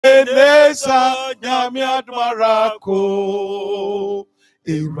Ebeneza nyamia dwarako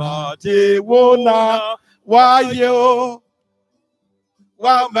Erade wona wayo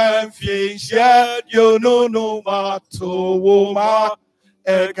Wamemfi shed yo no mato woma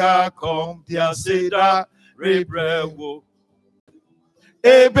Egaccome diaseda rebrewo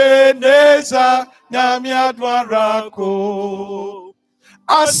Ebeneza nyamia dwarako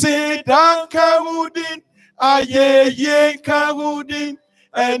Asidan kawudin ayeye kawudin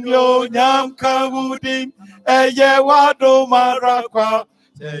enyo nyam kawudin eye wado marakwa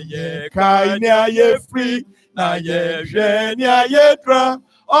eye kaini aye free na ye jeni aye dra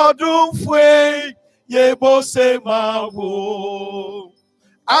odun fwe ye bose mawo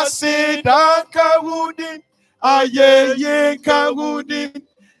Asidan kawudin ayeye kawudin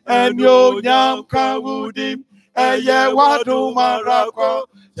enyo nyam kawudin eye wadu marakwa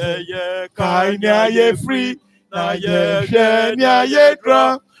eye kaini aye free na ye jeni aye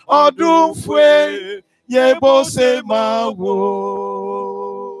dra odun fwe ye bose mawo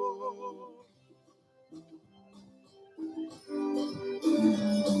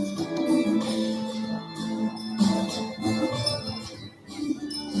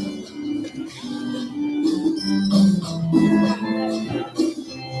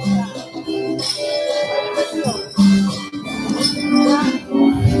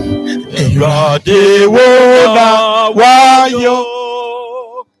Erade wona wayo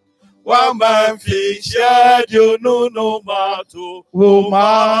Wamemfi shed yo no mato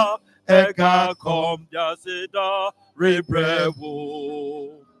woma Egaccome diaseda rebrewo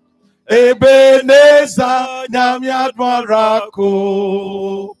Ebeneza nyamia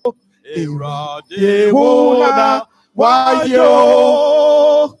dwarako Erade wona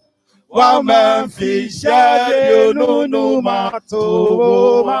wayo Wamemfi shed yo no mato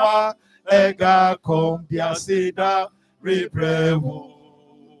woma Egaccome diaseda rebrewo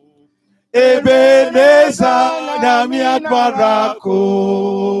Ebeneza nyamia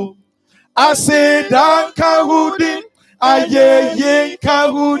dwarako Asidan kawudin ayeye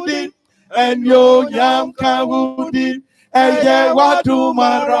kawudin enyo nyam kawudin eye wadu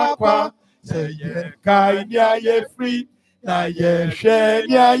marakwa seye kaini aye free na ye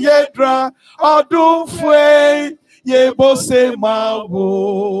sheni aye dra odun fwe ye bose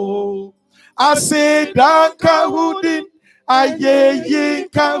mawo Asidan kawudin ayeye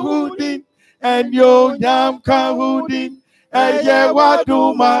kawudin enyo nyam kawudin eye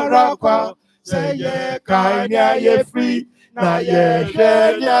wadu marakwa seye kaini aye free na ye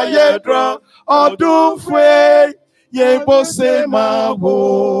sheni aye dra odun fwe ye bose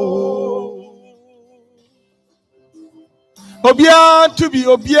mawo Obia to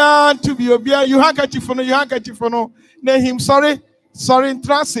be you handkerchief no name him sorry in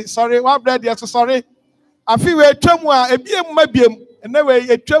transit sorry what bread yes sorry I feel we twam a ebiem mabiem and na we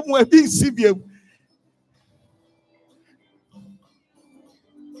twam a bi sibiem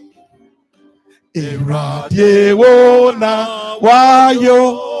Erade wona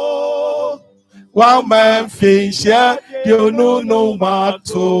wayo Wamemfi shed yo no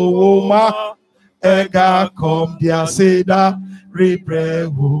mato woma Egaccome diaseda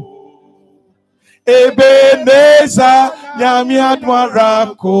rebrewo Ebeneza nyamia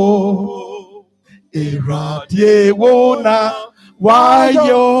dwarako Erade wona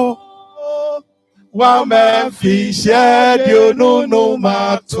wayo Wamemfi shed yo no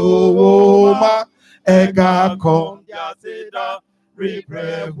mato woma Egaccome diaseda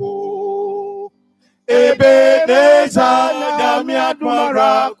rebrewo Ebeneza nyamia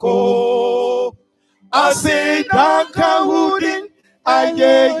dwarako Asidan kawudin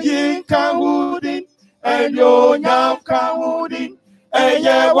ayeye kawudin enyo nyam kawudin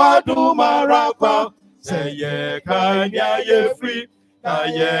eye wadu marakwa seye kaini aye free na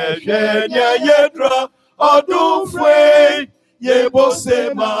ye jeni aye dra odun fwe ye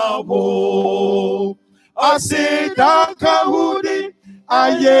bose mawo Asidan kawudin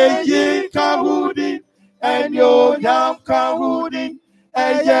ayeye kawudin enyo nyam kawudin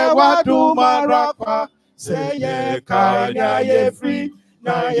eye wadu marakwa seye kaini aye free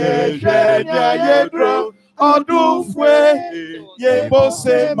na ye jeni aye dra odun fwe ye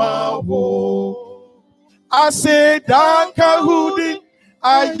bose mawo Asidan kawudin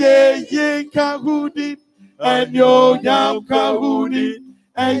ayeye kawudin enyo nyam kawudin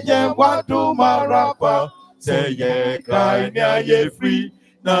eye wadu marakwa seye kaini aye free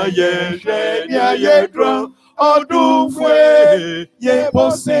na ye jeni aye dra odun fwe ye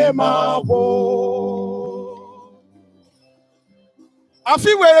bose mawo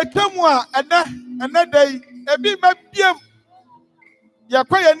Afi we twam a ene day ebi mabiem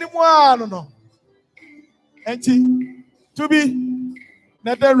yakwa yanimu a no enti to be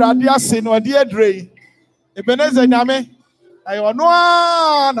Nede radia se no de adre. Ebeneze nyame. Ayo no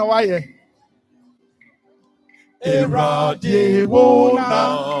na waye. Eradi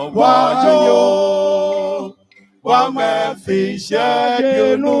wona wayo. Wame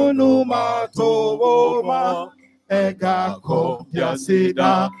fishe nunu matoma. Egaccome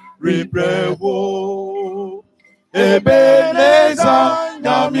yasida ribrewo. Ebeneza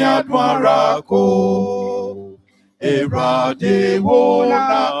nyamia dwarako. Eradi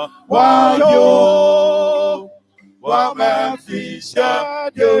wona wayo. Wame fishe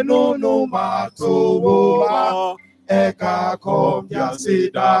nunu matoma. Egaccome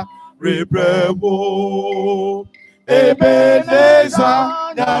yasida ribrewo. Ebeneza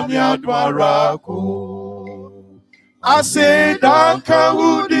nyamia dwarako. Aseda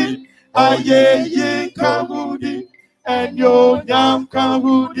kawudi, aye kawudi, enyo nyam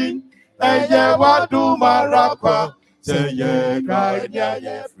kawudi, eye wadu marakwa, seye kanya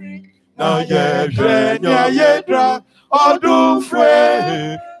ye free, na ye drenya ye dra, odu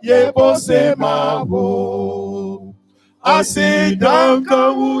fwe, ye bose mawo. Aseda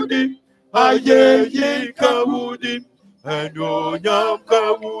kawudi, aye kawudi, enyo nyam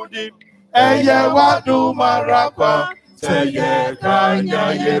kawudi, eye wadu marakwa, seye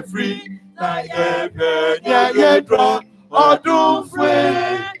kanya ye free, na ye drenya ye dra, odu fwe,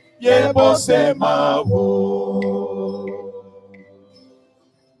 ye bose mawo.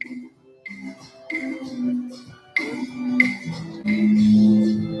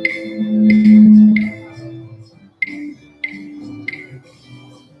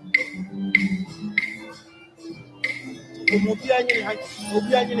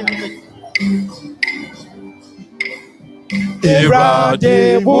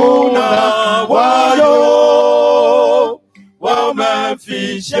 Erade wuna wayo, wame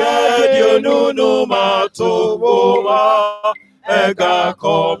fishe nunu matoma.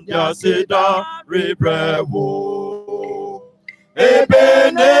 Egaccome yasida ribrewo.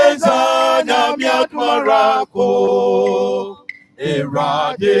 Ebeneza nyamia dwarako.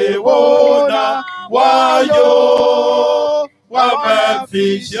 Erade wuna wayo, wame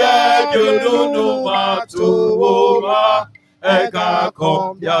fishe nunu matoma.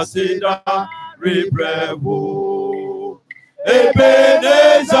 Egaccome yasida ribrewo.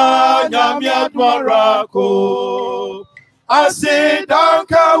 Ebeneza nyamia dwarako. Asida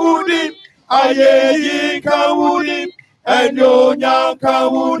kawudi, aye kawudi, enyo nyam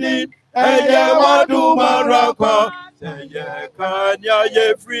kawudi, eye wadu marakwa, seye kanya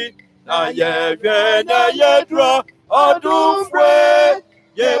ye free, na ye venya ye dra, odu fwe,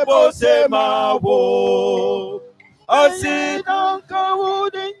 ye bose mawo. Asida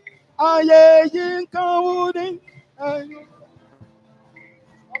kawudi, aye kawudi, enyo.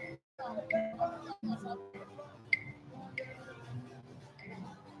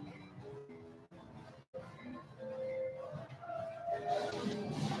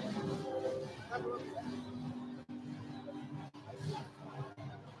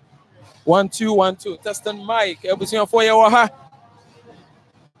 One, two. Testing mic. Everything for you, ha.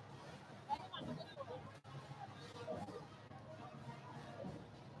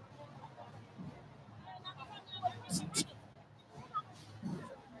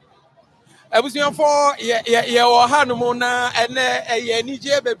 Everything for yeah, or Hanumona and a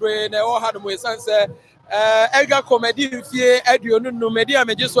Niger Bebre, and all Hanum Sansa. Egaccome fie aduonu no media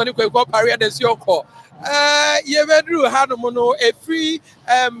me just one kwa paria de sioko ye bedru Hanumono a free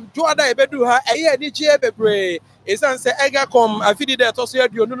joada e bedru ha eye ni je bebre esan se Egaccome afidi de to so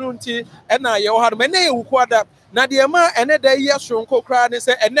aduonu no nti e na ye wo Hanum na ye wukwada na de ma ene da ye sonko kra ne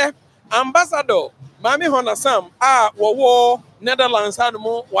se ene ambassador Mami Hona Sam wo Netherlands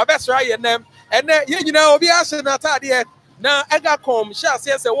Hanum wa besra ye nem ene ye nyina obi ase na tade na Egaccome sha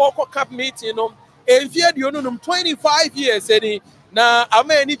se wo cup meeting no Enfia dionum 25 years any na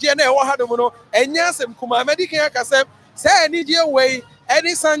ameni je na e wo hadum no enya asem kuma medical akasem say any je way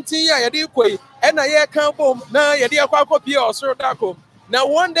any santin ya yede koi e na ye kan bom na yede akwa copy osoro dako na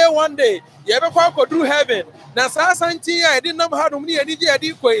one day ye be kwa kodru heaven na sa santin ya yede nam hadum ni yede je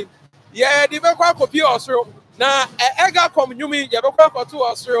yede koi ye de be kwa copy osoro na Egaccome nyumi ye be kwa kotu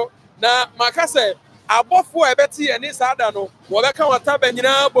osoro na makase abofo ebeti eni sada no wo be kan wata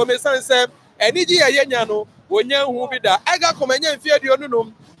banyina bomesanse Eniji yenya no wonya hu bi da Egaccome enya mfie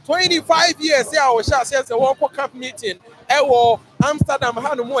aduonu 25 years ya wo sha se wo camp meeting e wo Amsterdam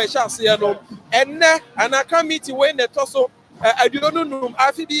hanu mo e sha se no enne anaka meeting we ne toso aduonu num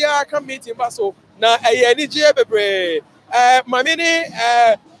afibia camp meeting baso na eniji bebre mami ni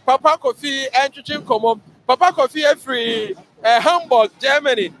Papa Kofi entwetwe komo Papa Kofi free Hamburg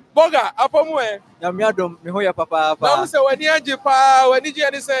Germany Boga, Apomwe. Yamiadom, Mihoya Papa. Now, so when you are when you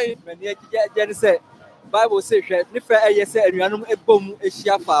are saying, when you say, Bible says, Nifa, yes, and you are a boom, a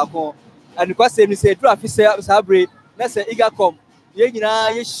shiafa, and the question is a draft is Sabre, that's an Egaccome.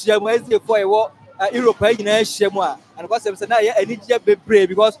 Yena, yes, Wednesday for a war, European Shemwa, and what's the Sanaya, and it's be brave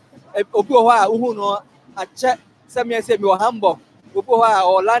because Oboa, who know, a chat, some years ago, Hamburg, Oboa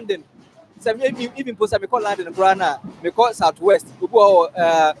or London. Some even post me call London, Grana, me call Southwest,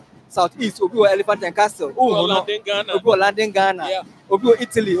 Oboa, Southeast, Obo Elephant and Castle, Obo London, Ghana, Obo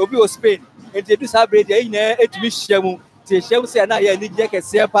Italy, Obo Spain, and they do celebrate the inner Edmission. They say, "I need Jack and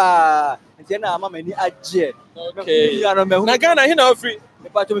Sepa, and then I'm a many adje." Okay, Nagana, you know, free. The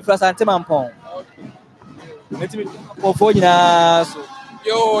part of me first and Timampon. Let me for you.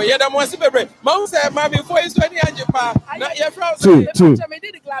 Yo, yeah, that was super. Mom said, "Mammy, for you, 20 years, pa." Now, your friend Two.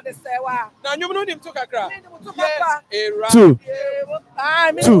 Now, you know him took a crap. Two.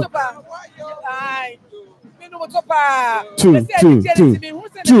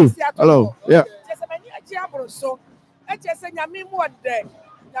 Two. Hello. Yeah.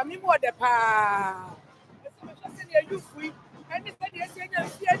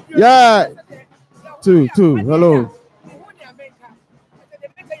 Yeah. Two. Hello.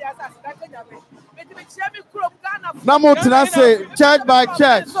 Namo say church by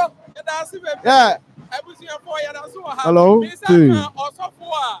church. Yeah. Hello. Two.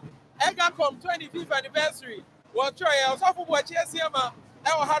 Egaccome 25th anniversary. What try? Also for Chesiama. I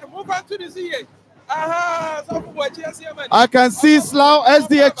had to move on to the sea. Aha, so for Chesiama. I can see Slough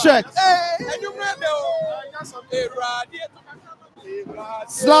SDA church. And you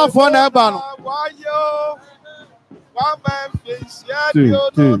Slough for Neban.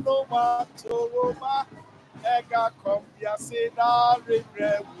 Two. Egaccome, ya say na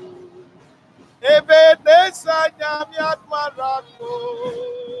rebreu.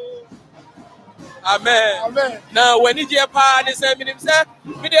 Amen. Now, when you hear pa, they say, "Minim say,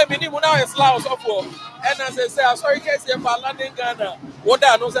 minim now is Slough of war." And as I say, I'm sorry, case here for London, Ghana. What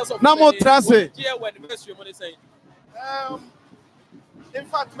I know says of Namo Trase. When the best you money say. In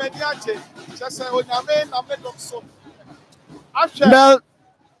fact, Mediache, just say, "Oh, amen, amen." So,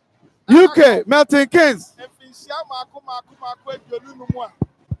 UK, Milton Keynes.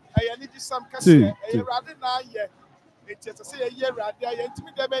 I need some cassette. Rather than ye, it's just say a year rather. I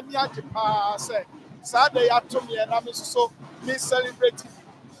intimidate many at the pass. Saturday after me, and I'm so miss celebrating.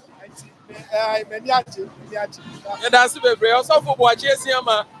 I many at it. And that's the very also for what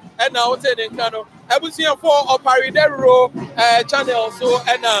Chesiama and now taking Kano. I will see a 4 or Paridero channel so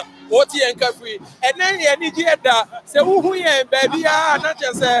and Oti and Cafe. And then you need that. Say, who ye, baby, not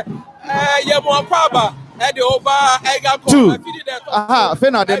just say, Yamo Paba. The over Egaccome. Aha,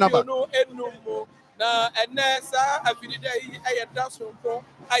 Fena de number. Na enesa afidide I had that so for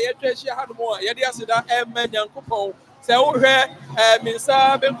I had more. Yadia said that Yankupon. Say, oh,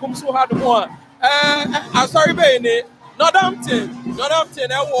 Minsa Benkum so had more. I'm sorry, Benny. Northampton,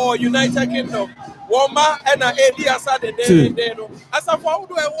 or United Kingdom. Woma and a Saturday. As a found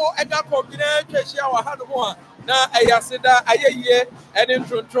Egaccome, I had more. Na ayasida ayeye and in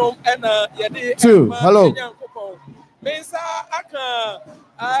trum and yadi. Two. Hello. Mensa aka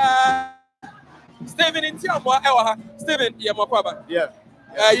Stephen in Tiamwa ewa Stephen Yamakwaba. Yeah.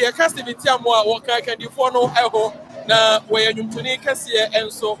 Yeah, Stephen Tiamwa waka can you follow eho na where you tuni kasiye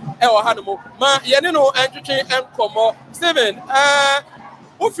enso ewa hanimo. Ma yenino entry and komo. Stephen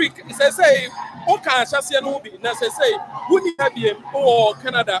Ufrik say okay shasiya no bi na say wuni habiem or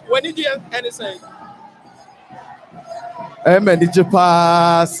Canada when you hear anything. Amen. Did you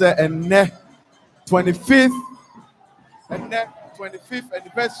pass and 25th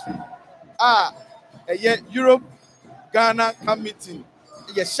anniversary? A year Europe Ghana meeting.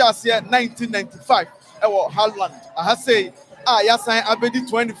 Yes, shall year 1995. Holland. I say, yes, I abedi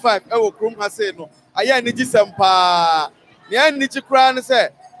 25. Chrome has said no. I need some pa. Yeah, need to cry and say,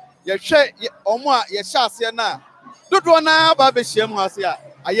 yes, Oma, yes, shall see now. Don't want now, Baby Shem has here.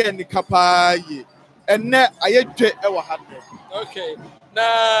 I need Kapa. And I had okay.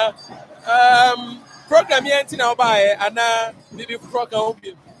 Now, program yet now by and maybe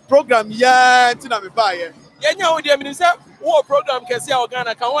program yeah, Tina me buy. Yeah, dear minister, what program can see our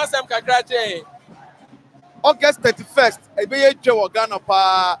Ghana can want some congratulate. August 31st, I be a Joe Ghana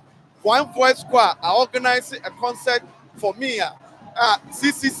pa One Voice Squad. I organize a concert for me.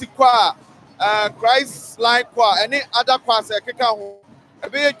 CCC Choir, Christ Line Choir, any other choir I kick out. I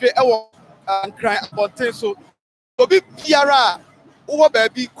be a and cry about things so be Piara over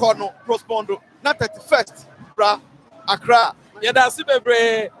baby corner prospondo not 31st bra Accra. Yeah, that's super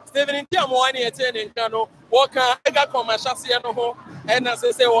brave. Stephen in Tiamwani attending Kano. Walker Egaccome Mashasiano, and as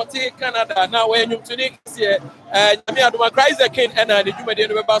I say, what Canada now when you today here, Yami Aduma cries the king and the Juma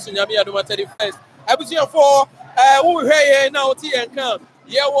de Bass and Yami Aduma 31st. I was here for who here now tea and come.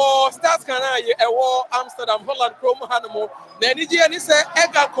 Yeah, war Stars Canada, a war Amsterdam, Holland, Chrome, Hanamo. Then Nigeria say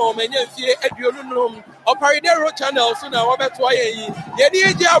Egaccome and Yafi Edunum, or Paridero channel, so now over to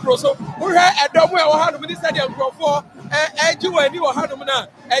Yadi Jabro. So we had a dome where I had Minister of Grofo, and you and you were Hanumana,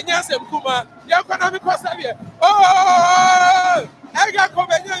 and Yasem Kuma, Yakanami Kosavia. Oh,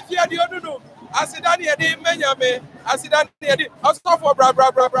 Egaccome and Yafi Edunum. Asidani Edi Menyame, Asidani Edi, I'll stop for bra.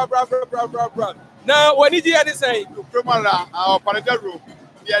 Now, when did you say? Primala, our Paridero.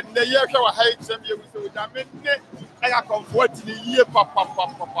 The year show a height, some years with a minute, Egaccome 40 year, papa.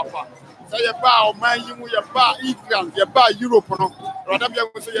 So you bow, man, you your bar, Egaccome, your bar, Europe, rather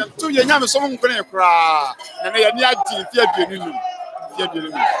than say, 2 years, I'm someone going to cry, and they are near to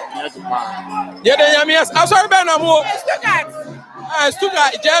yeah, I'm sorry, Ben, I'm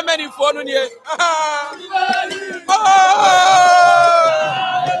Stuttgart, Germany, for no year.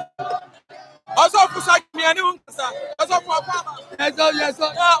 Also, for such me, I knew, also for Papa. Yes,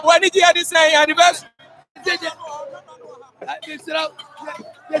 when did you say anniversary? They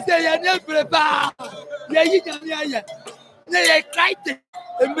say, I never prepare. Yeah, they cried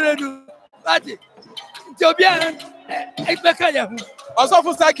and bread. But Jobian, I also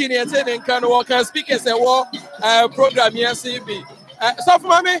for Saki and saying, can walk and speak as a war program here, CB. So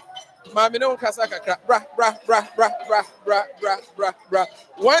for Mammy, no Kasaka, bra.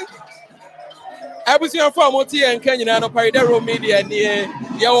 One. I was your former and Kenya and Paridero media near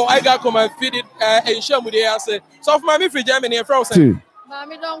your Egaccome and feed it and show me the answer. So, for Mammy for Germany and France.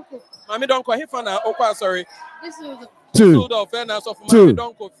 Mammy don't cook. Mammy don't call him for now. Oh, sorry. This is Two.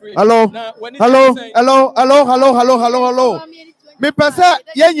 Hello. Me pesa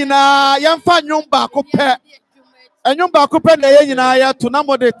ye nyina yamfa nwom ba ko pe. Enwom ba ko pe na ye nyina ya to na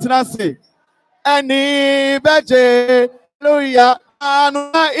mo de tenase. Ani beje hallelujah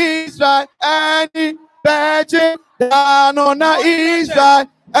anona Israel ani beje anona Israel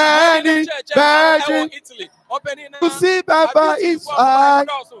ani beje to see Baba Israel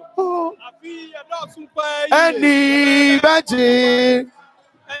ani beje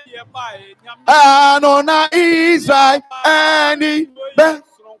anona Israel ani beje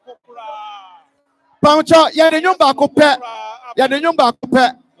Pancho ya de nyom ba ko pe ya de nyom ba ko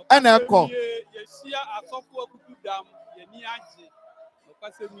pe ena ko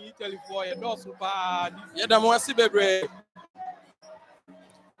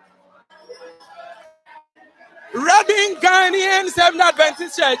Reading Ghanaian Seventh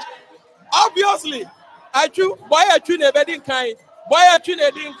Adventist Church. Obviously, I choose boy a tune a bedding kind. Boy a tune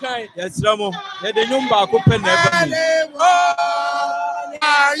a ding kind. Yes, Ramo. The number open never.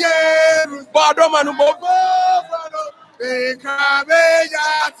 Badomanu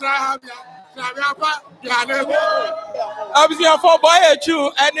Obviously, for boy a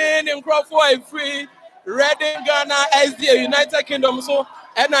chew and then in Crawford free. Reading Ghana SDA United Kingdom so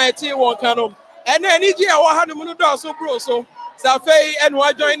NIT one canon. And then EG I had the so bro so Safei and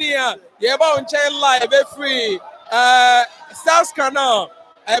what join here. Yeah, about chain live free. Stars Canal.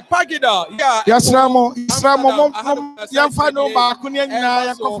 Pagida. Yeah. Yes, Ramo. Ramo. Yamfa no ba kunya nyina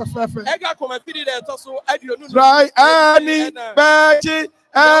yakọ fefefe. Egaccome feed there so adio no. Try any beji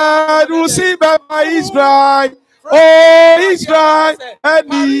and receive by Israel. Oh Israel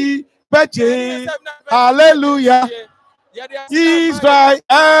any beji. Hallelujah. Israel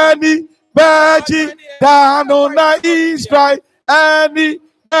any beji down on Israel any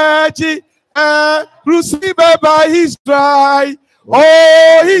beji receive by Israel.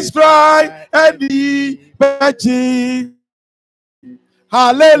 Oh Israel any beji.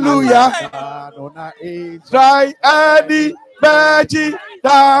 Hallelujah. Israel any beji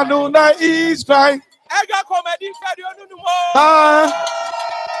down on Israel. Egaccome di fedi onu nu mo.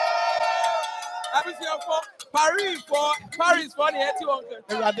 Paris for the 81.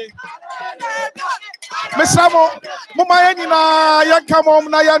 Mesamo mama yenina yankamo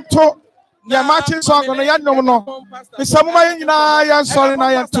na yanto ya matching song no yanno no. Mesamo mama yenina yan sorry na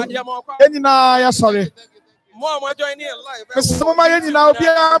yanto. Yenina ya sorry. More joining live. Mesamo mama yenina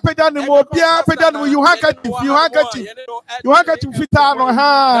obia pedanu you handkerchief fita no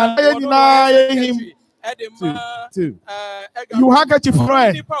ha yenina him You handkerchief for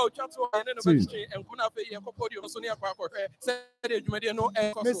it.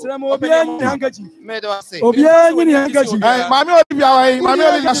 Mammy Olivia, Mammy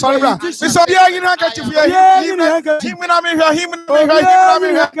Olivia, sorry, bra. Miss Obia, you handkerchief here.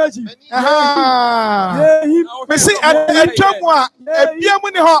 Miss a Jamwa, a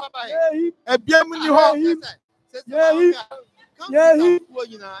Biamuni Hawk, a Biamuni Hawk.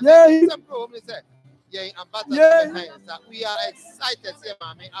 We are excited,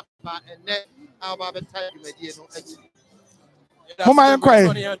 Mammy, and then our Bible time, Mama Nkwe.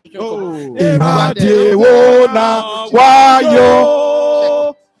 Iradiwona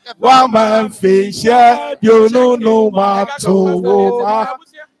wayo wamamfisha yonunu matoma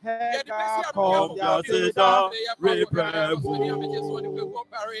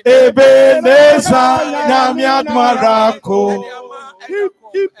Ebeneza nyamiadmarako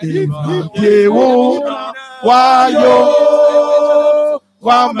Iradiwona wayo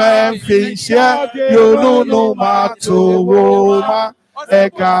wamamfisha yonunu matoma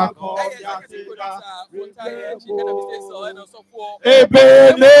Egaccome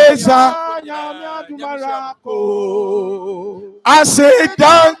Ebeneza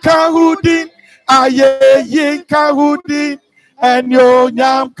Asedan kahudin Ayeyin kahudin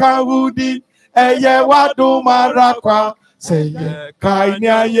Enyonyam kahudin Eye wadumarakwa Seye kaini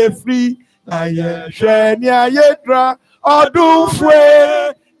aye free Aye sheni aye dra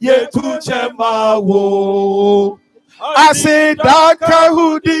Odufwe Yetuchemawo Asedan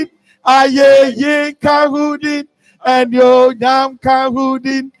kahudin Ayeyin kahudin Enyonyam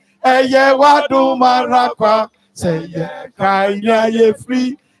kahudin Eye wadumarakwa Seye kaini aye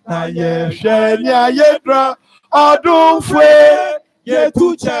free Aye sheni aye dra Odufwe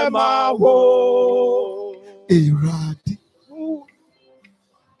Yetuchemawo Iradi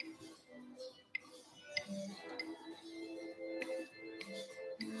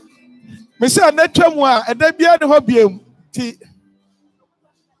Mese anetwam a eda bia ne ho biem ti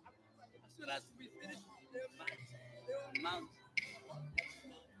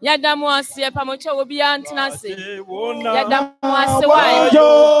Yadamu ase pamocha obi antenase Yadamu ase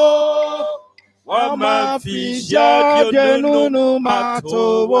wayo Wama fisha genunu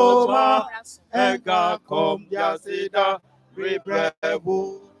matoma Egaccome yasida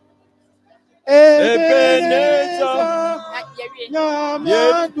reprebu Ebeneza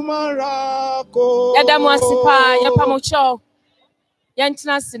Nyamiadumarako Yadamu ase pa ya pamocha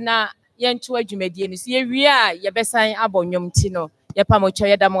yantenase na yentu adwumadie no so ye wie a ye besan abonnwom ti no ye pamocha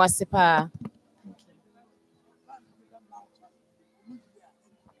yadamu ase pa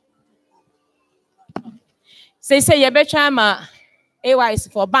say ye betwa ma AYS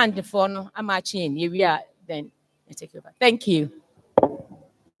for band for no ama chain ye we are then I take over. Thank you.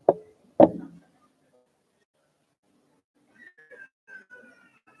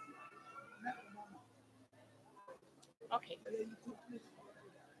 Okay.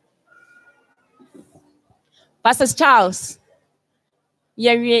 Pastor Charles.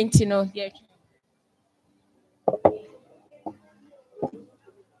 Ye we no ye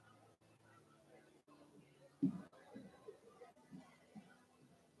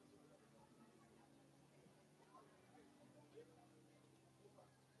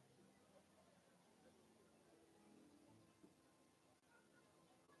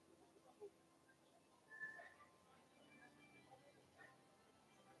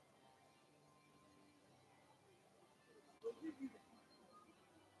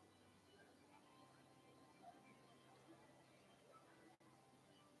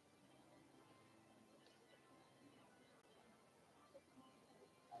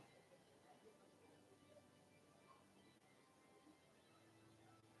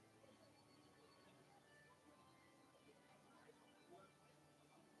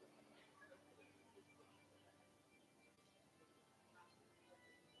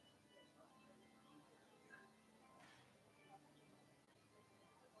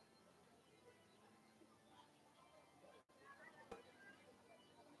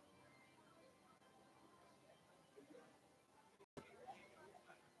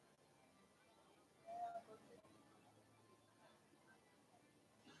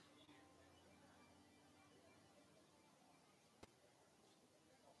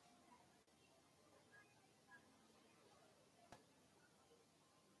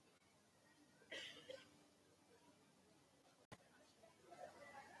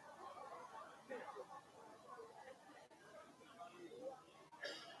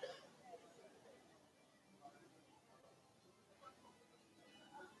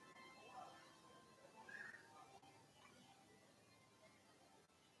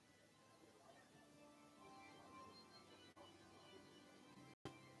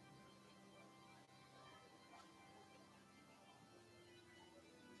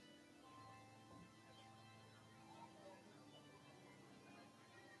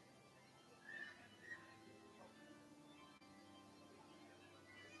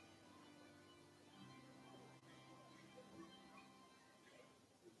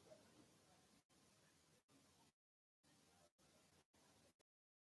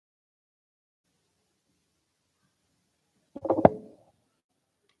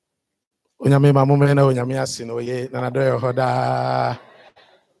Onyame mamume na onyame asino ye na nadoye hoda.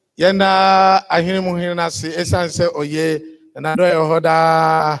 Yena ahini muhini nasi esanse oye na nadoye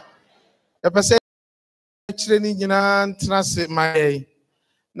hoda. Epese chire ni nyina ntena se maye.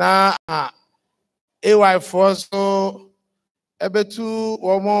 Na AY so ebetu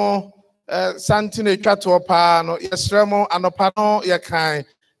womo santine twato pa no yesremo anopa no yekan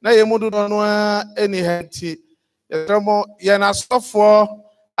na yemudu no eni henti yesremo yena sofo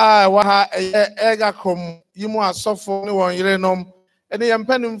wa ha Egaccome yimu asofo ne won yerenom eni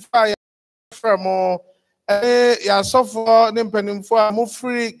yempanimfo a yefremo ya sofo ne mpanimfo a mu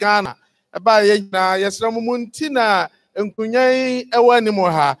free Ghana eba ye nyina yesremo muntina enkunyan ewa animo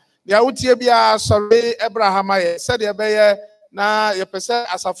ha ya wutie bia sori Abraham aye said ye na yepese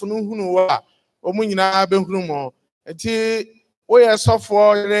asafunu hunu wa omu nyina behunu mo enti woyɛ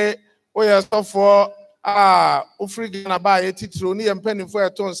sɔfo yere woyɛ sɔfo ofiri Ghana ba ye titiro ni yempanifo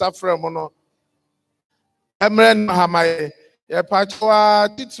eto nsa frɛ mo no emre no hamaye ye pachoa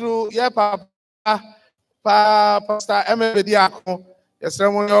titiro ye papa pastor emebedi ako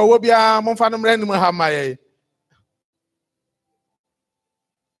yesrɛ mo wo bia momfa no mre no hamaye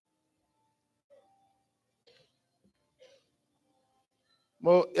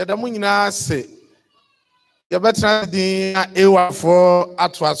mo yɛdamu nyinaa se yɛbɛtena din ewa for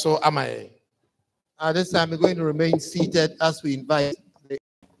atwaso amaye. At this time, we're going to remain seated as we invite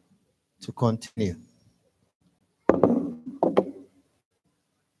to continue.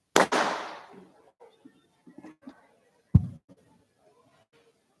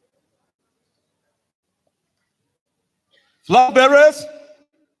 Flag bearers,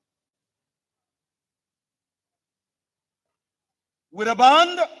 with a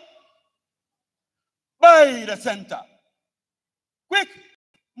band by the center. Quick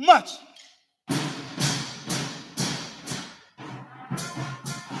march.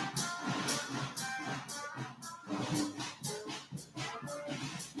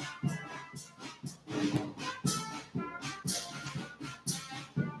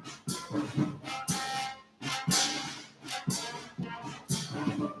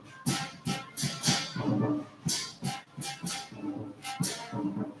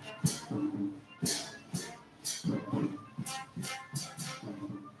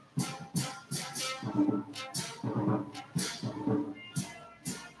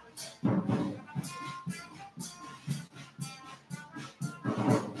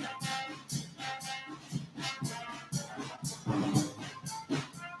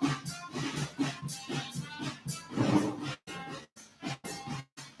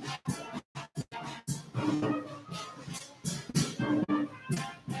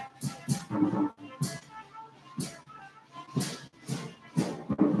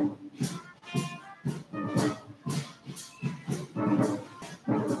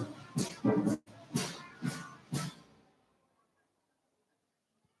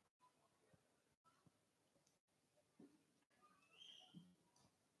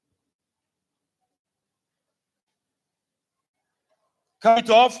 Cut it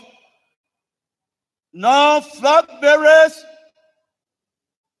off. Now, flag bearers,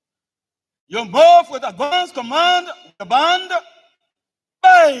 you move with a guns command, the band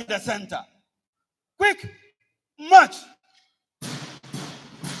by the center. Quick march.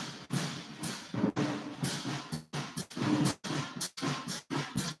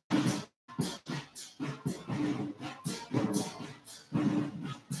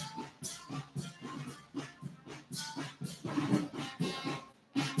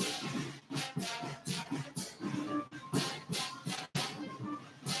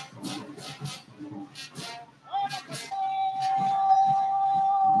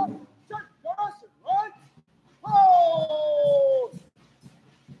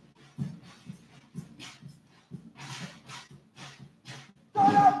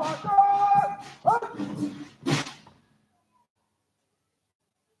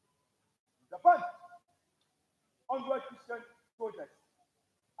 Christian soldiers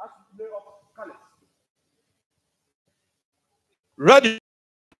as we lay off colors. Ready.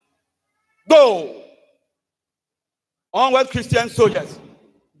 Go. Onward, Christian soldiers.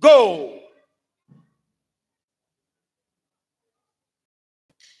 Go.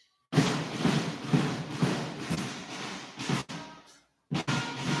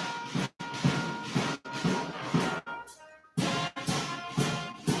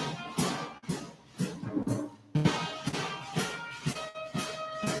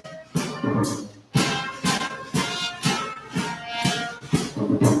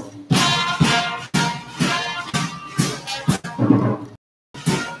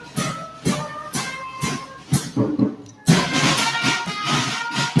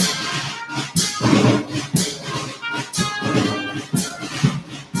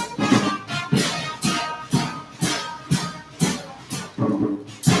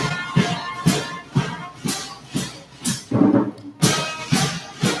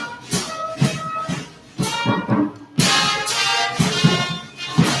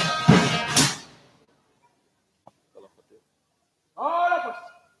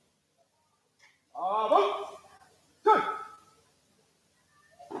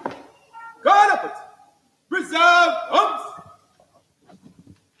 up it. Preserve arms.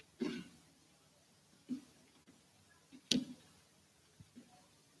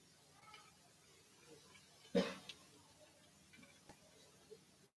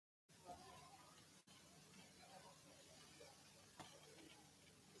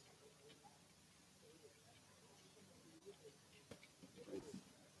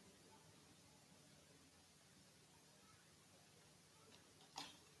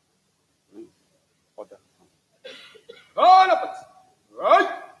 All up it. Right.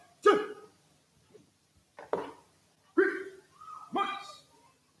 Two. Quick. March.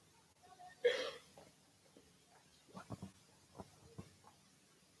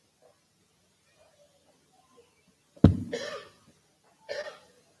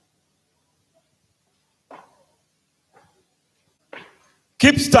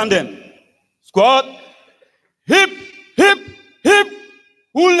 Keep standing. Squat. Hip, hip, hip.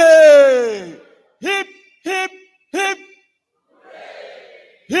 Hooray. Hip, hip, hip.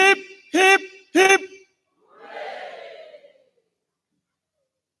 Hip, hip, hip.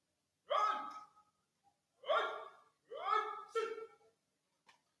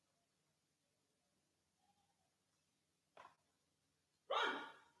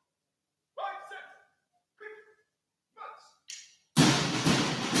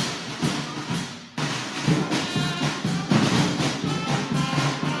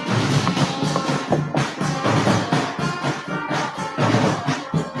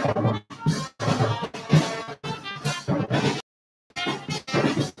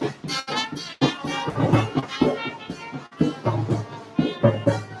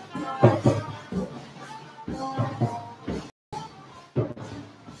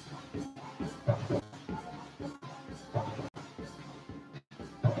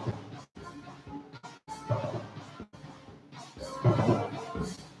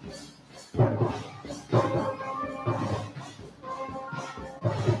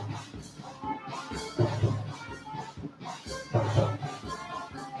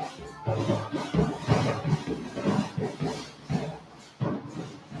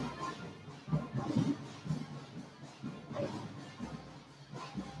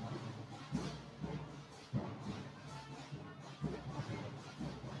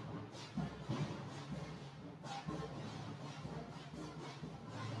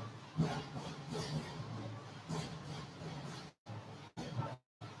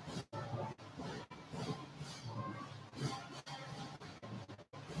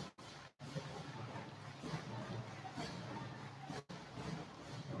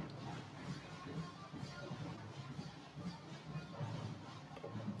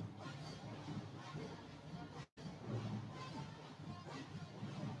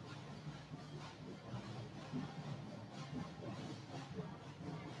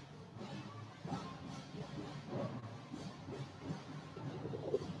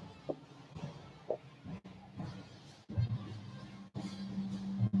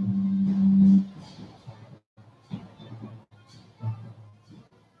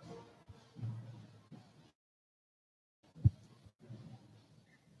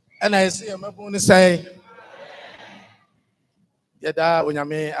 And I see my phone say, Yada, when you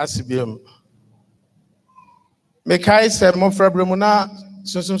may asibium. Mekai said, Mofra Bremuna,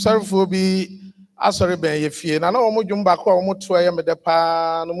 some sorry for be a sorry ben ye fear. And I know Mujumba, almost 2 a.m. at the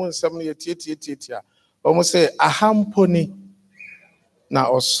pan, no moon 7 year titia. Almost say a ham pony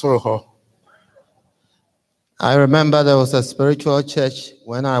now or so. I remember there was a spiritual church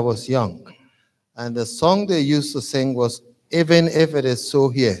when I was young, and the song they used to sing was, "Even if it is so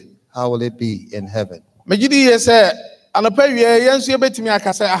here, how will it be in heaven?" Megidi said, and a pay yes, you bet me I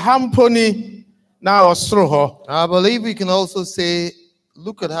can say a ham pony now or so. I believe we can also say,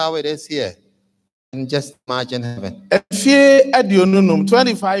 look at how it is here, and just imagine heaven. If you at your nunum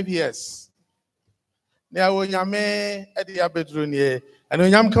 25 years. Now when you may at the bedroom here, and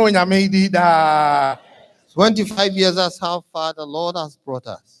when I'm coming, I made it. 25 years, that's how far the Lord has brought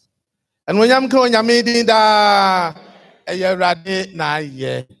us. And when I'm coming, I made it.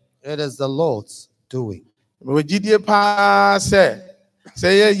 It is the Lord's doing.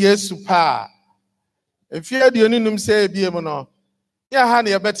 Say yes, pa. If you had the only say, be a mono. Yeah,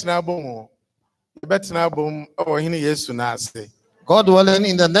 honey, a better now boom. You better now boom. Oh, he yes to not say. God willing,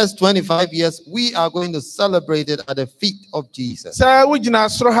 in the next 25 years, we are going to celebrate it at the feet of Jesus. Sir, would you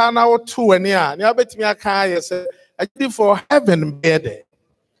not throw her now 2 and yeah? You bet me a car, yes, I did for heaven bed.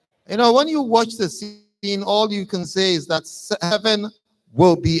 You know, when you watch the scene, all you can say is that heaven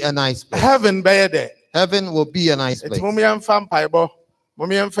will be a nice place. Heaven bed. Heaven will be a nice place. It's Mumian fan piebo,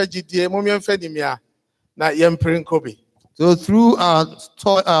 Mumian Fajiti, Mumian Fedimia, not Yemprin Kobe. So through our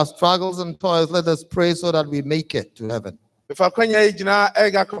struggles and toils, let us pray so that we make it to heaven. If I can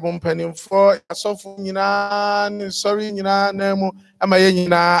Egaccome penny for a soft sorry, Nemo, am I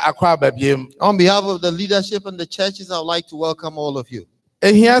On behalf of the leadership and the churches, I would like to welcome all of you.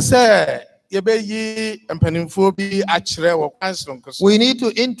 And here say, we need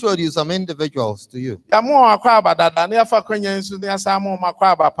to introduce some individuals to you. And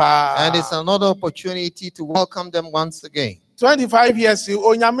it's another opportunity to welcome them once again. 25 years,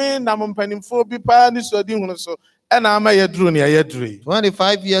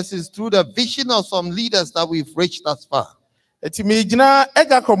 25 years is through the vision of some leaders that we've reached thus far. So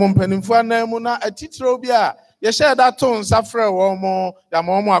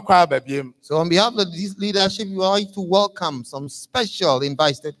on behalf of this leadership, we would like to welcome some special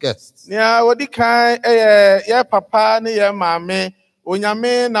invited guests.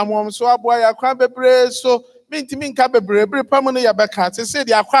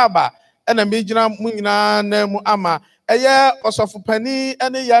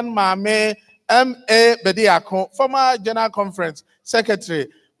 M.A. Bediako, former General Conference Secretary.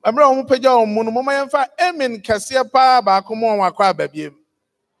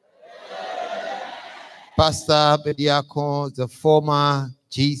 Pastor Bediako, the former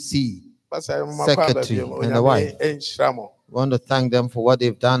GC Secretary and the wife. We want to thank them for what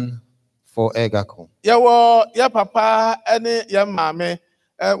they've done for Egaccome. Ya papa ene ya mame.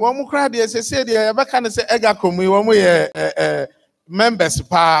 Womu kra de se de beka ne se Egaccome womu ye members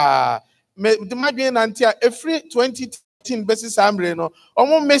pa. Me the madwen nantia every 2013 basis amre no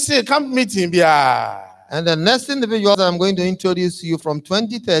omo message camp meeting bia. And the next individual that I'm going to introduce to you from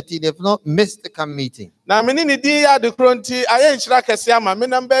 2013, they've not missed the camp meeting. Na meni ni di ya de kronti aye nshira kese ama me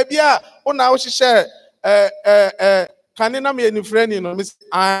number bia una wo hihye kanina me ni friend no miss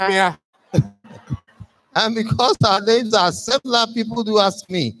anya. And because our names are similar, people do ask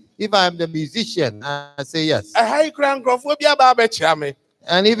me if I am the musician. I say yes.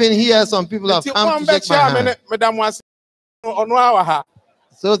 And even here, some people have come to shake my hand.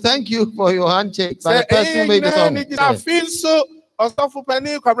 So thank you for your handshake. But the person made it on. I feel so. Pastor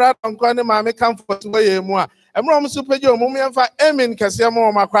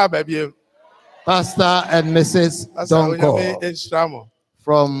and Mrs. Donko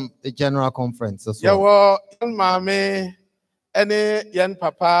from the General Conference as well. Yan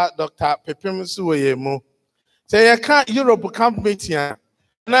papa Dr. Pepim Suwayemu. Say I can't Europe camp meeting.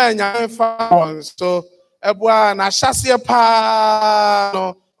 Na so ebwa na shasia pa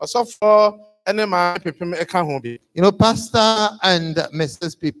no osofo ene ma Pepim eka ho bi. You know, Pastor and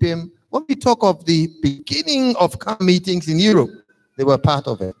Mrs. Pepim, when we talk of the beginning of camp meetings in Europe, they were part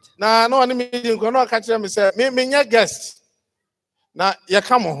of it. Na no any meeting ko no ka kire me say me nya guest. Na ye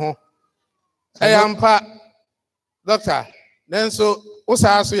ka mo ho. Ampa Doctor, then so what's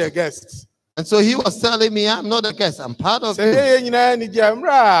also your guest? And so he was telling me, I'm not a guest, I'm part of it. Hey,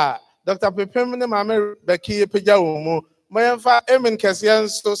 Dr. Pepim ne mama Becky Peja Umu, Mayanfa Emin Cassian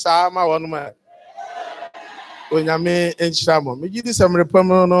so Sama one man. When I may in Shamo, me give some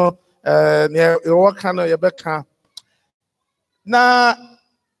repomono near your cano, your becca. Na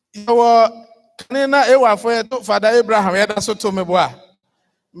your Canina Ewa for Father Abraham, that's so to me.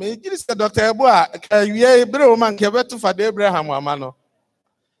 Me give this Dr. Eboa, ye bro man kebetu to Father Abraham Wamano.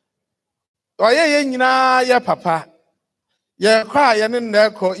 Oye nyina ya papa. Ye kwa ye ne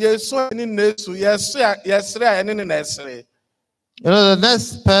neko, ye so ni nesu, ye sre ye ne nesre. You know, the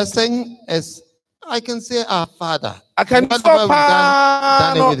next person is, I can say, our father. I can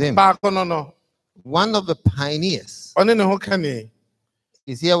done it with him. No. One of the pioneers. One ne ho kane.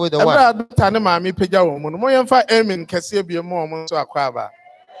 He's here with the wife. Dr. ne mami peja wo mu no. Mo yemfa Emin kase bie mo mo so akwaba.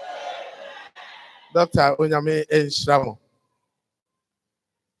 Dr. Onyame Enshiramo.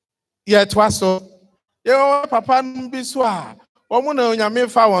 Yeah, twaso. Yo, papa mbiswa. Omuna Onyame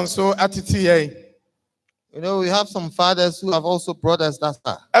fa won so atiti ye. You know, we have some fathers who have also brought us that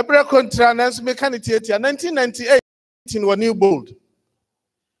far. Ebre kontra nanso mekaniti 1998 in New Bold.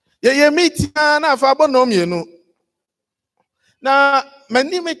 Ye meet na fa bono mienu. Na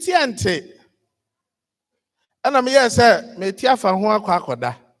mani meti ante. Ana me say meti afa ho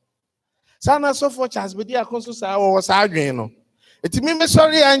akwakoda. Sana so for Charles Bedia Consul was arguing. No, it me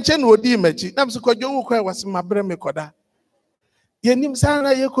sorry and chen would be mechi. Nam so kojo ukwe was my breme koda. Ye nim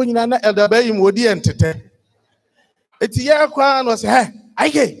sana ye konina na elder bay modi entete. It ye kwan was hey,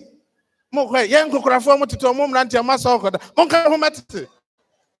 aye. Mo kwe ye nkokora fo mo tete mo mrante amasa koda. Mo nka ho matete.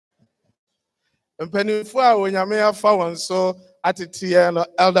 Mpanimfo a onyame afa won so atete ye no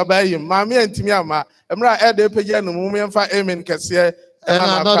elder bay maame antimi ama. Emra elder pege no mo memfa amen kese. And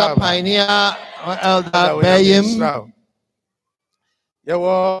another pioneer, Elder Bayim,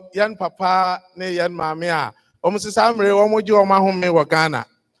 Yawo yan papa ne yan mame a almost samre omoji omahome wo Ghana.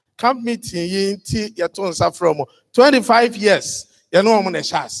 Camp meeting yinti yaton safro 25 years. We started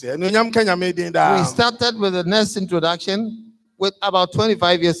with the next introduction with about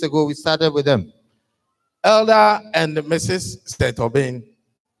 25 years ago. We started with them. Elder and Mrs. Setobin.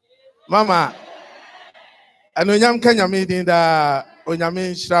 Mama, and Unyam Kenya meeting the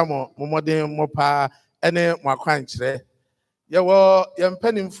Unyamin Shramo, Momodin Mopa, and Makwanchre. Yawo, Yam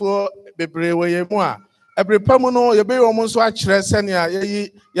penning for Bebre Moa. Every Pamono, you be almost watch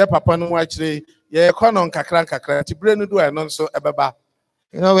Senia, ye papa no watch ye conon kakran kakran, to bring do and so ebaba.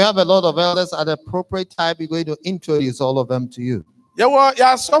 You know, we have a lot of elders at the appropriate time. We're going to introduce all of them to you. Yawo,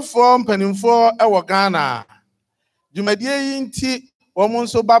 ya so form penning for our Ghana. You may We've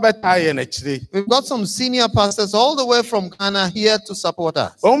got some senior pastors all the way from Ghana here to support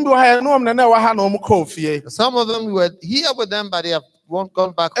us. Some of them were here with them, but they have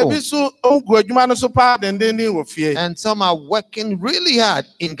gone back home. And some are working really hard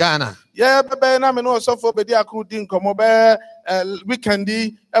in Ghana.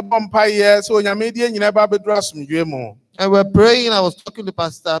 And we're praying. I was talking to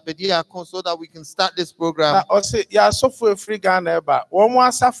Pastor Egaccome so that we can start this program. And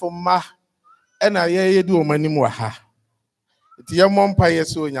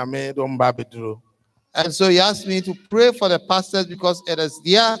so he asked me to pray for the pastors because it is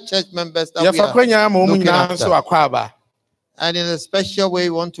their church members that we are looking after. And in a special way,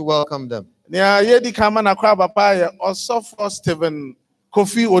 we want to welcome them.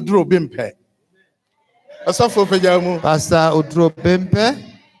 Pastor Odro Bimpe.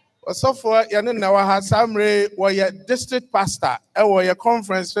 District pastor.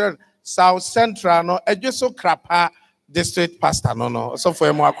 Conference South Central no Krapa district pastor no.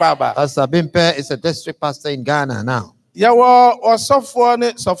 Pastor Bimpe is a district pastor in Ghana now.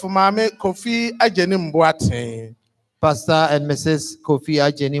 Pastor and Mrs. Kofi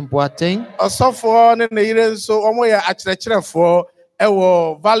Ajenim Boateng.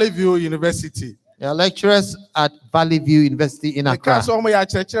 Valley View University. They are lecturers at Valley View University in Accra. Because we are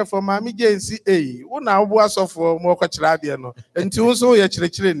lecturer for Mami JNCA. We now was of more Kachrabiano. And two so ya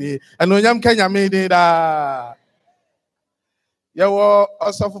chile and when Yam Kenya made it. Yawo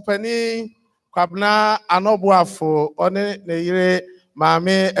also for Penny Kwabna Anobuafo one Neire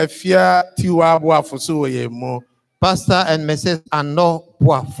Mame Efia Tiwa Buafo so ye mo. Pastor and Mrs. Ano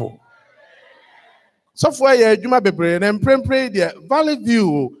Buafo. So for ye Juma Bebre and pray there Valley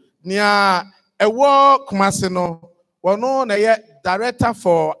View near a war Kumasino, one director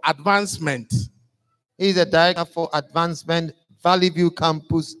for advancement. He's a director for advancement, Valley View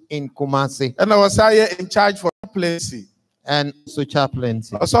campus in Kumasi. And I was here in charge for chaplaincy. And so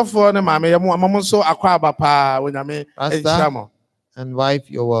chaplaincy. Also for the mama, so aquaba pa when I mean and wife,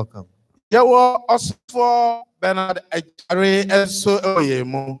 you're welcome. Yeah, well, also for Bernard and so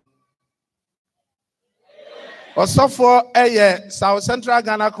also for a South Central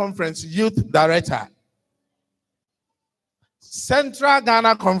Ghana Conference Youth Director. Central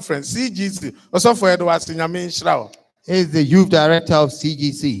Ghana Conference, CGC. Also for Edward Sinyamin Shrao. He is the Youth Director of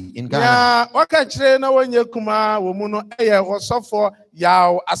CGC in Ghana. Yeah, what can you know when you come out? Woman, also for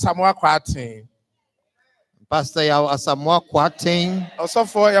Yao Asamoah Kwatin. Pastor Yao Asamoah Kwatin. Also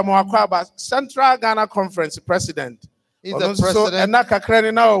for Yamoakwaba, Central Ghana Conference President. He's the president. And Naka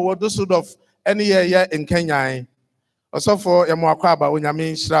now will do sort of any year in Kenya. Also for Yamoakwaba,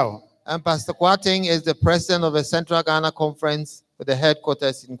 Unyamin Shrao. And Pastor Kwating is the president of the Central Ghana Conference with the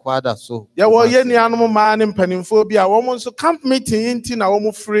headquarters in Kwada. So, yeah, well, any animal man in Peninphobia, almost a camp meeting in Tina,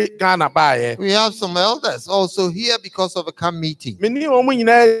 almost free Ghana by. We have some elders also here because of a camp meeting. Many women,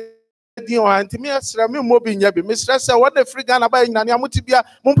 what the free Ghana by Namutibia,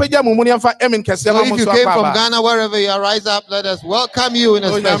 Mumpeja Mumunia for Emin Cassia. If you came from Ghana, wherever you are, rise up, let us welcome you in a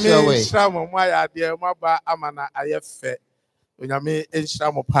special way. My dear Maba Amana, I have fed. Unyame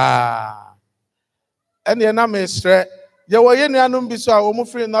enshiramo pa ene na mesre ye wo ye nuanum bi so a wo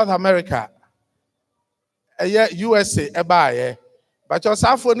free North America USA ebaaye but your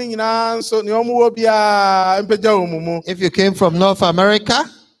safo ni nyina so ne omo wo bia empeja omumu. If you came from North America,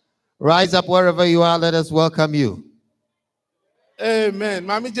 rise up wherever you are, let us welcome you. Amen.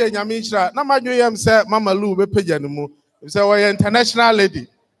 Mami je nyame nshira na madwo yem se Mama Lu be peja no mu se wo ye international lady.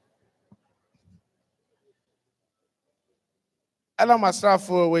 Ela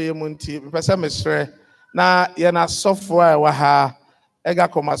masrafo we munti pese mesre na ye na software wa ha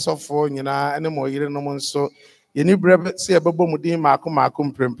Egaccome software nyina ene mo yire no nso ye ni bre se ebebo mudin maako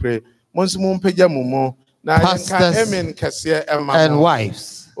mprempre monso mu mpagya mumu na pastors emin kese and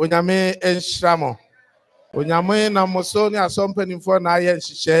wives. Onyame enhiramo. God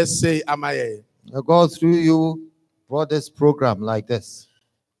through you brought this program like this.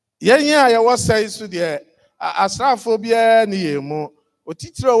 And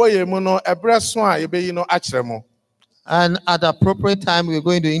at the appropriate time, we're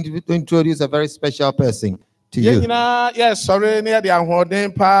going to introduce a very special person to you. Yes, sorry, near the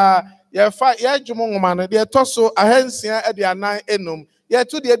Anhoden pa. Yeah, fight, yeah, Jumongman, the Tosso, a hensia at the Anai enum. Yeah,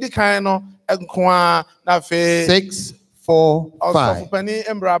 to the Edicano, and Qua, Nafe 6, 4, 5. Penny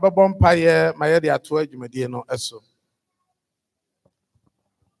and Brabba Bompire, my idea to Edumediano, eso.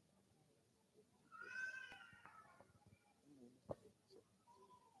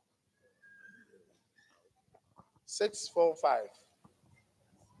 Six, 4, 5.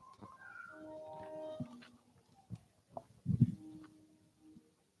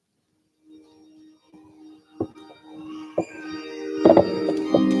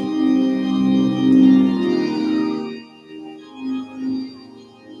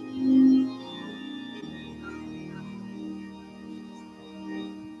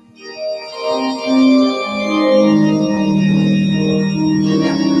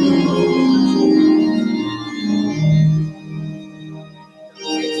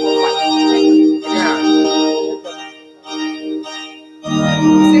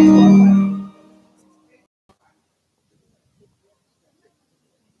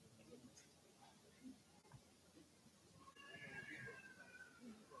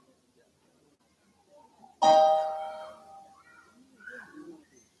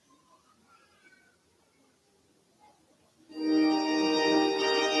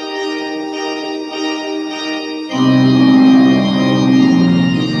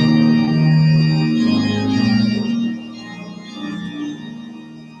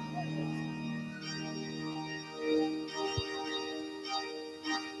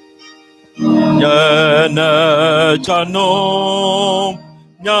 Chanom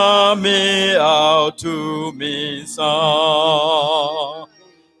Nyame out to me sa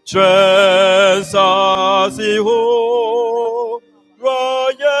Tresa ho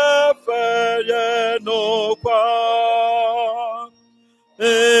Roya Fere no kwa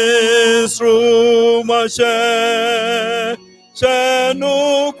Instruma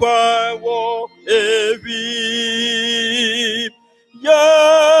Shenu kwa wo evi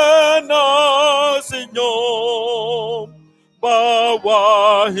Yana Signor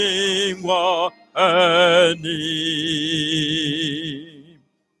Bawa Hingwa Ani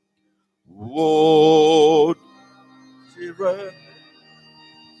Would Sire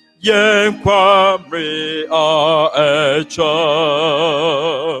Yen Kwamri A Echa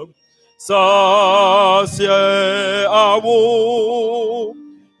Sasye Awu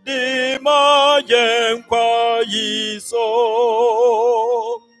Dima Yen Kwa Yiso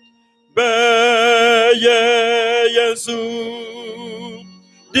Beye Yesu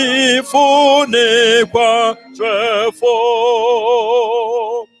Difune Kwa Trefo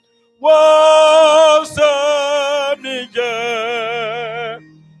Wasemije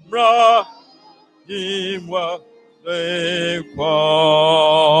Mra Imwa Lekwa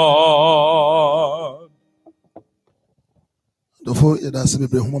Dofo yɛda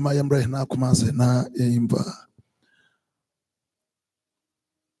bebree ho ma yɛmbrɛ na akoma ase na yɛyimpa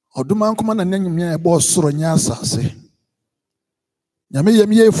ɔdoma nkoma na nyamia ɛbɔ soro nya asase nyame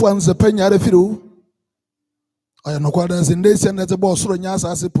yɛm yɛfu ansepa nyara firi wo ɔyɛ nokwada sɛ ndɛ sɛ ndɛ bɔ soro nya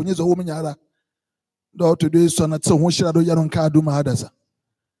asase punye zo wo nyara dɔ to do so na tse ho hyira do yɛro nka adoma adasa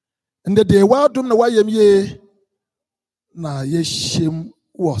ndɛ de wa adom na wayɛm yɛ na yɛhyɛm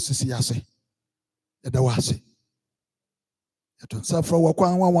wɔ sisi ase yɛda wa ase yɛto nsafra wɔ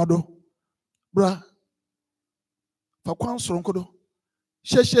kwan wanwado bra fa kwan soronko do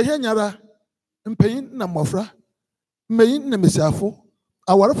hyɛhyɛ nyara mpanyin na mmɔfra mmanyin na mmesiafo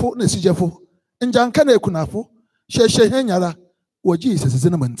awarefo na sigyefo njanka na ekunafo hyɛhyɛ nyara wɔ Jesus sɛ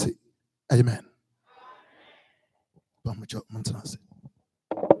na mante amen ba mo jo mantase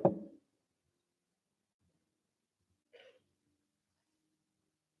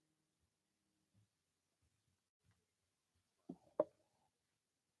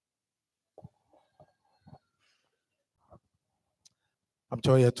I'm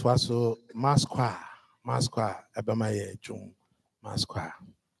telling you, so Masqua, Ebamaye, June, Masqua.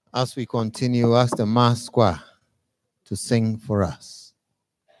 As we continue, ask the Masqua to sing for us.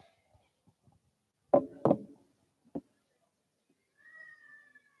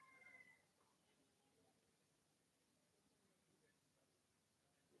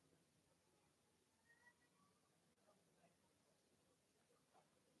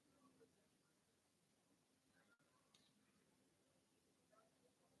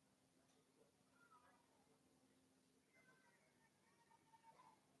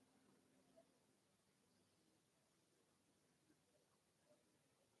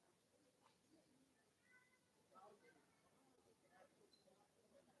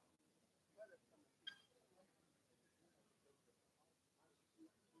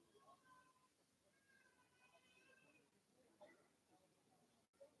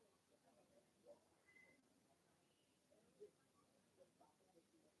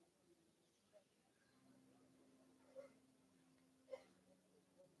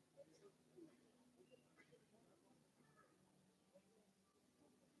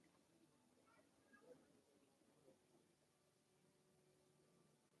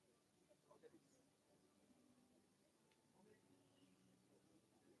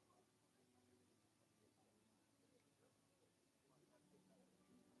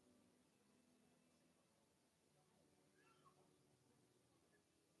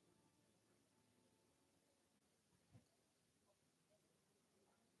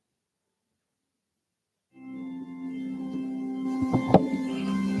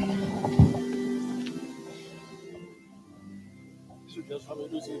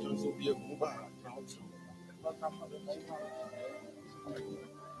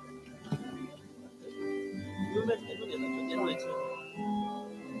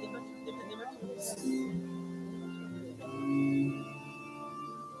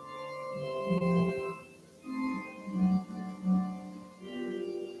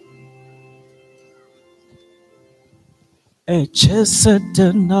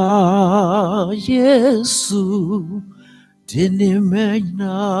 Echesedena Yesu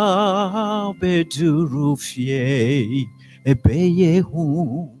dinimena bedurufie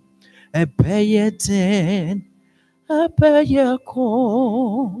ebeyehu ebeyeten ebeyeko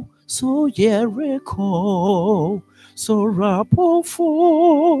so yereko so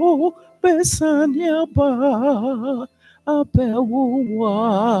rapofo besanyaba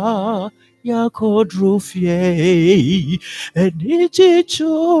abewuwa yakodrufie enichichum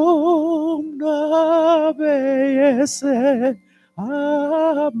na beyese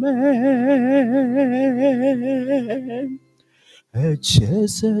amen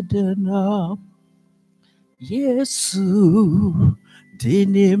echesedena Yesu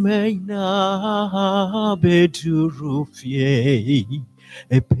dinimena bedurufie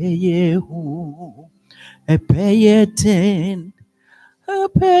epeyehu epeyeten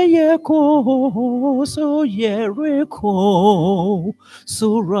epeyeko so yereko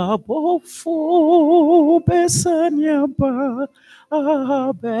surabofo besanyaba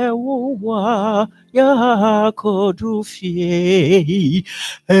abewowa yakodrufie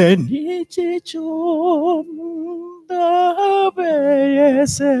enichichum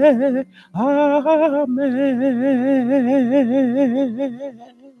dabeyese amen.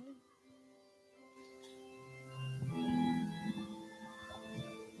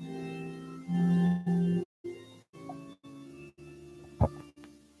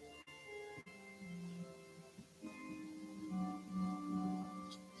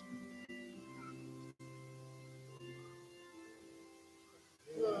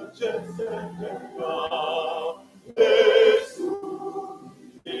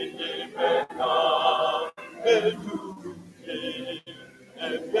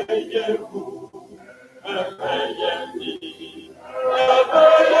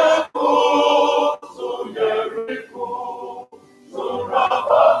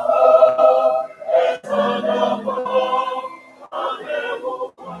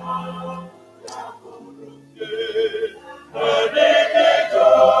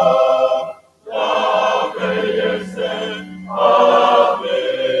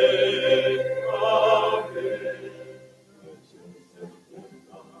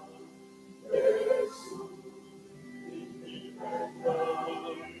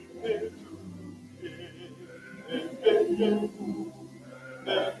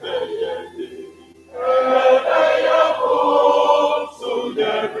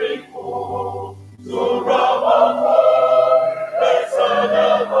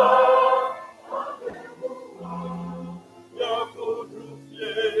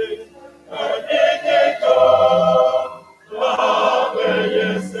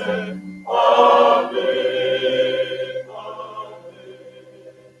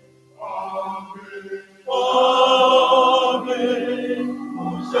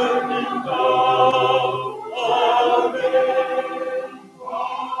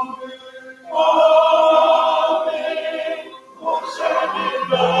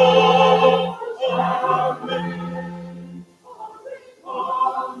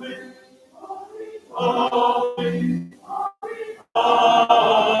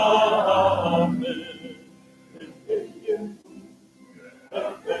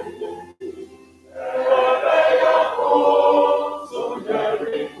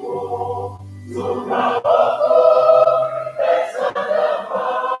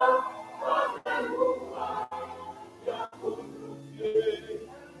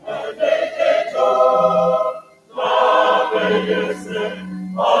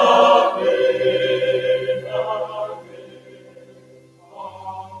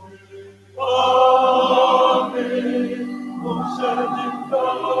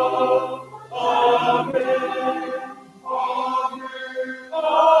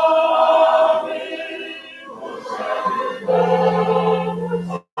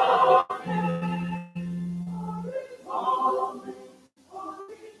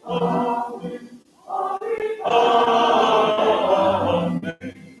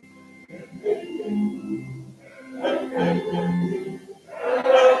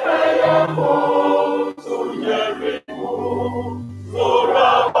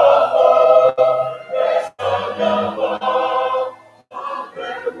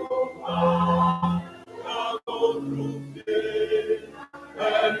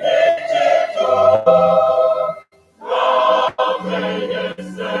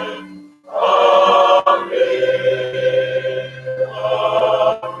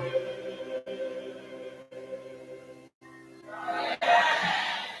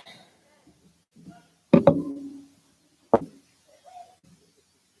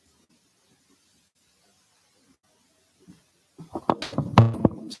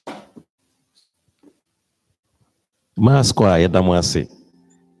 Masqua, Yadamwase.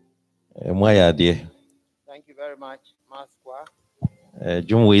 Moya dear. Thank you very much, Masqua.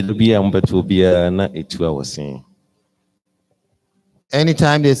 John will be to be a 2 hours saying.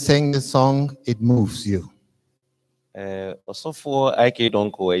 Anytime they sing the song, it moves you. Also for Ike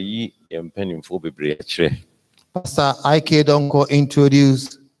Donko, ye and penny for be Pastor Ike Donko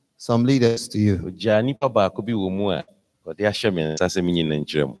introduce some leaders to you. Jani Paba could be Umua, but they are shaman as a minion and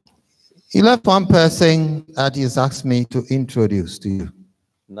germ. He left one person that he's asked me to introduce to you.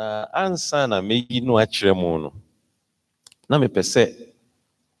 Na answer na me no achremono. Na me pese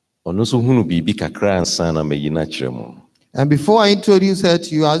ono so hunu bibi kakra answer na me na achremono. And before I introduce her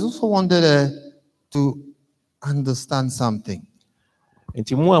to you, I also wanted to understand something.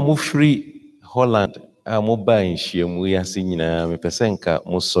 Enti mo a mo free Holland a mo ba nhyiamu ya se nyina me pese nka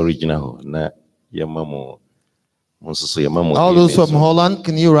mo sorry gina ho na yema mo so yema mo. All those from Holland,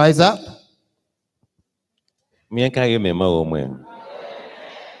 can you rise up? Me nka ye me ma wo mo.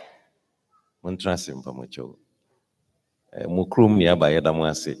 Mon transim pa mo cho. Mo krom ni aba yeda mo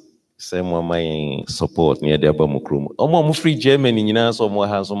ase. Say mo my support near the Abamukrum. Omo free Germany, you know, so more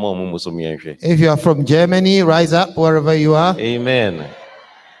hands on more. If you are from Germany, rise up wherever you are. Amen.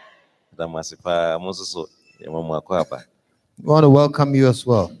 Damasipa Mososo, Yamakwapa. We want to welcome you as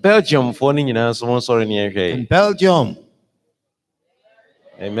well. Belgium, phoning you know, someone sorry near here. Belgium.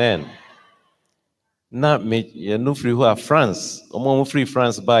 Amen. Not me, you know, free who are France. Omo free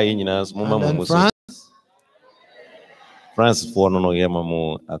France by you know, France. France for no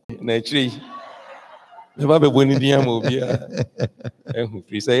yamamo. Naturally, never be winning the amobia. And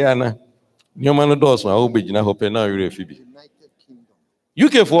free say, Anna, your man does my old beginner hope now you're a Phoebe.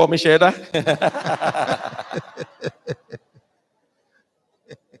 UK for me, Shada.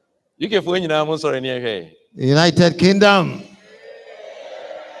 UK for you now, sorry, near here. United Kingdom.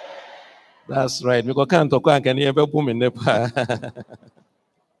 That's right. We can't talk and hear about women.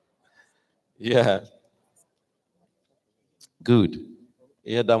 Yeah. Good.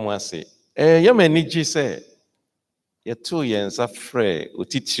 Yeah, that was say. You may need to say. You 2 years after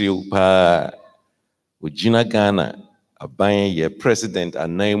utitiri pa ujina Ghana aban ye president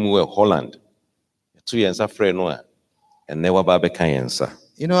anaimu Holland. 2 years after no and never ba beka yensa.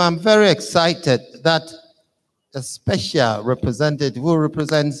 You know, I'm very excited that a special representative who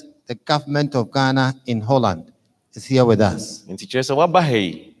represents the government of Ghana in Holland is here with us. Nti chese wa ba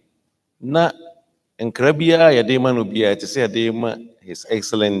hey na Nkrabia Yadema Nubia to say Adema, His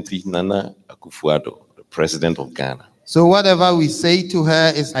Excellency Nana Akufo-Addo, the President of Ghana. So whatever we say to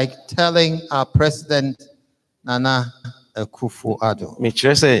her is like telling our President Nana Akufo-Addo. Me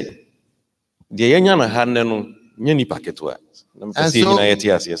say, the Yanyana Haneno, Nyani Paketwa. And so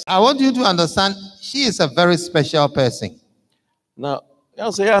I want you to understand, she is a very special person. Now,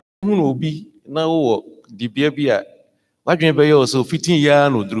 I'll say, I be now the baby. What do you be also 15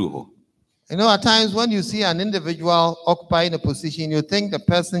 years no drew? You know, at times when you see an individual occupying a position, you think the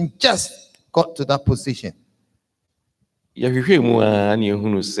person just got to that position.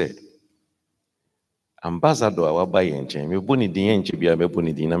 Say, Ambassador, I buy engine. Me boni di engine be a me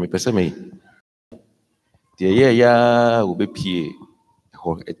boni di na me pese me. I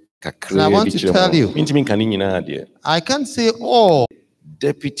want to tell you, I can't say all.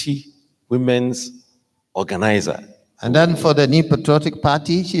 Deputy Women's Organizer. And then for the New Patriotic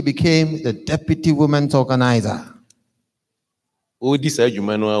Party, she became the Deputy Women's Organizer.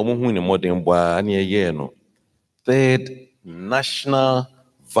 Third National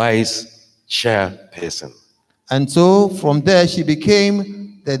Vice Chairperson. And so from there, she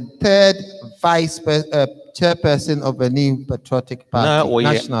became the third Vice Chairperson of the New Patriotic Party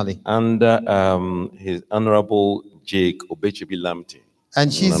nationally. Under His Honorable Jake Obechebi Lamte.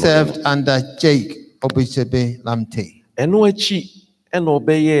 And she served under Jake Obechebi Lamte. And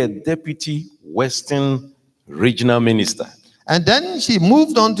obey Deputy Western Regional Minister. And then she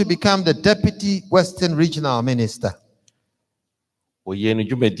moved on to become the Deputy Western Regional Minister. And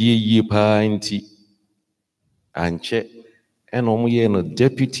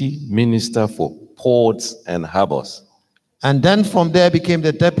Deputy Minister for Ports and Harbors. And then from there became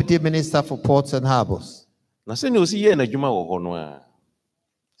the Deputy Minister for Ports and Harbors.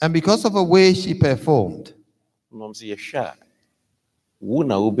 And because of the way she performed,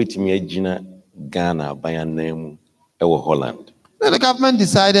 Ghana by a name Holland. The government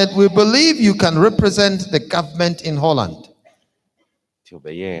decided, we believe you can represent the government in Holland.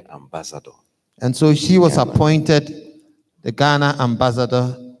 Ambassador. And so she was appointed the Ghana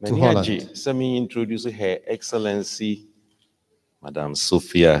ambassador to Holland. Let me introduce Her Excellency, Madame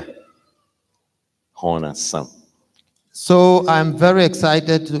Sophia Horner Sam. So I'm very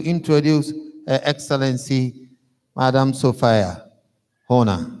excited to introduce Her Excellency, Madame Sophia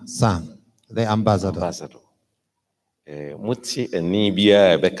Horner Sam, the ambassador. Muti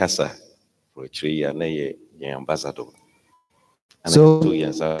enibia bekasa for a na ye ambassador. So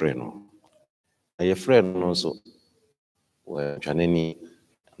a friend also were Chaneni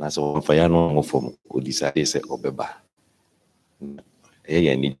as a Fayano from who decided say Obeba.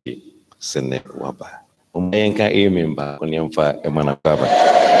 A need send Waba.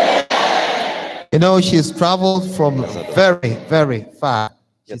 You know, she's traveled from very, very far.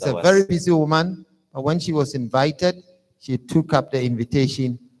 She's a very busy woman, but when she was invited, she took up the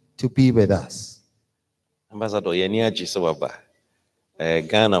invitation to be with us. Ambassador Yenia Jisawaba,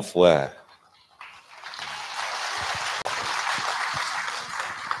 Ghana for.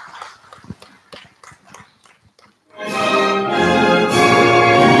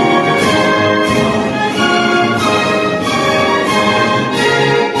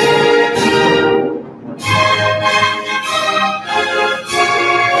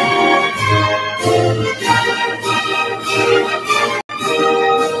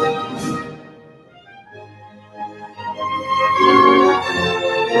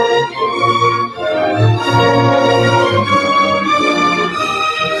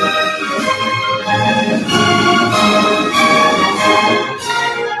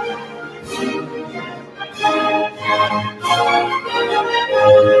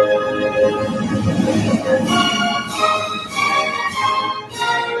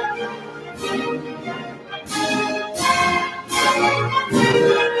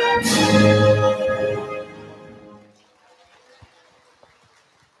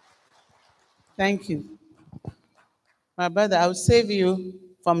 Thank you. My brother, I will save you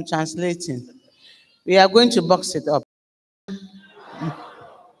from translating. We are going to box it up.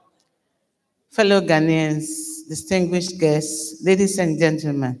 Fellow Ghanaians, distinguished guests, ladies and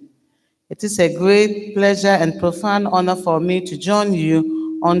gentlemen, it is a great pleasure and profound honor for me to join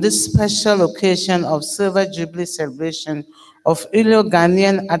you on this special occasion of Silver Jubilee celebration of Ilo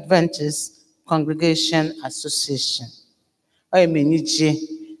Ghanaian Adventist Congregation Association. Oye menije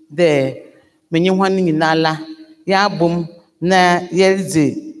de menyehwani nyinala ya bom na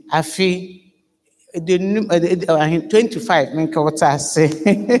yelze afi 25 menka wata say.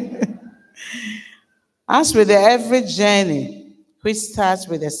 As with every journey which starts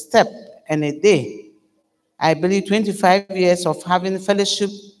with a step and a day, I believe 25 years of having fellowship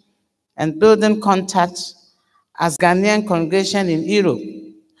and building contact as Ghanaian congregation in Europe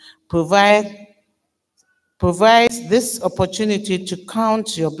provides this opportunity to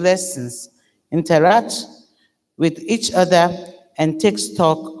count your blessings, interact with each other, and take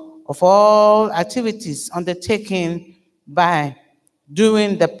stock of all activities undertaken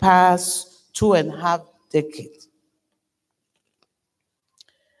during the past 2.5 decades.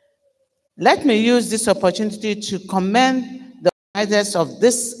 Let me use this opportunity to commend the organizers of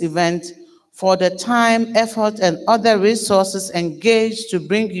this event for the time, effort, and other resources engaged to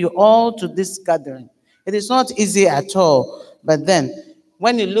bring you all to this gathering. It is not easy at all, but then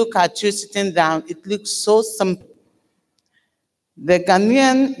when you look at you sitting down, it looks so simple. The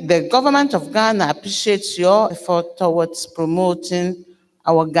government of Ghana appreciates your effort towards promoting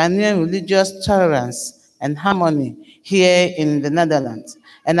our Ghanaian religious tolerance and harmony here in the Netherlands.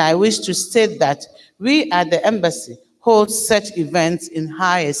 And I wish to state that we at the embassy hold such events in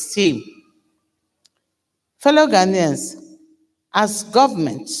high esteem. Fellow Ghanaians, as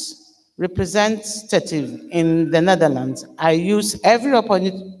government representative in the Netherlands, I use every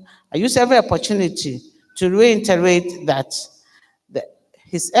opportunity to reiterate that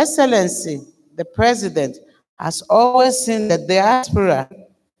His Excellency, the President, has always seen the diaspora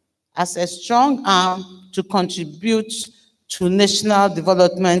as a strong arm to contribute to national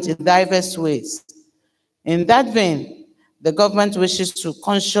development in diverse ways. In that vein, the government wishes to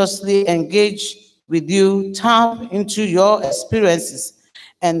consciously engage with you, tap into your experiences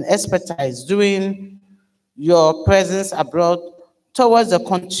and expertise during your presence abroad towards the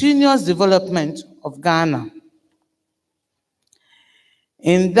continuous development of Ghana.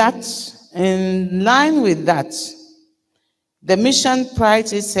 In line with that, the mission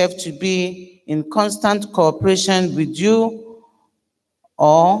prides itself to be in constant cooperation with you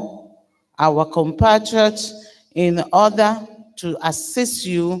or our compatriots in order to assist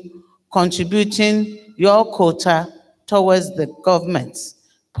you contributing your quota towards the government's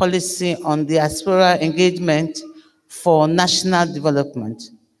policy on diaspora engagement for national development.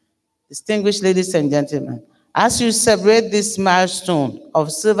 Distinguished ladies and gentlemen, as you celebrate this milestone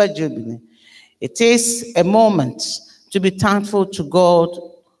of Silver Jubilee, it is a moment to be thankful to God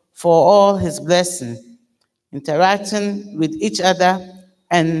for all his blessings, interacting with each other,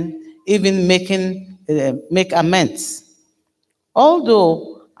 and even make amends.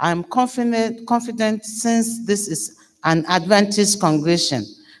 Although I'm confident since this is an Adventist congregation,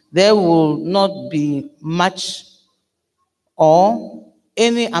 there will not be much or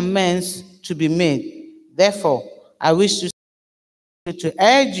any amends to be made. Therefore, I wish to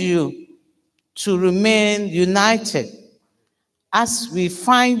urge you to remain united as we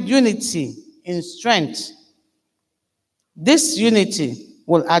find unity in strength. This unity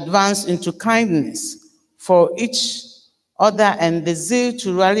will advance into kindness for each other and the zeal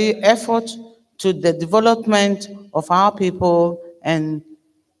to rally effort to the development of our people and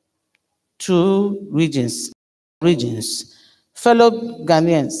two regions. Fellow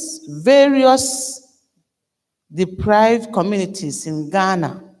Ghanaians, various deprived communities in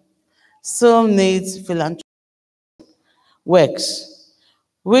Ghana still need philanthropic works,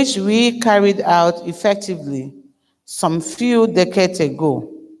 which we carried out effectively some few decades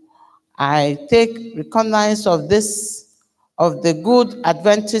ago. I take recognize of the good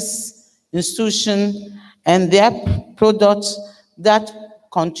Adventist institution and their products that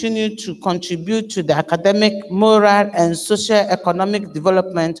continue to contribute to the academic, moral, and socio-economic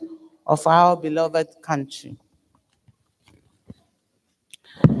development of our beloved country.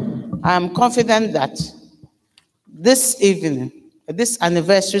 I am confident that this evening, this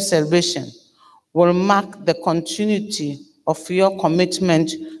anniversary celebration, will mark the continuity of your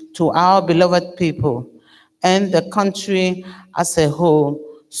commitment to our beloved people and the country as a whole,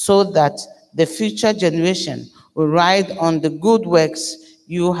 so that the future generation will ride on the good works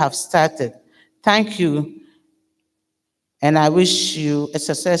you have started. Thank you, and I wish you a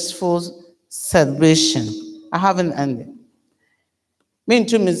successful celebration. I haven't ended.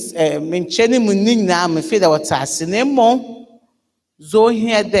 Mintu mincheni muninga me feel that what's asinemo zo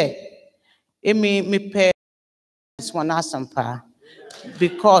here there. Me pay this one asampa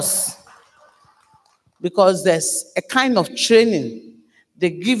because there's a kind of training they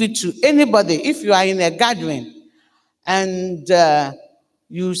give it to anybody. If you are in a gathering and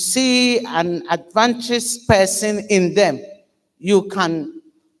you see an advantageous person in them, you can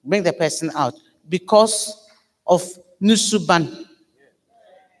bring the person out because of Nusuban.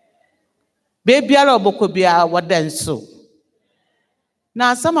 Baby, I love Bia Wadenso.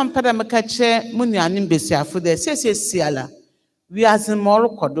 Now, some pedamakache Munianim Bessia for the Siala. We are in Moro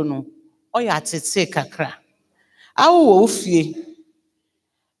Codono, or Yati Kakra. Our Woofy.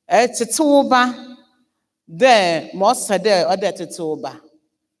 Tituba, there, most there, or that Tituba.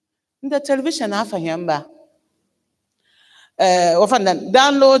 The television after him, often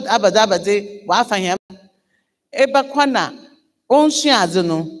download Abadabade, Wafaham, Ebakwana, Onshi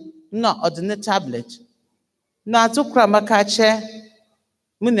Azuno, no ordinary tablet. Now to Kramakache,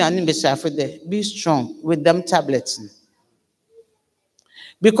 Munianim Beshafide, be strong with them tablets.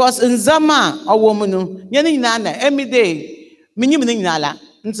 Because in Zama, a woman, Yanni Nana, every day, Minimini Nala.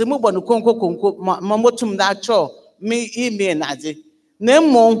 Ntimubo konko mamotum da cho me email naze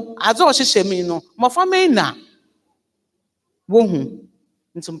nemo azo ohihye mi no mofa me na wo hu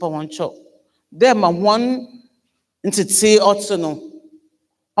ntimpo won cho dem ma won ntiti oto no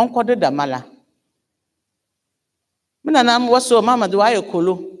onkodo da mala mina na waso mama do aye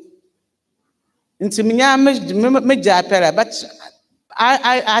kolo ntiminya me japera, but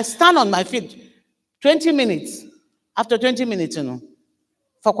I stand on my feet 20 minutes. After 20 minutes, you know,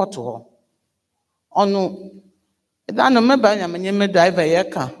 Fokoto. Ono, I don't remember my driver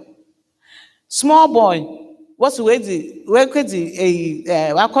yeka. Small boy, what's where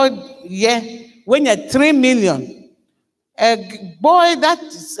when you're 3 million. A boy that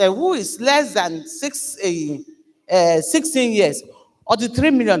is who is less than 16 years, or the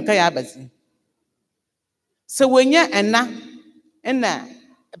 3 million kayabazi. So when you're and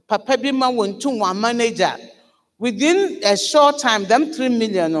Papa Bima went to one manager. Within a short time, them 3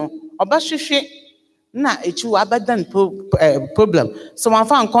 million obashishi na echu abadan problem. So one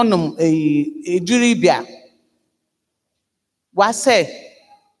found condom a jury bia. Was say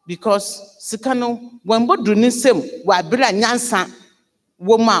because Sikano when both do the same wa bra nyansa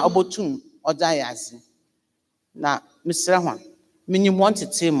woma obotum odayazi. Na Mr. Juan, meaning want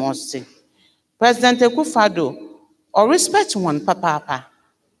to say more say. President Akufo-Addo, or respect one papa,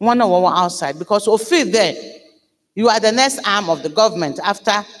 one outside because of feel there. You are the next arm of the government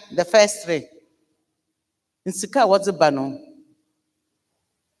after the first three. Nsika what's the bano?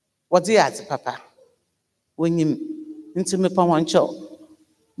 What's the art, papa? When you into me pawancho.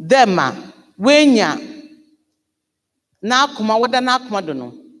 Dema, when ya na kuma wada na kuma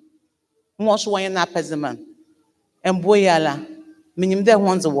dono. Most one na peasant. And boyala, meaning there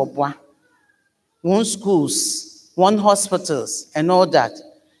ones a wabwa. One schools, one hospitals, and all that.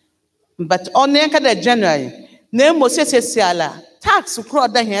 But on the January, name was siala tax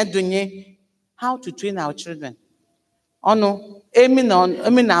crowd here doing how to train our children. Oh no,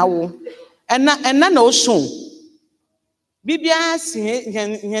 now, and none no soon. Bibia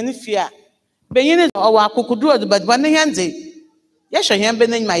see fear. Beyin or kukudu, but one handy. Yes, I am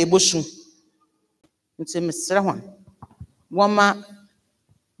been in my bushroom. It's a Mr. One. Wama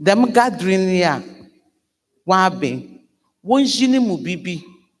them gathering here. Wabe, one jini mubibi.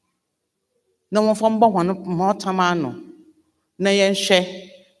 No one from one more tamano. Na share,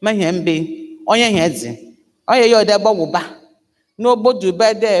 my hembe, or your heads. Oh, you're the babuba. Nobody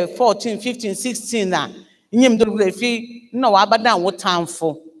by there 14, 15, 16 now. Nim do refi, no, abadan what time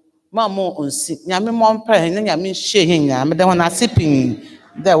for. Mamma on sick, Yammy Mom Pray, and Yammy sharing yam, but then when I sipping,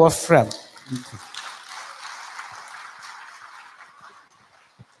 they were from.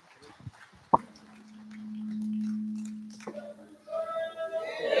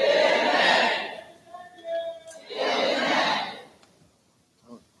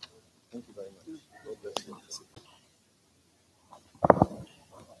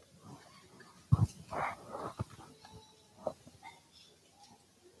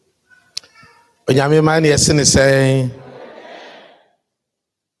 Onyame man yesene say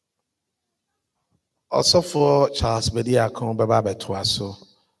also for Charles Egaccome beba betoa so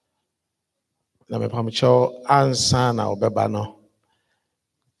na me pamcho ansa na obeba no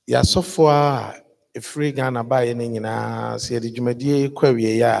ya sofo a efri Ghana ba ye nyina se de dwumadie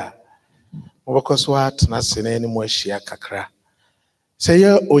kwawie ya obokoso atena sene ni mo ahia kakra se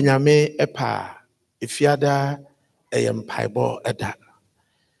ye onyame epa efiada empaibo eda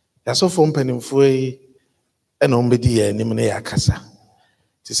ya sofo mpanimfo yi ena ombedi ye nim ne yakasa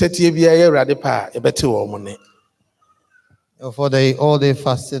ti setie bia ye urade pa ebete wo mo ne. For the all-day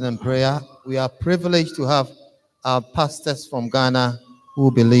fasting and prayer, we are privileged to have our pastors from Ghana who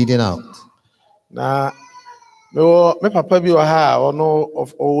will be leading out. Na me papa bi wa ha ono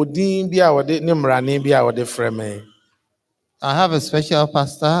of odin bi a wode ne mrane bi a wode freme. I have a special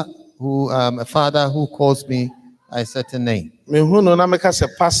pastor who a father who calls me a certain name. Me hu no na me ka se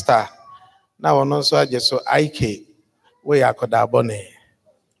pastor na ono so age so IK we yakoda bone.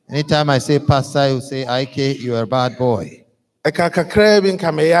 Anytime I say pastor, you say IK, you are a bad boy. I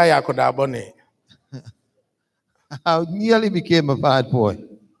nearly became a bad boy.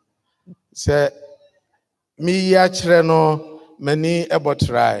 Say me yachreno many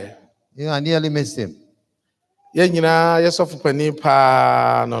try. I nearly missed him.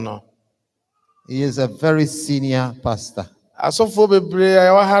 No. He is a very senior pastor. Youth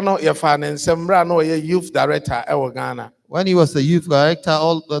director Ghana. When he was the youth director,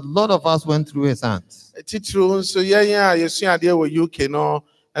 a lot of us went through his hands. So UK no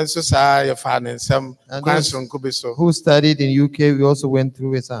and so who studied in UK, we also went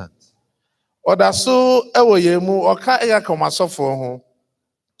through his hands. He's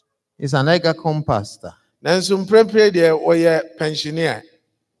an Egaccome pastor.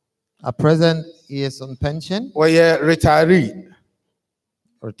 At present, he is on pension. Retiree.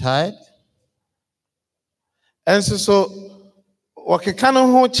 Retired. And so what can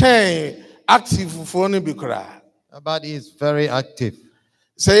who change active for any bikra. But he is very active.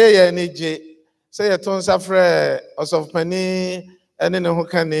 Say ya nije, say ya ton safre osof pani ene ne ho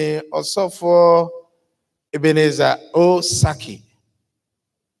kane osofo Ebenezer o Saki.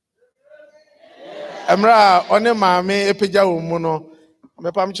 Emra one maame epeja wo mu no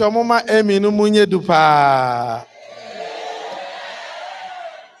me pamcho moma emi no munye du pa.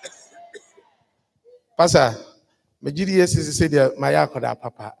 Pastor Mejidi yesi say dia maya akoda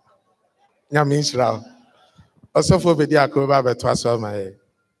papa. Nyame nshira. Osofo be dia ko ba beto aso maye.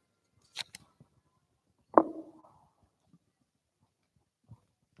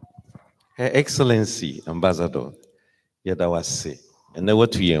 Her Excellency Ambassador Yadawase and then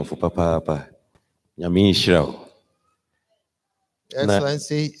what we for papa Nyame nshira.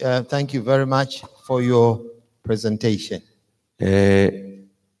 Excellency, thank you very much for your presentation. Dia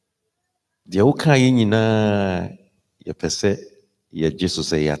uka nyina yepese ye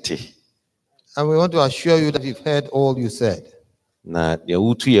Jesus yate. And we want to assure you that we've heard all you said. Na dia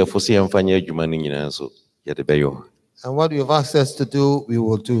utu ye fosi amfanya adwuma no nyina so ye de beyo. And what you have asked us to do, we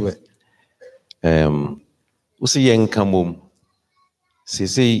will do it. Usi ye nkamom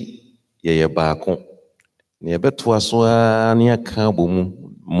sisi ye baako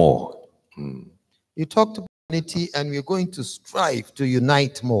more. You talked about unity, and we're going to strive to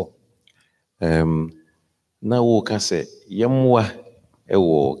unite more. Na wo ka se yemwa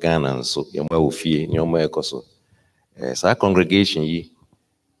ewo Ghana nso yemwa ofie nyoma ekoso sa congregation yi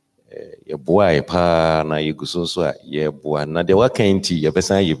yeboa epa na yeguso so a yeboa na de wakanti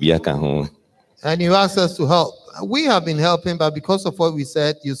yebesan yebia ka ho. And you asked us to help. We have been helping, but because of what we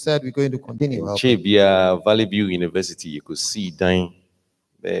said, you said we're going to continue helping. Chebia Valley View University you could see dan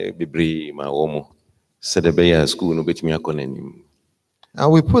bebre ma womo sedebeya school no betimi akonanim.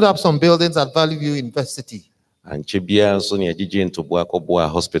 And we put up some buildings at Valley View University. And Chebia so ne agije ntoboa koboa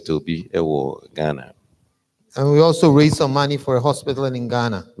hospital bi ewo Ghana. And we also raised some money for a hospital in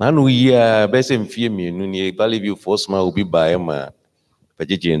Ghana. Nanu ya bese mfie mienu ni Valley View Force ma obi ba ma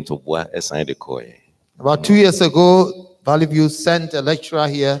agije ntoboa esan de koye. About 2 years ago, Valley View sent a lecturer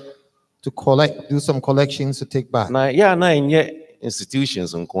here to do some collections to take back. Na ya na enye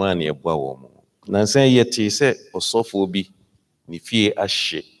institutions nko an eboa wo mo. Na sen yeti se osofo bi ni fie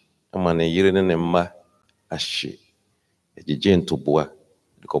ahye ama na yire ne mma ahye. Agije ntoboa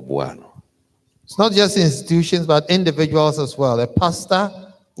de koboa no. It's not just institutions, but individuals as well. A pastor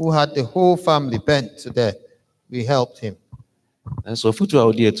who had the whole family bent to death, we helped him. And so,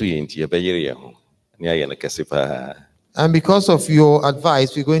 and because of your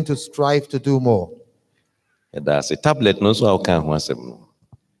advice, we're going to strive to do more. That's a tablet, no, so I can't want some.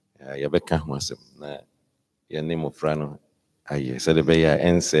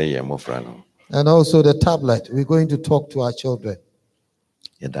 And also the tablet, we're going to talk to our children.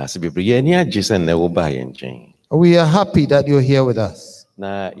 We are happy that you're here with us. You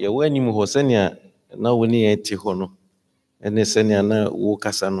know,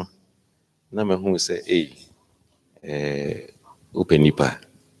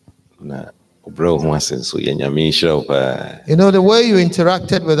 the way you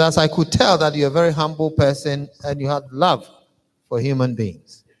interacted with us, I could tell that you're a very humble person and you had love for human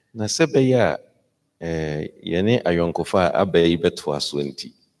beings. And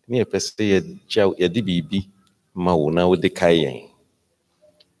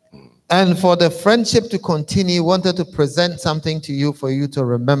for the friendship to continue, wanted to present something to you for you to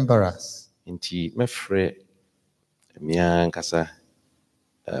remember us. Linda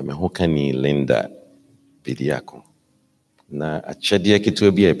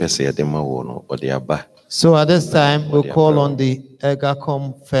So at this time, we'll call on the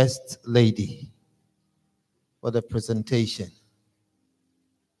Egaccome First Lady for the presentation.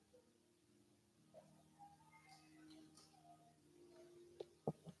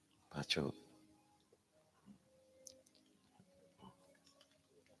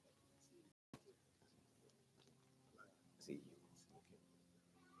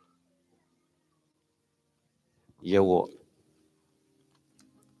 Yewo.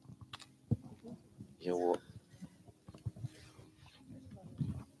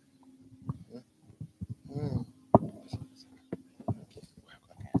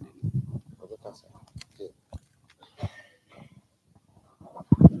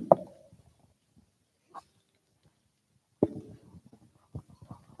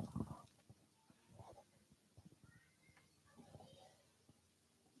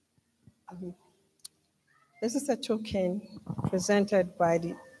 This is a token presented by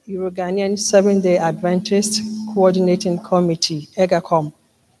the Euro-Ghanaian Seventh-day Adventist Coordinating Committee, Egaccome,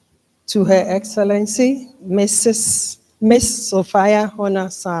 to Her Excellency, Miss Sophia Honor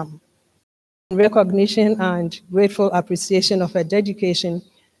Sam, in recognition and grateful appreciation of her dedication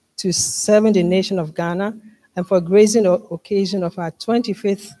to serving the nation of Ghana and for gracing the occasion of our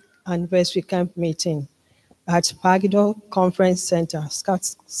 25th anniversary camp meeting at Pagido Conference Center,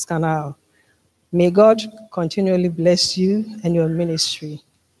 Scanal. May God continually bless you and your ministry.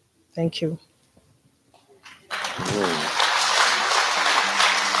 Thank you.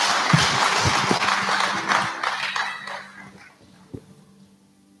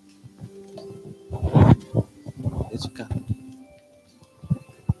 It's okay.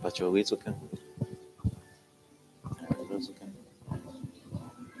 But your weight's okay.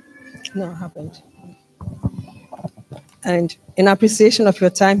 No, it happened. And in appreciation of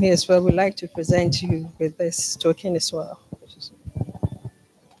your time here as well, we'd like to present you with this token as well.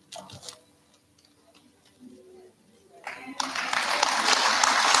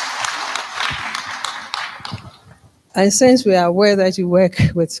 And since we are aware that you work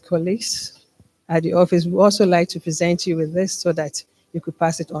with colleagues at the office, we also like to present you with this so that you could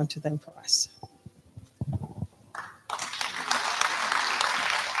pass it on to them for us.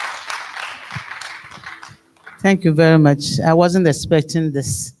 Thank you very much. I wasn't expecting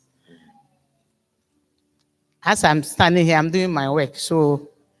this. As I'm standing here, I'm doing my work. So,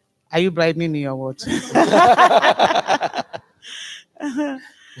 are you bribing me or what?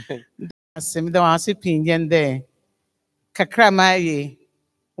 Asem da wase pinyen de kakra maye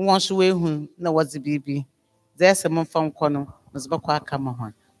won so wehu na wodze bibi ze asem fam kɔ no mzebakɔ aka ma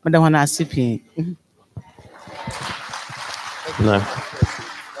ho meda ho na ase pin na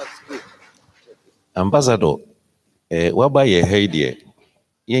ambassador waba ye heide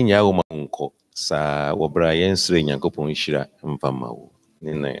yenya wo manko sa wobra yensre nyankopɔn hyira mfama wo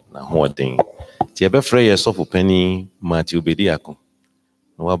ne na hoɔden ti ebɛfrɛ ye sɔfo pani Matthew Bediako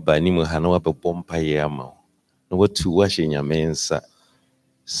na waba ni mu ha na wabɛbɔ mpaye ama wo na watu wahye nyame nsa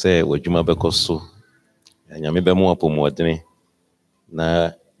sɛ wadwuma bɛkɔ so nyame bɛmo apɔmɔdene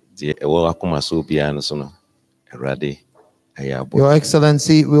na de ɛwɔ akoma so bia no so no Erade. Your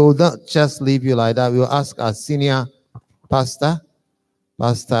Excellency, we will not just leave you like that. We will ask our senior pastor,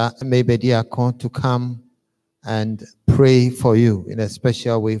 Pastor Egaccome, to come and pray for you in a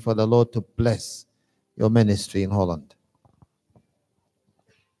special way for the Lord to bless your ministry in Holland.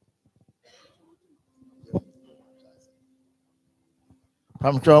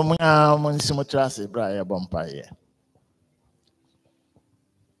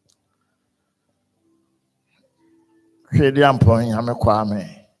 Hwediampon ame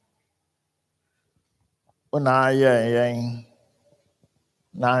kwame una yen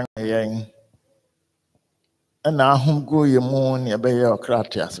na yen na ahum go yemu ne be ye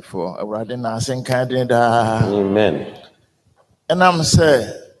okrate asefo awurade na asenkan den da amen enam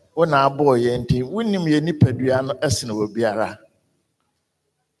se una abo ye nti wunim ye nipadua no esene obiara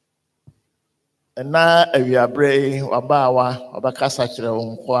na awiabre wabawa obakasa kire wo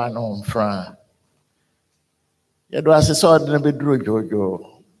nko ano mfra yedo asese odene beduro jojo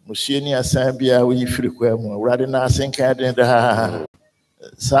musieni asan bia wo yifiri kwa mu awurade na asenkan den da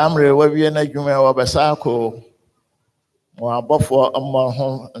samre wawie na dwuma wabasako mo abofo amma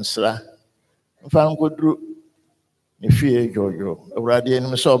ho nsra mfa nkoduru ne fie jojo awurade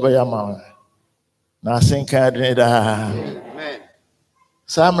enim so obayama na asenkan den da amen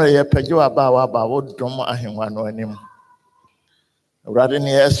samre ye pagye waba wo dom ahenwa no anim awurade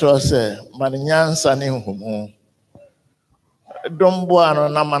ne esro se man nyansa ne humu dombo ano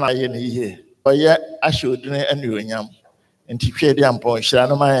na mana ye ne ihe oye ashodine anuonyam nti hwede ampo hira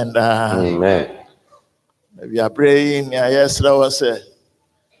no mayenda amen we are praying ne ayesra wo se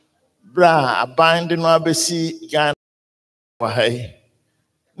bra abande no abesi gan wa hai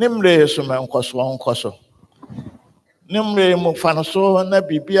nimre so menkoso nimre mu fano so na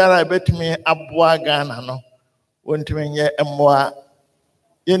bibiara betimi aboa Ghana no wontimi nye emmoa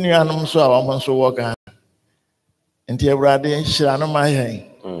yenuanom so awon so wo Ghana nti awurade hira no mayen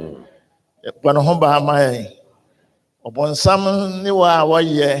bano ho ba mayen obonsam ni wa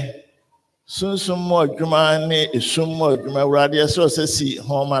woye sunsum mo adwuma ne esum mo adwuma awurade so sesi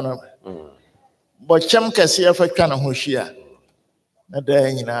ho ma no bo chem kase afa twa na ho hia na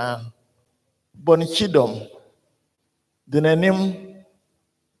da nyina bon chidom denanim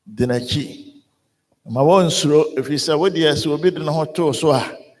denachi ma won suro efisa wodi ase obi de no ho to so a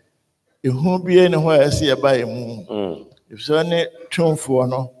ehu bie ne ho ase e ba emu efisa ne twonfo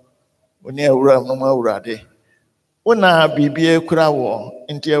no oni awura no ma awurade una bibie kura wo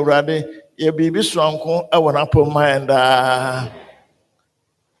nti awurade ye bibi sonko e wona poma enda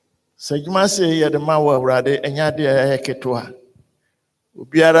sajuma se ye de ma wo awurade enya de ye ketwa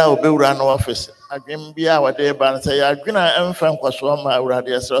obiara obewura no office adwem bia wade ba nsa ya adwena emfa nkwaso ma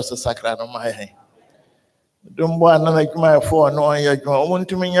awurade esro sakra no ma ye dombo anana adwuma efo no ye adwuma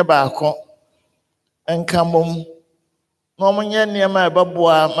omuntumi nye baako enkamom no munye niema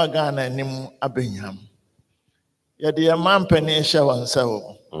ebeboa magana nim abenyam ye de mampani hye wonsa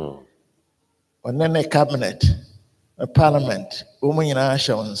wo onene cabinet parliament omunyina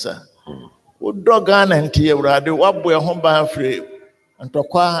hye wonsa wodoga na nti awurade wabo ho ba afre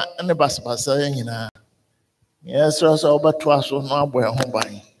ntokwa ne basabasa nyina yesro so obato aso no abo ho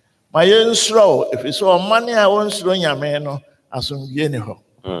ban ma yensro efiso omane a wonsro nyame no asomdie ne ho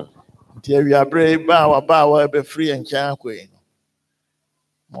nti awiabre ba wa be free encha akoi no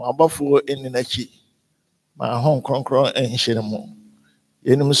mo abafo eninachi ma hon kronkron enhyere mo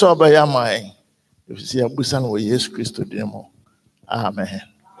yenim so obayama efisi abusa no Yesu Kristo din mo amen.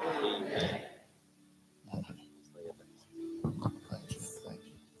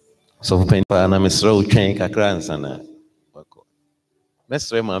 So pa na mesra utwen kakra nsana wako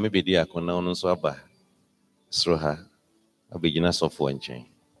mesra ma me Bediako na ono so aba sro ha abegina sofo nchen.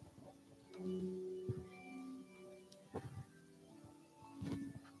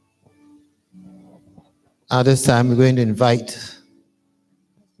 At this time, we're going to invite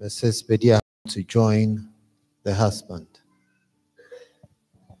Mrs. Bediako to join the husband.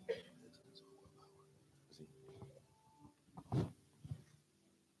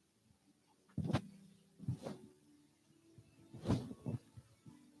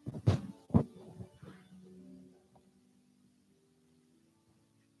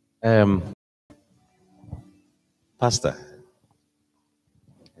 Pastor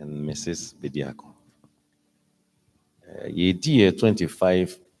and Mrs. Egaccome. Ye dear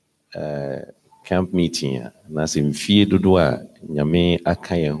 25 camp meeting, na simfie dodo a nyame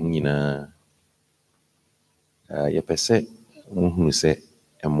aka ye ho nyina. Ye pese muhunu se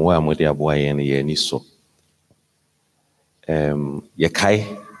emwa amode aboa ye ne ye ni so. Ye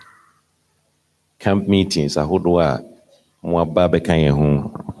kai camp meetings ahodo a mo aba beka ye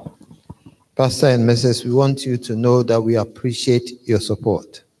ho. Pastor and Mrs., we want you to know that we appreciate your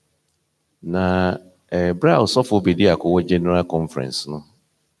support. Na bra osofo bedi akwo general conference no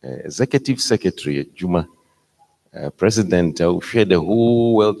executive secretary Juma president share the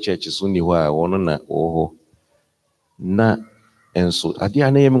whole world churches uni wa wono na oho na enso ade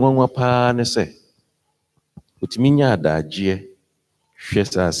ana yem nwanwa pa ne se otimi nya adagie hwe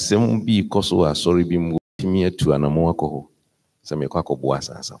sa sem bi koso asori bi mu otimi atu anamo akoho se me kwa kobo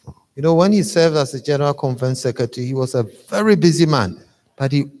asasa. You know, when he served as the General Conference Secretary, he was a very busy man,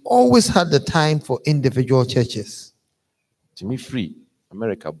 but he always had the time for individual churches. To me, free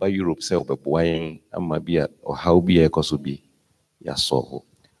America by Europe, self buying, Amabia or how be a cosubi, Yaso.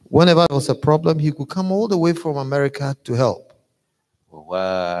 Whenever there was a problem, he could come all the way from America to help.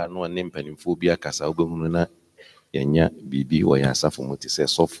 No name penphobia, Casabuna, Yanya, Bibi, or Yasafumuti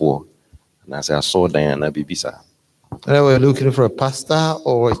says so for, and as I saw Diana Bibisa. Whenever we were looking for a pastor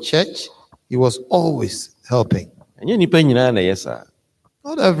or a church, he was always helping. And you penny, yes, sir.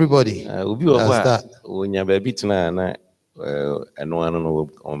 Not everybody does that. When you're baby tonight, and one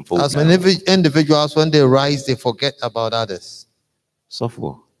on as many individuals, when they rise, they forget about others. So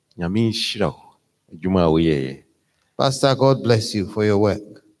for Yami Shiro, Juma, Pastor, God bless you for your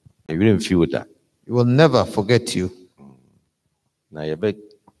work. I didn't feel that. He will never forget you. Now you beg,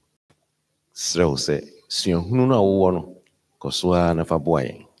 Sro say, Sion Huna one, Koswa never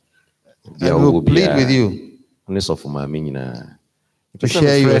boy. I will plead with you of my meaning to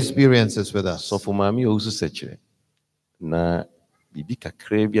share your experiences with us. So for mommy also said, na bibi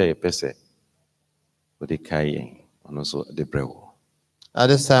kakra bia ye pese o de kai on also the brewo. At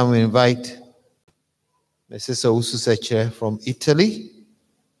this time we invite Mrs. Owusu Seche from Italy,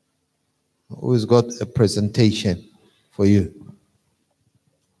 who's got a presentation for you.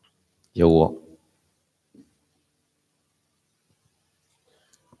 Yo.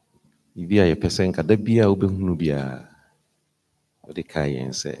 Bibia ye pese nka da bia obehunu bia o de kai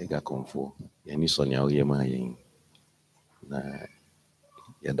en se Egaccome fo ye ni so nya o ye ma yen. Na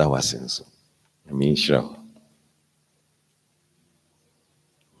yada wasenso yami nhyira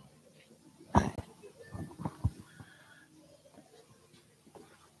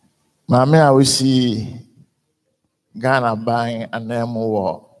Maame a wosi Ghana ban anamo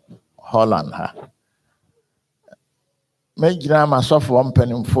wɔ Holland ha. Megyina masɔfo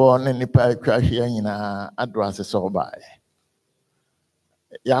mpanimfoɔ ne nipa atwa ahia nyinaa adoro ase sɛ ɔbaeɛ.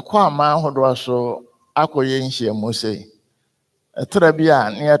 Yakɔ ama ahodoɔ so akɔyɛ nhyiamu sei. Ɛtra bi a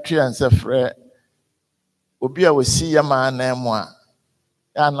ne atua nsa frɛ obi a wosi yɛma anamo a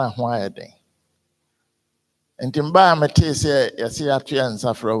yana ho ayɛ den. Nti mba a metee sɛ yɛse atua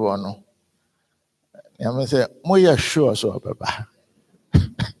nsa frɛ wɔ no. Yɛme sɛ moyɛ sure so ɔbɛba.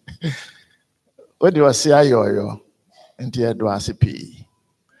 Wode ɔse ayɔyɔ nti yɛdo ase pii.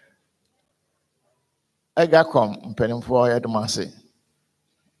 Egaccome mpanimfoɔ yɛde mo ase.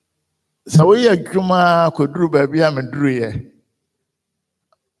 Sɛ woyɛ adwuma kɔduru baabi a meduruyɛ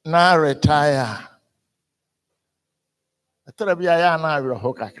na retire. Ɛtra bi a yɛ ana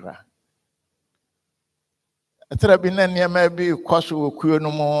awerɛhɔ kakra. Ɛtra bi na nneɛma bi kɔ so wɔ kuo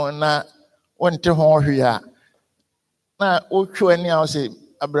no mu na wonte ho hwee a na wotwe ani a wo sɛ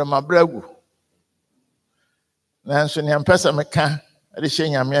abrɛmabra gu. Nanso nea mpɛ sɛ meka de hyɛ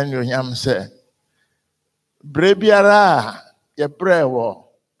Nyame anuonyam sɛ berɛ biara a yɛbrɛ wɔ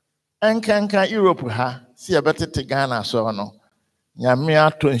ɛnkanka Europe ha si yɛbɛtete Ghana so no Nyame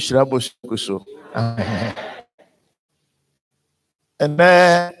ato nhyira bosuku so.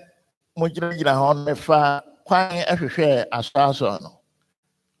 Ɛnɛ mogyinagyina hɔ no mefa kwan ahwehwɛ asɔasɔ no.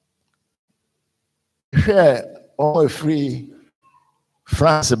 Hwɛ wɔn afiri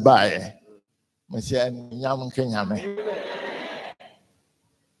France baeɛ. Mesia nyam nke nyame.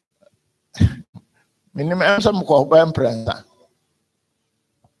 Minim ɛnso mkɔ ba mprɛnsa.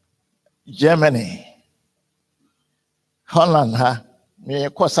 Germany, Holland ha, me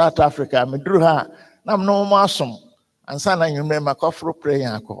kɔ South Africa, me duru ha Nam no more some. And sana you remember coffee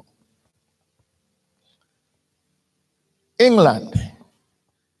prayer. England.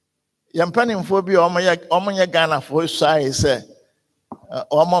 Yampanimfo bi omoye Ghana for say say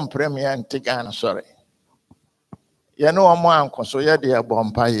omon premier nti Ghana sorry. Ye no omo ankoso ye de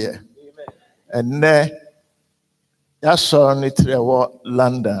ebompa ye. Enne ya so ni trewo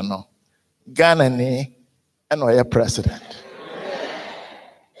London no. Ghana ni eno ye president.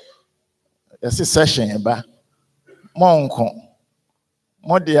 Yesi session ba monko.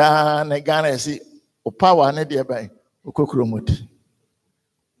 Modia na Ghana yesi o power ne de ba okokromoti.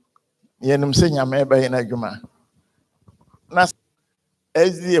 Yenum se nyame ba na adwuma. Na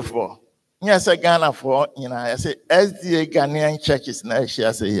SDA for yes, Ghana for I say SDA Ghanaian churches na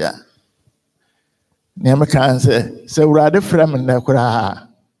share say ya. Name can say we are the frame na kura.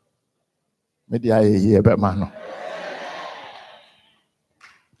 Media here be man.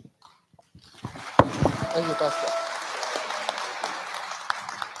 Thank you, Pastor.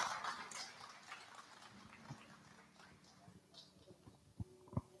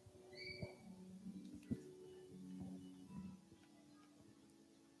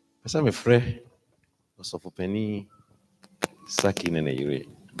 Pesa me frɛ ɔsɔfopani Saki ne ne yere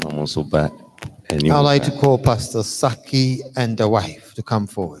na ɔmo nso ba anim. I'd like to call Pastor Saki and the wife to come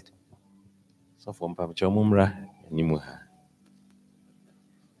forward. Sɔfo mpabokyɛ ɔmo mmra anim ha.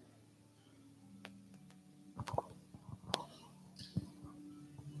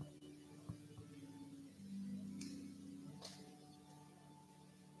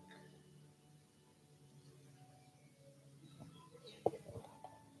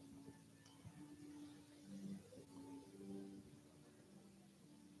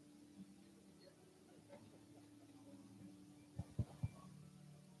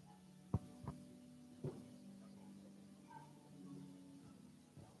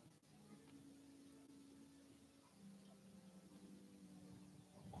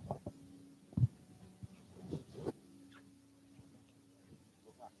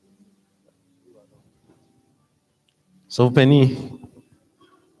 Sɔfopani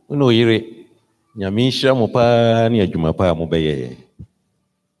uno yere nyame nhyira mo paa ne adwuma paa mo bɛyɛ.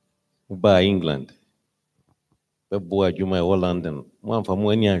 Moba England bɛboa adwuma ɛwɔ London mo amfa mo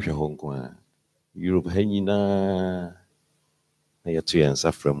ani anhwɛ hɔ nko a Europe ha nyinaa na yɛto yɛn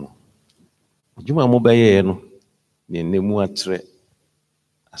nsa frɛ mo. Adwuma mo bɛyɛ no ne nne mu atrɛ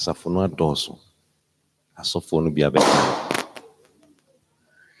asafo no adɔɔso asɔfo no bi abɛka.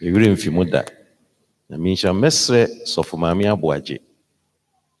 Yɛwerɛ mfi mo da. Na minhyia mɛsrɛ sɔfo maame aboagye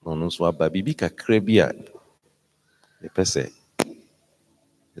na ɔno nso aba biribi kakra bi a yɛpɛ sɛ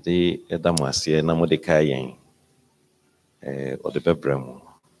yɛde ɛda mo aseɛ na mode kaa yɛn ɔde bɛbrɛ mo.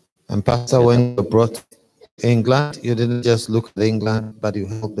 And Pastor, when you brought England, you didn't just look at England, but you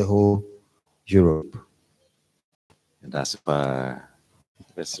helped the whole Europe. And that's paa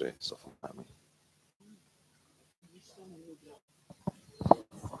bɛsrɛ sɔfo maame.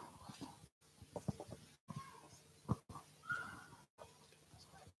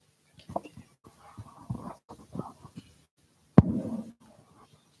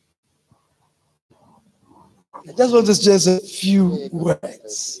 I just want to say a few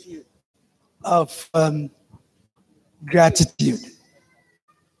words of gratitude.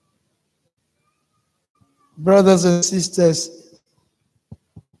 Brothers and sisters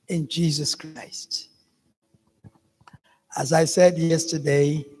in Jesus Christ, as I said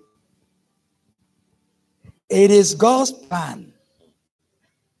yesterday, it is God's plan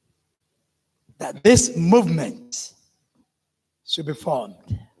that this movement should be formed.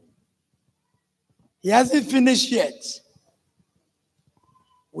 He hasn't finished yet.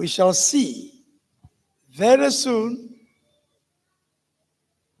 We shall see very soon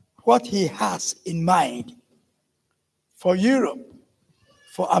what he has in mind for Europe,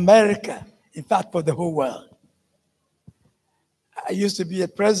 for America, in fact, for the whole world. I used to be a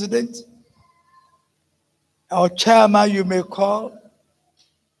president, or chairman, you may call,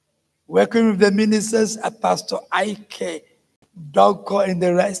 working with the ministers at Pastor Ike, Dogco, and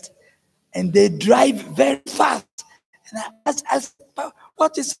the rest. And they drive very fast. And I asked,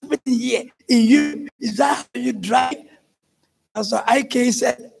 what is happening here in you? Is that how you drive? Pastor Ike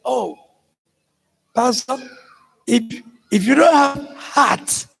said, oh, Pastor, if you don't have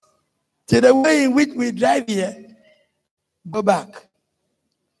heart to the way in which we drive here, go back.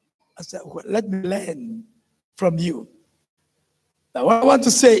 I said, well, let me learn from you. Now, what I want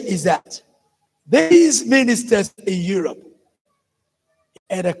to say is that these ministers in Europe,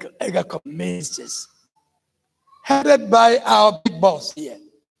 Egaccome ministers, headed by our big boss here,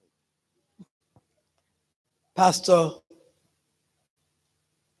 Pastor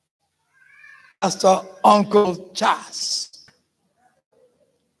Pastor Uncle Charles.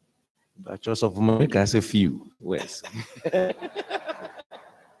 But Church of America has a few words.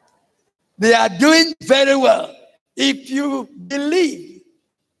 They are doing very well. If you believe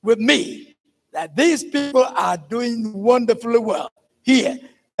with me that these people are doing wonderfully well, here,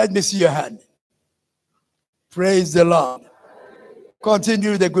 let me see your hand. Praise the Lord.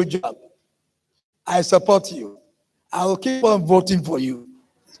 Continue the good job. I support you. I will keep on voting for you.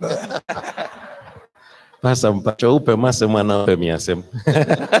 Pastor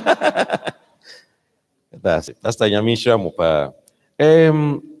That's it. That's the Yamisha Mupa.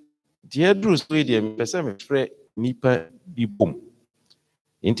 Dear Drew, Sweden, person free nipa bi boom.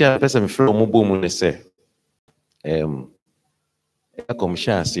 Intia person free omo boom ne say. Egaccome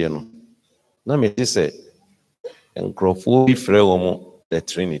share no. Na me say nkrofo bi free omo the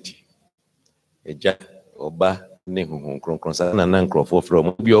Trinity. Eja oba ne huhun kronkron sa na nkrofo free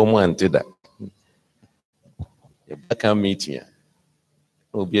omo bi omo antida. Egaccome meeting.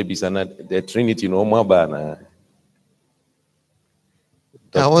 Obi ebisana the Trinity no omo aba na.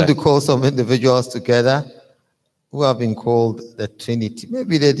 I want to call some individuals together who have been called the Trinity.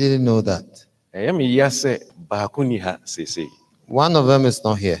 Maybe they didn't know that. One of them is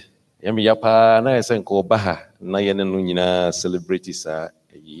not here. If you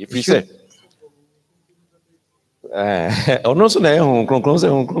say,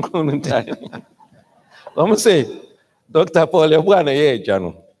 I'm say, Dr. Paul,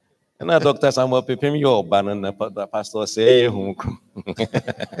 Jano. And now Dr. Samuel Pipim, your banana, the pastor say,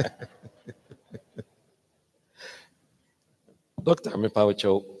 Doctor, me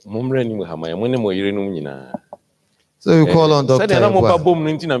paucho, mumreni muhamaya, mwene mo yirenu nyina. So you call on Dr. Yabwa.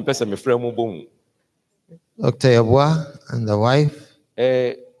 Dr. Yabwa and the wife.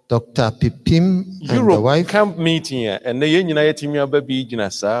 Dr. Pipim and the wife. Camp meeting and the United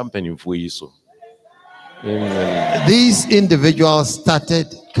These individuals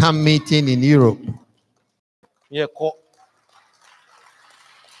started camp meeting in Europe. Yeah,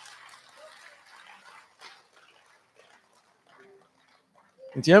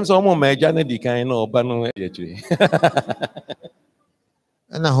 in terms of more major, the kind of banner actually.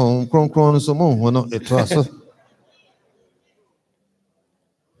 And a home crown so more, it was.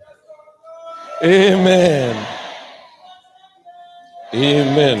 Amen.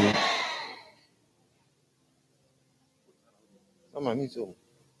 Amen.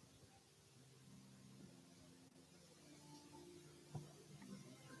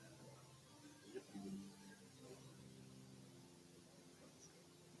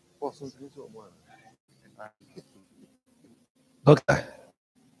 Doctor.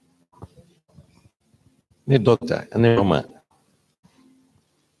 Ne doctor, ne mama.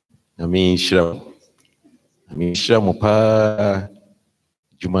 I shram pa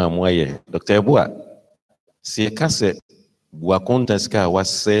juma moye. Dr. Ebua. Si ekase bua contest ka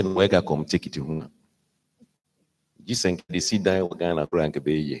wase no Egaccome ticket hu. Jisen ke decide o Ghana kura nke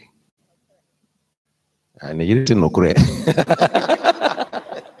be ye. Ana yirite no kura.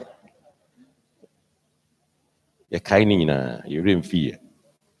 Ya kaini nyina yire mfie.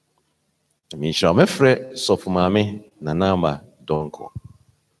 Shram efre sofu mame na namba donko.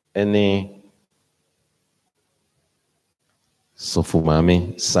 Ene sofu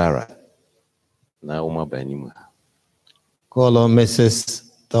mame Sarah na uma banima. Call on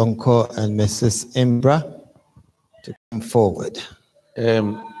Mrs. Donko and Mrs. Imbra to come forward.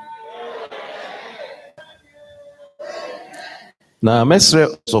 Na mesre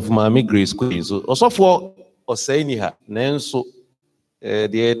sofu mame Grace Queen so osofo osani ha nenso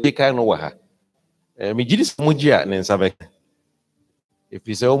de deka no wa ha. Me gidi samuji a nensa be. If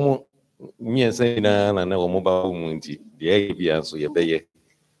you say omo nyensa na omo ba omo nti de bia nso ye beye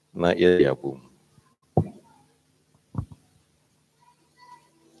na ye yabo.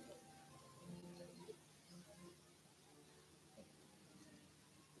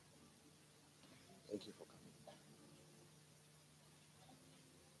 Thank you for coming.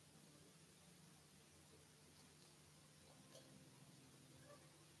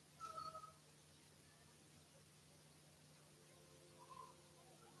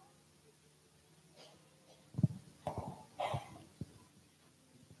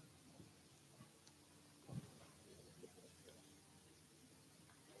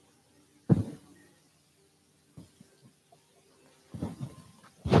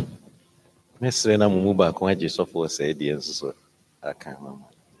 Mesre na mumu ba ko aje sofo say die nso aka mama.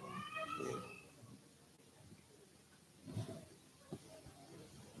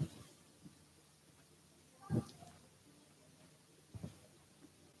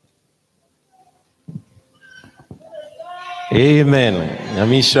 Amen.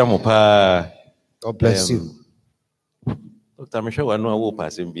 Yamisha mupa. God bless you. Dr. Michelle, I know I will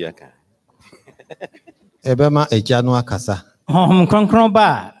pass him via. Ebema ejanu akasa. Kronkron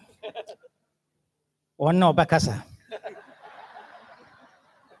ba. Ono bakasa.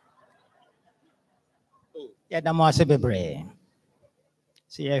 Yada mo ase bebre.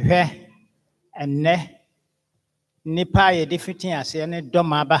 Si yehwe enne nipa ye different ase ne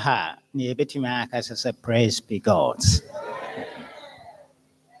doma ba ha ne ebetimi akasa say praise be God.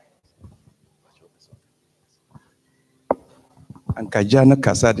 Ankajana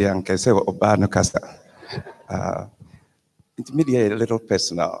kasa de ankese oba no kasa. Intermediate a little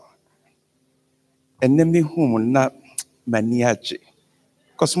personal. Enemy whom na maniache.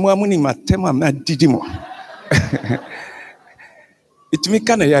 Cause mo amuni matema ma didimo. It me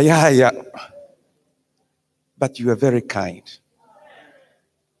kana ya. But you are very kind.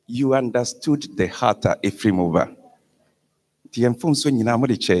 You understood the heart of Ephraim over. The enfonso nyina mo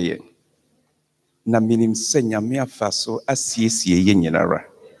de cheye. Na minim se nyame afaso asiesie ye nyinara.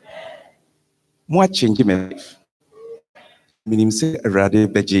 Mo change my life. Minim se erade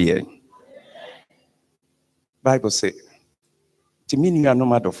beje. Bible say timini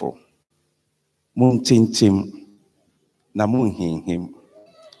anomadofo. Mon tintim na mon him.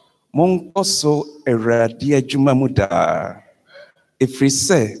 Mon koso erade adwuma mu da. Efri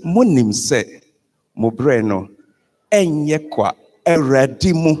se monim se mo breno enye kwa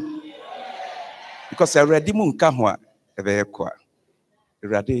erade mu. Because erade mu nka ho a ebe kwa.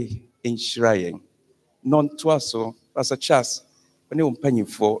 Erade enhyira non to so Pastor Charles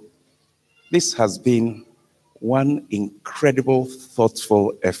this has been one incredible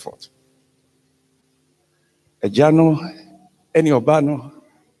thoughtful effort. Ejano any obano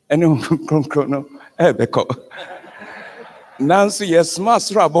any konkrono ebeko Nancy yes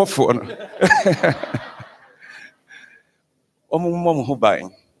master abofo no omumom ho ban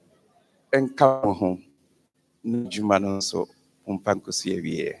enka ho njuma no so umpanko si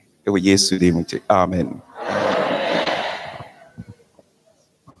ewie ewe Yesu demuti amen.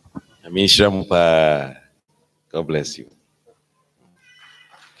 God bless you.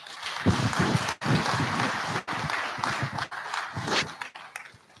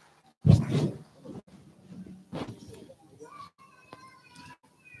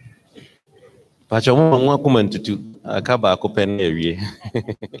 Pacha mwa kumantutu akaba akopene ewie.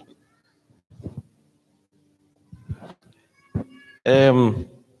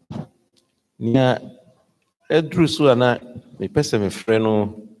 Nia edrusu ana me pese me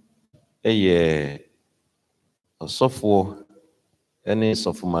freno eye osofo ene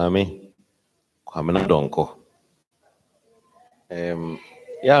sofo maame kwamena donko.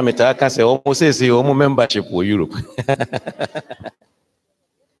 Ya metaka se omo sesi omo membership for Europe.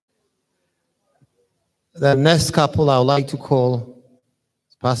 The next couple I would like to call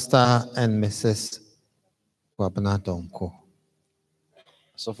Pastor and Mrs. Kwabena Donko.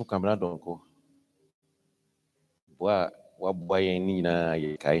 Sofo Kwabena Donko. Wa ni na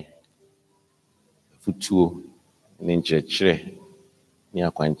yekai. Futuo ni nchechire ni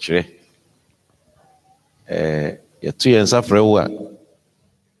akwanchire. Yetu yensa frewa.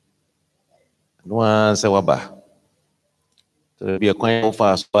 No se waba. To be a coin of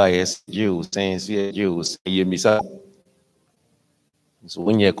fast bias, Jews, saying, Jews, you miss out. So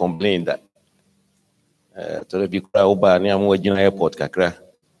when you complain that to be crowd near Mojina Airport, Kakra,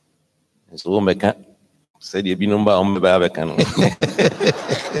 so Mecca said you be number on the Barbican.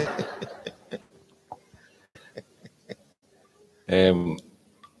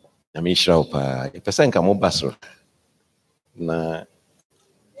 I mean, shop, if I send come basso. Na,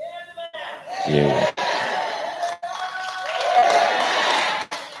 yeah.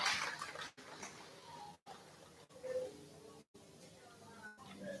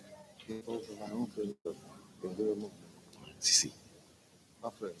 Sisi.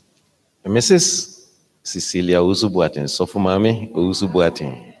 Mrs. Cecilia Usubuatin, so for mommy,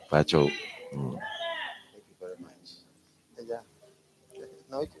 Usubuatin, Pacho. Thank you very much.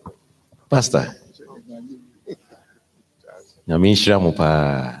 Pastor. Namisha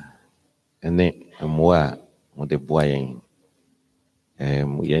Mupa, and then Moa, on the boy.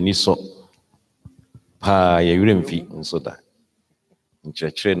 Yaniso Pa, Yurimfi, and so that. In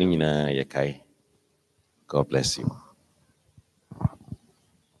church training in Yakai. God bless you.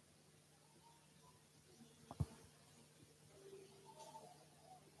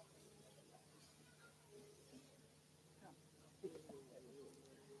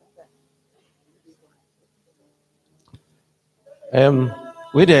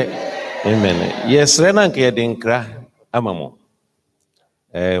 With the amen. Yes, Renan Kedinkra Amamo.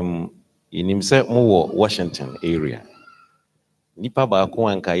 In himself, more Washington area. Nipa ba ko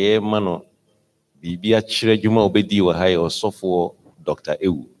anka ye mano Bibia Chire Juma Obedi wa hai osofo Dr.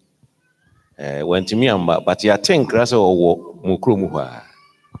 Ewu. Went to me but ya think grass or Mukrumu.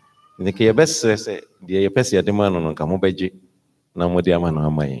 The best says the Epesia demand on Kamobeji.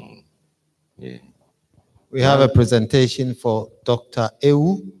 We have a presentation for Dr.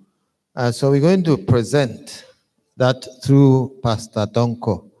 Ewu. So we're going to present that through Pastor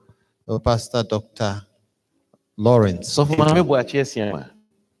Donko or Pastor Dr. Lawrence. So for my watch, yes,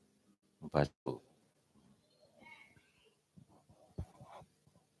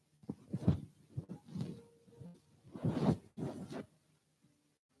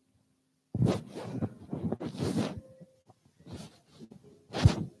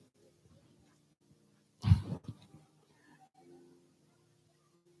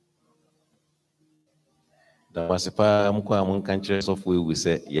 da wasipa mkwa munkanchire software we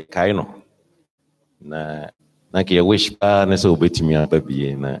say ye kai no na ke ye wish pa na so obetimi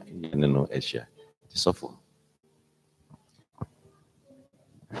ababie na ne no ehia sofo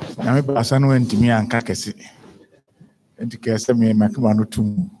na me basa no ntimi anka kese enti kese me makama no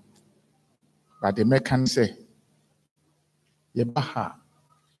tum but the mekan say ye baha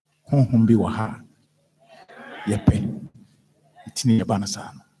honhom bi wa ha ye pe itini ye bana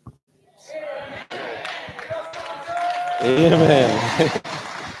sa no. Amen.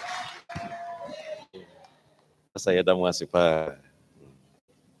 Saya dah muasi pa.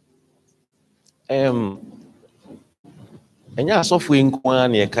 Enya software nkwa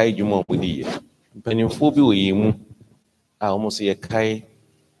na ye kai dwuma obodi ye. Mpanimfo bi wo yimu a omo se ye kai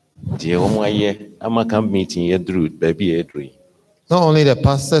de omo aye ama camp meeting ye dru baby ye dru. Not only the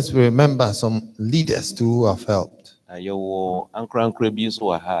pastors, we remember some leaders too who have helped. Ayo ankra bi so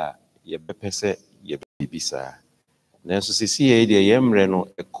wa ha ye bepese ye bibisa. Nanso sisi ye de yemre no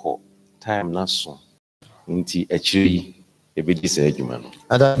ekọ time na so nti achiri ebedi sa adwuma no.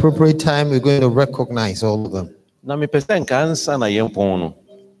 At the appropriate time, we're going to recognize all of them. Na me person kansa na yempon no.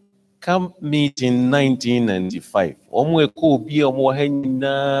 Come meet in 1995. Omo eko bi omo ha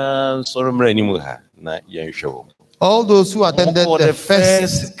nyina soromra ni mu ha na yenhwe. All those who attended the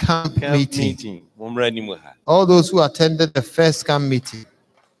first camp meeting. All those who attended the first camp meeting.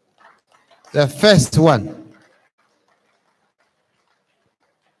 The first one.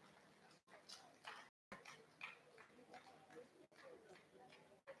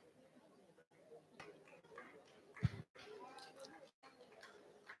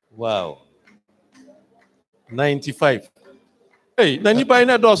 Wow. 95. Hey, nani ba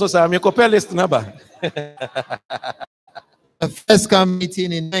ina do so sa me ko list na ba. The first camp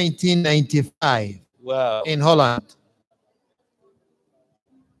meeting in 1995. Wow. In Holland.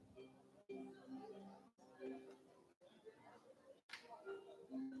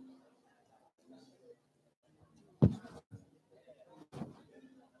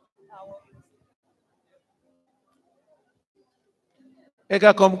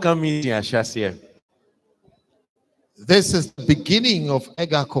 Egaccome camp meeting ashase. This is the beginning of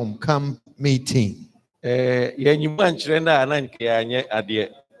Egaccome camp meeting. Yenyuma nkyerɛ na ana nke anye adeɛ.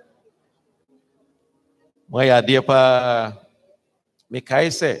 Mo ya adeɛ pa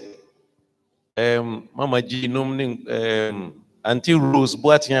mekae sɛ mama ji nom ne Auntie Rose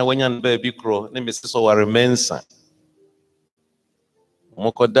Boatia wanya no baabi korɔ ne mesi so ware mensa.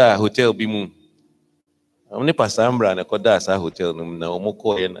 Mo kɔda hotel bi mu. Ne pasambra ne kɔda sa hotel no na mo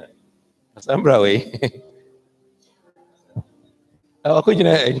kɔɛ na pasambra we. Ako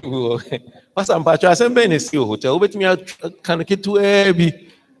nyina enyuo. Pasamba twa asɛmbe ne si hotel obetumi aka no ketu bi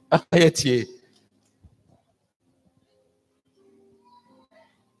ayatie.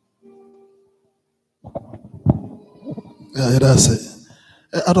 Yeah, that's it.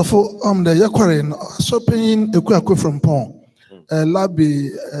 Adofo the yakware shopping ekwa from pon.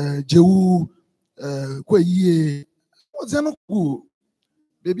 Labi jewu kwaye ozano ku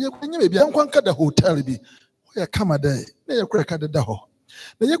baby akwanye baby ankwanka da hotel bi ya kama da na yakware ka da ho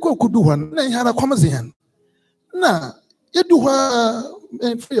na yakwa kudu ho na ihara kwamze yan na yedu ho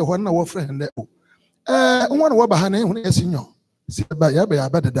free ho na wo free hande o nwa wo ba ha na ehunu esinyo si ba ya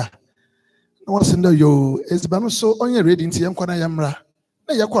dada na wasenda yo ezibano so onye ready nti yankwa na yamra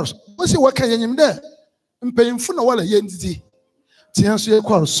na yakwa o si waka yanyim de mpayimfu na wala yendidi tianso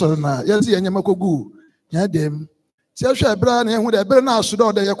yakwa so na yazi yanyama kogu nya dem tiahwe ebra na ehu de ebra na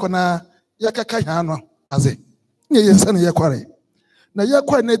aso de yakwa na yakaka hia no aze nye yensa na yakware na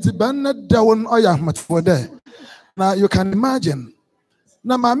yakwa na diban na dawon oya ahmatfo de na you can imagine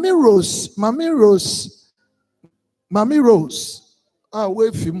na Mami Rose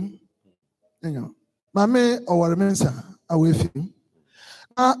we film Mami owaremensa we film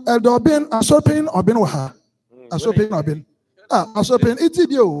Eldobin asopin obin wa ha asopin obin asopin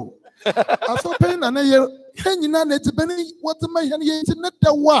itidio I saw pain and I hanging on it. Benny, what the man is not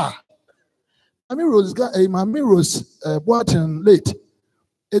the war. Mammy Rose got a Mammy Rose watching late.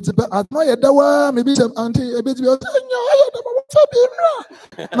 It's about my dawa, maybe some auntie a bit of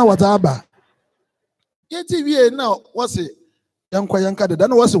no what abba. Yet TV now what's it? Young Quayanka, the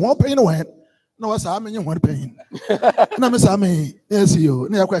done was one pain away. No, what's I mean, one pain. No, Miss Amy, yes, you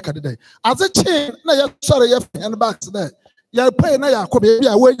near Quacker today. As a chain, no, you're sorry, you're and back to that. You're paying, I could be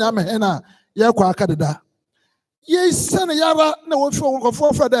away, I'm a henna, you're Quacker da. Yes, son, Yara, no one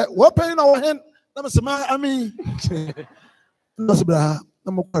for that. What pain our hand? I mean, no, Sabra,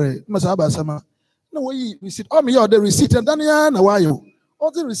 no more, Masaba Sama. No way, receipt. Oh, me, the receipt, and Daniana, why you?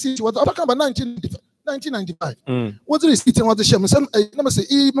 All the receipt was about 1995. What's the receipt and what the shame? Some, let say,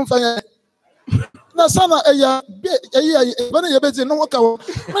 even fire. Now, son, when you're busy, no work out.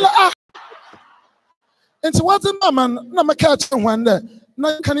 And so, what's the man? No, my catch one there.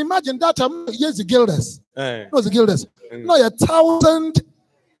 Now, you can imagine that years the Gilders. No, the Gilders. No,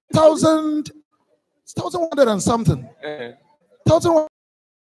 1,100 and something. 1,100.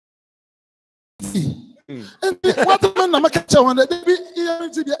 And what the man I'm catch on that they be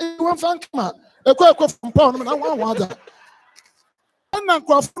one fan come a quack from pound and I want that. And now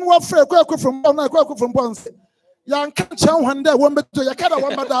what fair quack from pound, quack from pounds. Young catch on one day, one better, you can't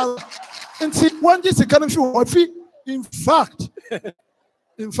one but and see one just a kind of show. In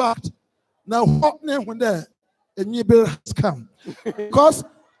fact, now what name when there a new bill has come. Because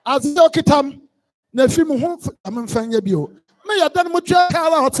as you look at them, the film home, I'm in Fangabio. May I done much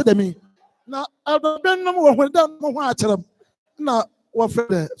out to me. Now, I've been no more when done more watch them. Now, what for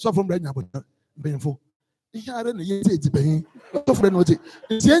the so from Brenda, but painful. He had any years it's paying. So for the note,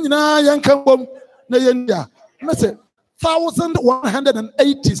 it's young come Naya, Message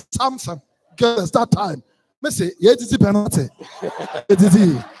 1,180 something girls that time. Message, yet it's a penalty. It is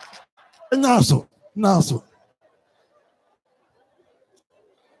he. Now so.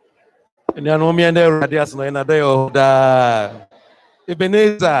 And you know me and the radius no in a day of the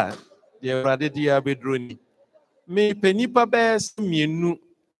Ebenezer, the Radidia bedroom. Me penipa best me nu.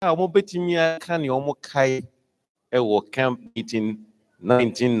 I won't bet me a can you almost kai a work camp meeting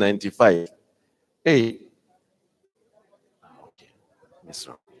 1995. Hey,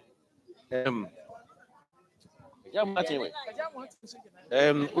 Mr. Yeah, Martin.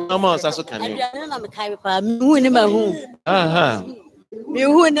 Mama, so can you? Me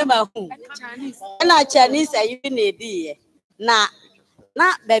who never who. And I Chinese are you need dear. Na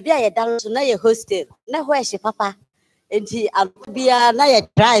baby, I down to know your hostel. Now where she papa. And he be a na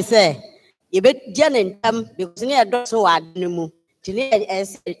try say. You bet Jan and Tam because near Dosso Adnemu. Tini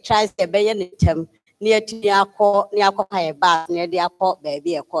as tries a bayon in Tam near to near Pie Bath near the airport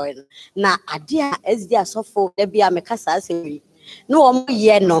baby a coin. Na a dear as dear so for there be a Macassa. No,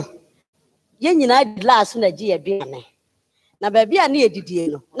 no. Yen United last on a dear dinner. Na baby a near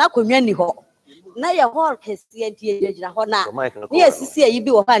Didiano, na community ho. Na your hall can see a dear Hona. Yes, see you be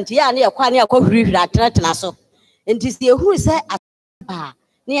a panty, near Quania Coffee at Natanaso. And to see who is at bar.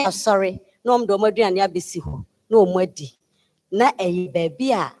 Near sorry, no Domodian Yabisiho, no muddy. Na a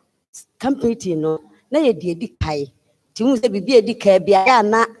baby a company no, na ye dear decay. Timus be a decay be a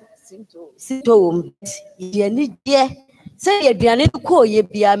na Sito, ye need dear. Say ye be an equal ye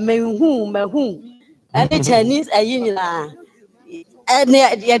be a man whom, and the Chinese are union. And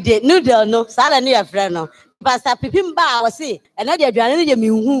ye did noodle no, salad near friend no. Pastor Pipimba was say, and I did your me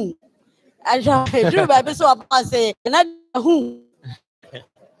whom. I shall do my so I say, and I whom.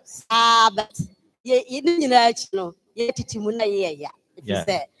 But ye didn't know, yet Timuna ye, you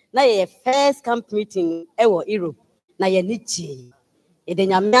said. Now ye first camp meeting, ewo Europe, na ye nichi. Ye then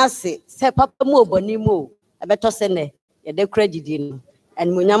your mercy, say Papa Mo Bonimo, a better sene, ye de credit in,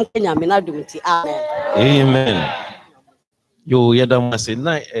 and Munyam Kenya Minadumti. Amen. Yo, Yadam say,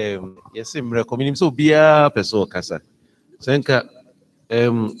 yes, I'm recommending so be a person, Casa. Senka,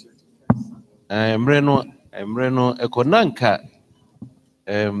 I'm Reno, Ekonanka,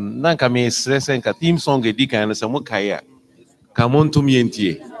 Nanka me Senka, theme song, a dick and some Mokaya. Come on to me and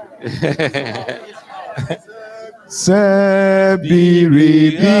tea.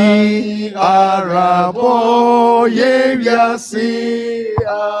 Sebiri arabo yeviasia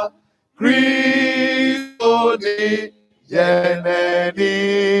Kristo ni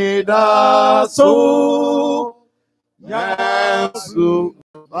yeneni daso Yesu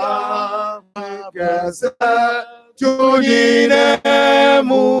makese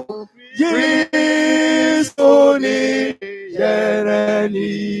tuninemu Kristo ni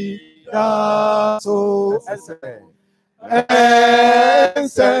yeneni daso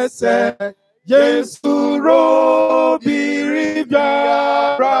Ensese Yesu robiri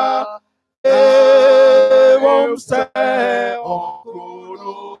biara wom se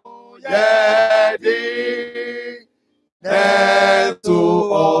onkunu yedi netu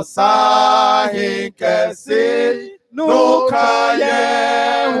osahin kesi nukayehu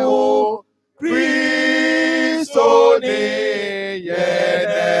Kristo ni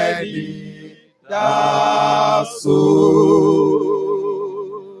yeneni dasu.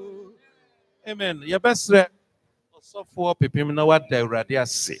 Amen. Your best so for people know what they already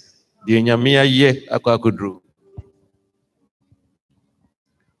say. The nyamia ye akakudru.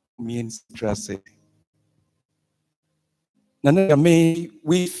 Means trust.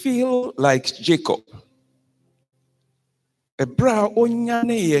 We feel like Jacob. A bra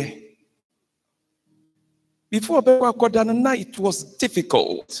onyane. Before Bekwakodanana, it was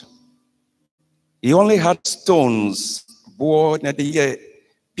difficult. He only had stones born at the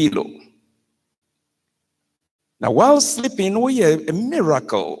pillow. Now, while sleeping, we a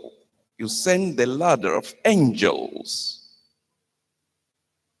miracle. You send the ladder of angels.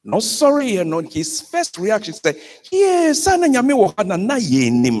 No, sorry, and on his first reaction said, yes,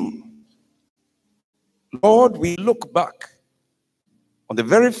 Lord, we look back on the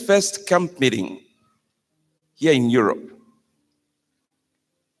very first camp meeting here in Europe.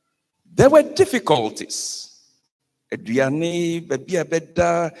 There were difficulties.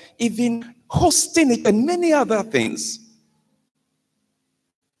 Even hosting it and many other things.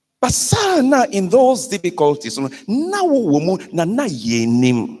 But sana in those difficulties,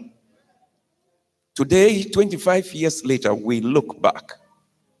 today, 25 years later, we look back.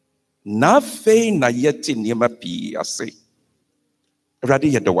 Nafe na yeti niema pi ase.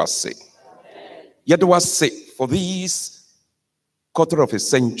 Radi yadawase. Yadawase for this quarter of a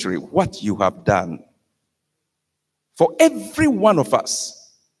century, what you have done. For every one of us.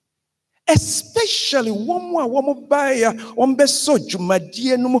 Especially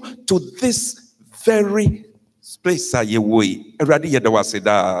to this very place.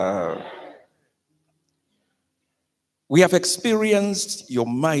 We have experienced your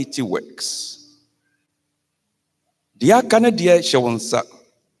mighty works.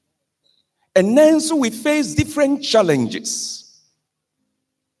 And then so we face different challenges.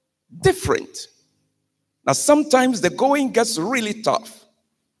 Different. Now sometimes the going gets really tough.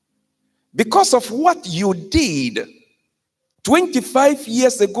 Because of what you did 25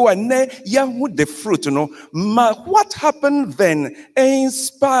 years ago, and then with the fruit, what happened then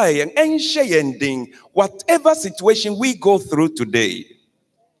inspire and ending whatever situation we go through today.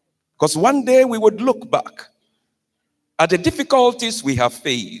 Because one day we would look back at the difficulties we have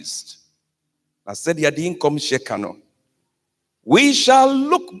faced. I said, Egaccome Shekano. We shall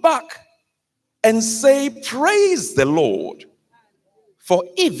look back and say, praise the Lord. For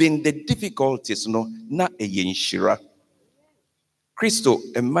even the difficulties, na eyenshira. Christo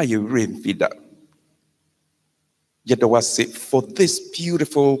emaye remfida. Yedawase for this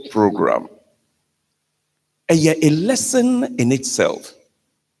beautiful program. A lesson in itself.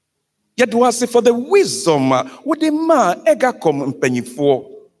 Yedawase for the wisdom with the Egaccome mpenyifo.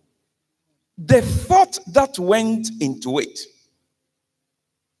 The thought that went into it.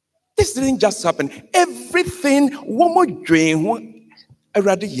 This didn't just happen. Everything one more dream.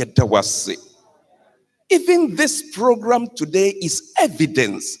 Even this program today is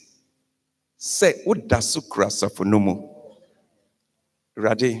evidence. Say, what does Sukrasa for Numu?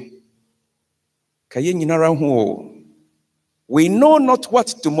 Radi. We know not what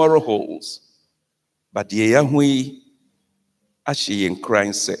tomorrow holds, but the Yahui Ashi in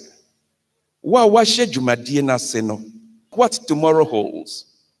crying say, Washe Jumadiena Seno, what tomorrow holds,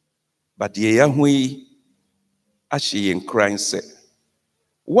 but the Yahui Ashi in crying say,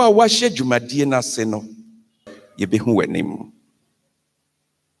 Washe Jumadiena Seno, Yebehu Wenim.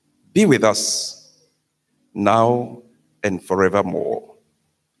 Be with us now and forevermore.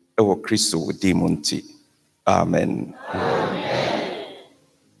 Ewo Christo Dimunti. Amen.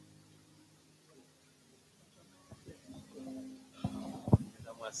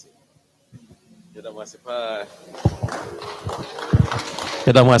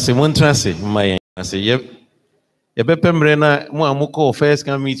 Yedamasi muntrase my say yebepemre na mo amuko first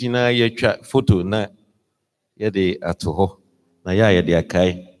camp meeting na yetwa photo na yede atoho na ya yede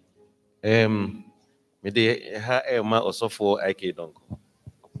akai me de ha ma osofo IK donko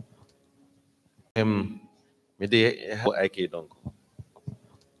me de ha IK donko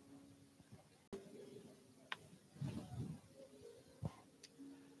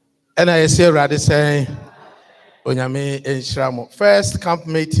And I say rather saying Onyame Enshiramo. First camp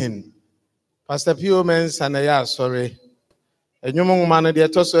meeting. Pastor Pio Mens and I sorry. And you man the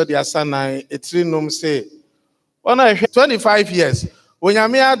atoso the asana etrinum say. 25 years.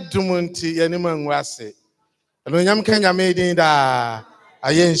 onyame adumunti yenim anwase onyam kanyame din da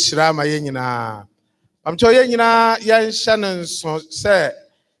aye nhyira ma ye nyina amcho ye nyina ye nhya nso se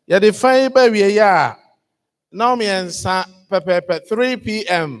ye de fan ba wie ya na omiensa pepepe 3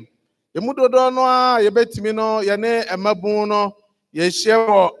 p.m. ye mudodo no a ye betimi no ye ne emabun no ye hye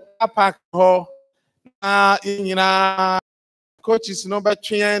wo park ho na ye nyina coaches no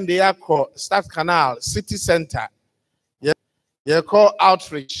betwen de akọ Start Canal City Center ye call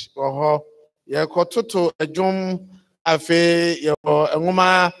outreach ho ye call toto adwum afe ye ko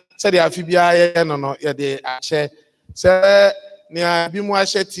enwoma se de afi bia ye no ye de ache se ni abi mu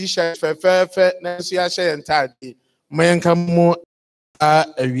ahye t-shirt fe na so ya hye entade mayenka mu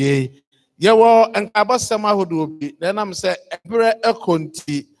awie ye wo enkabosem ahodo bi na nam se ebre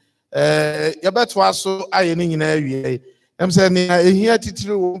ekonti ye beto aso aye ni nyina awie em se ni ehia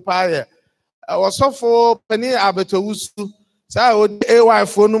titiri wo pa ye wasofo pani abetowusu sa o AY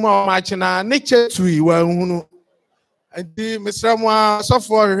phone ma ma china ne chetui wa hunu andi misramwa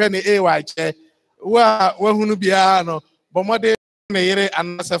sofo hwehwe ne AY che wa hunu bia no bomode ne yire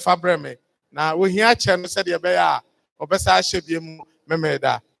anase fabreme na wohia che no se de be ya obesa ahye biem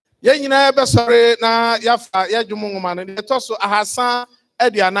memeda ye nyina be sore na yafa yadwum ngoma no de toso ahasa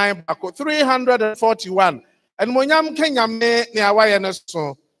aduanan bako 341 and monyam kenyame ne awaye ne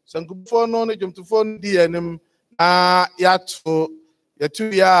so sankufo no ne jumtufo di anim yatu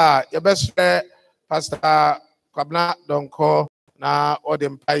ya yabesre Pastor Kwabna Donko na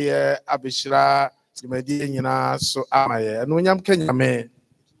Odimpaye Abishira Jimedi nyina so amaye anu nyam kenyame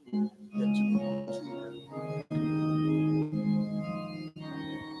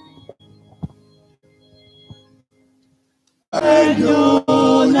Enyo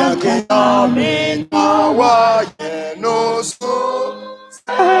na kenyame awaye no so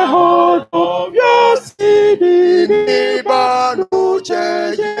hold of your city ni banu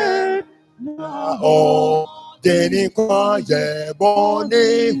cheye na o deni kwa ye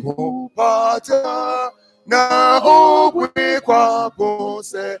boni hu pata na o kwi kwa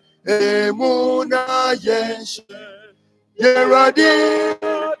pose emu na yenshe yeradi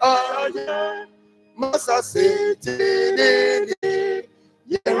aye masa sitini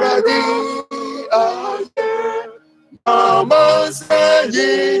yeradi aye mama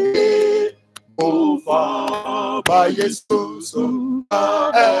sayini ufa ba Yesu so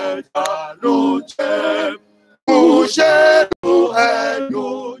eja luche ushenu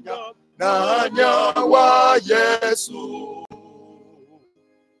enunya nanya wa Yesu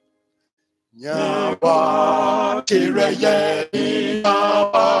nyawa kireye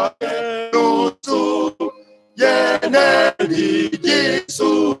nyawa lutu yeneli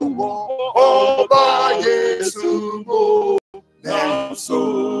Yesu oba Yesu mo Yesu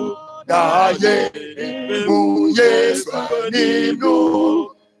daye mu Yesu ninu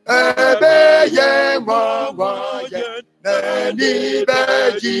ebe ye mwa ye neni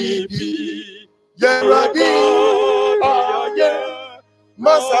bejibi yeradi aye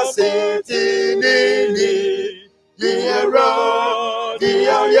masa seti nini yeradi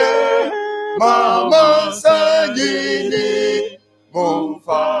aye mama sayini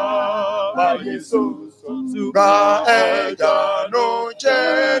mufa ba Yesu ga eja no che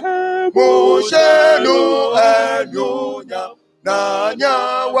mushenu enyunya nanya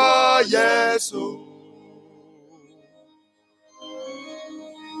wa Yesu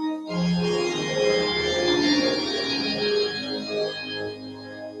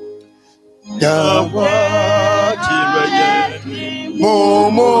nyawa chireye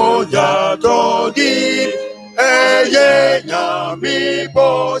momo ya todi eye nyami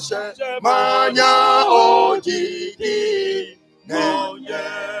boshe manya ojidi nenye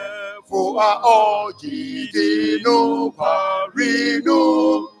fua ojidi no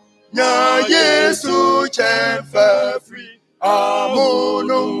parinu nya Yesu chenfe free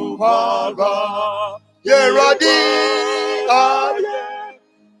amunu para yeradi aye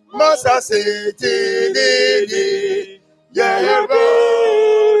masa sitini yeradi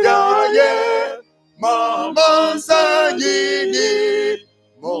aye mama sayini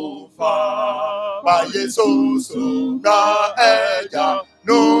mufa ba Yesu sunga eja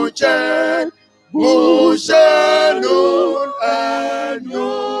nuche mushenu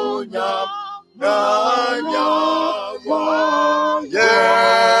enyunya nanya wa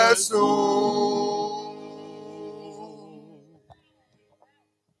Yesu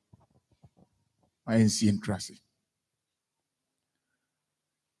ayensi entrase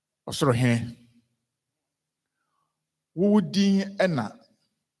osoro he wudin ena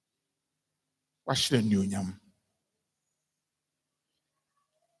wahyere nyonyam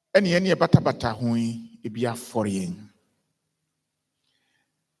ene batabata ho ebi afore yen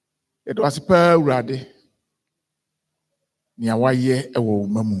It was a pair radi near why ye a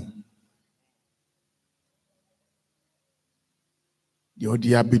woman. The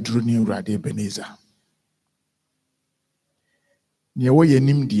Odia Bidruni Radi Beneza. Near way ye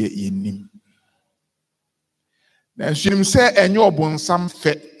nim dear ye nim. Then she say, and your bon some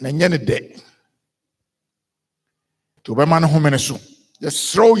fet, Nanyana de. To be man home and so.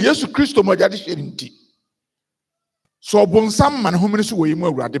 Just throw Yesu Christo Majadi Shinti. So bon some man home and so way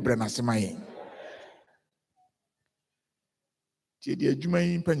more Radi Brenasimaye. Dear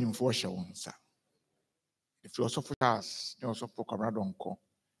Jumain penny for shawonsa. If you also for us, you also for Caradonco.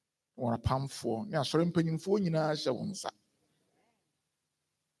 Or a palm for, near sorry penny for you know, shawonsa.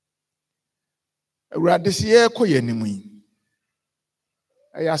 Radisia koyenimi.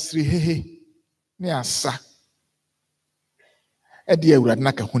 Ayasri hehe, near sa. A dear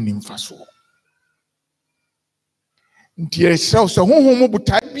Radnaka hunim faso. Dear self, so whom would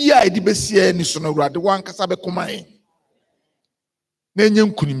type be I debesia any sooner rather one casabe comae.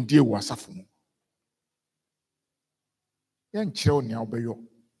 Nanyum kunim dear was a fool. Young child now by you.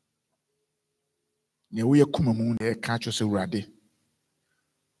 Near we a kumamoon, a catch us a raddy.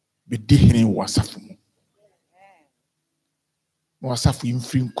 Be dihing was a fool. Was a fool in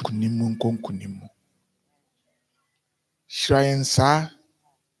free kunimun concunimu. Shrine, sir.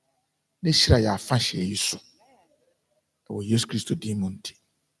 Nishraya fashe Yesu. O Yesu Christo dimunti.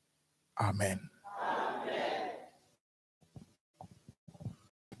 Amen.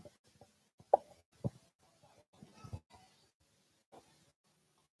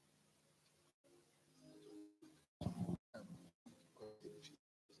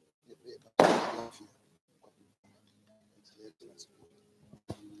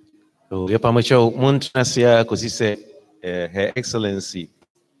 Yapamacho Montanasia Cosise, Her Excellency,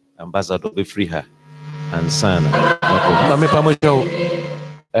 Ambassador Befriha, and son. Pamacho,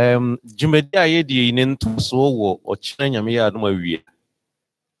 Jumedia Yedi in Tuso or China Mia Maria.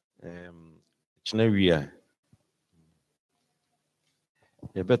 Chinaria.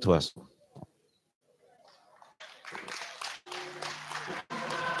 You bet was.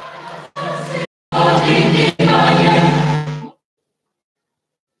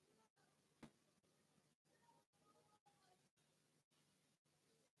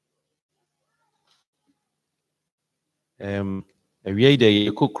 Awia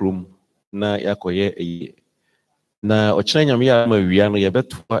de cookroom na yakoye a na ochina nyame ma wia no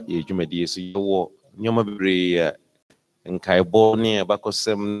yebetoa edwumadi so yewo nyoma bebre nkaibo ne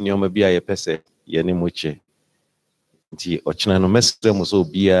abakosem nyoma bia yepese ye ne moche nti ochina no mesre mo so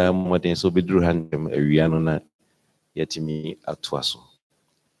bia moden so beduru handem awia no na yetimi atoa so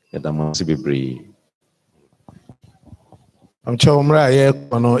yedama se bebre Amchomra ye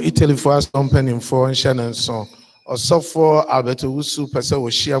kono Italy for us company for Shannon so osofo Alberto Wusu pese wo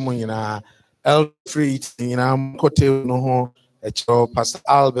hia mo nyina El Free nyina kote no ho echo Pastor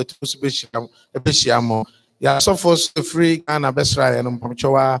Albert Wusu be hia mo ya sofo free ana besra ye no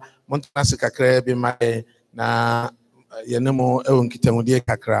mpamchowa montana kakra bi mai na ye ne mo e wonkitamude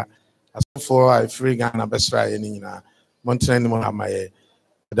kakra asofo I free ana besra ye nyina montana ni mo amaye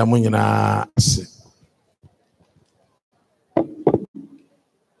da mo nyina ase.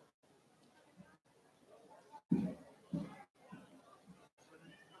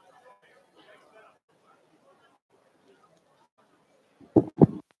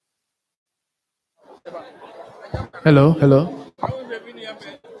 Hello.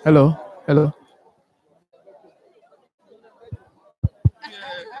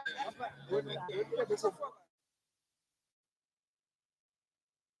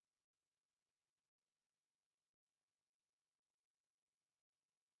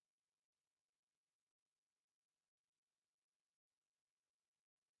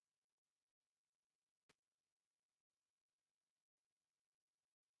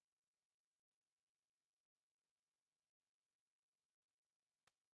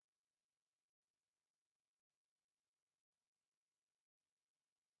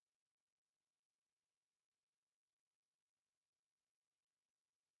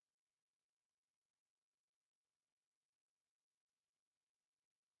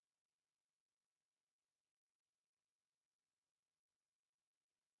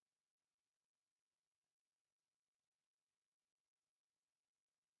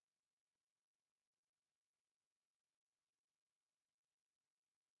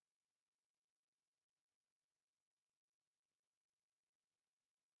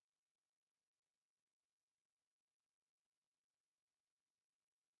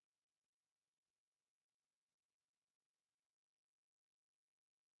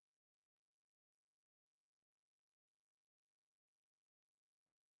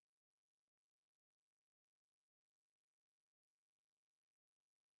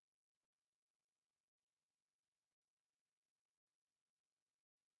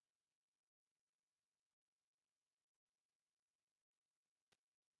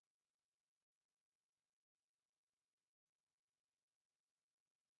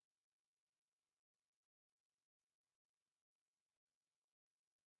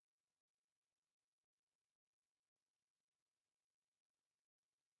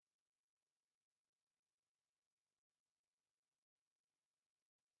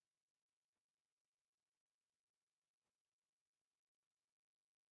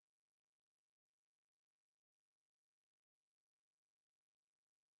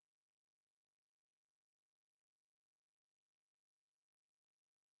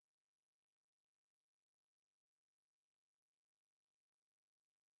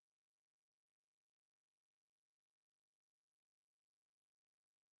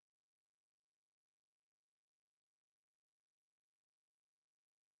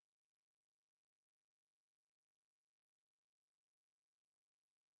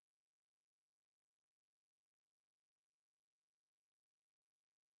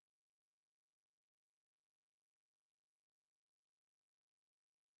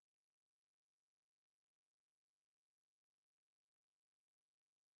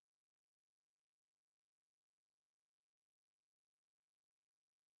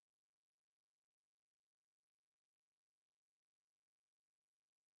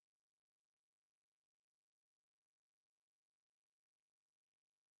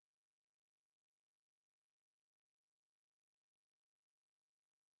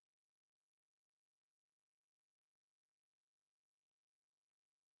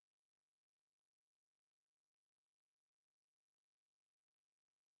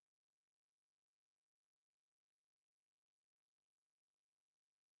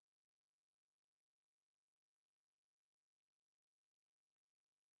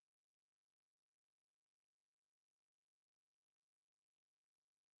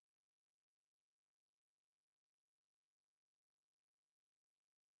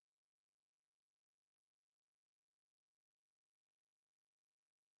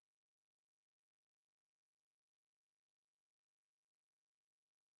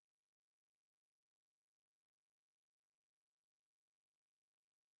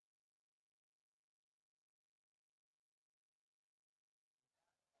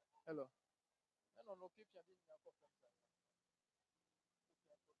 Hello.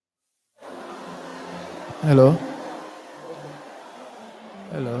 Hello.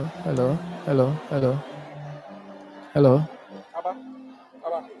 Hello. Hello. Hello. Hello. Hello.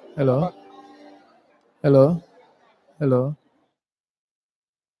 Hello. Hello. Hello.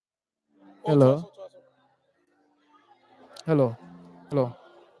 Hello. Hello. Hello.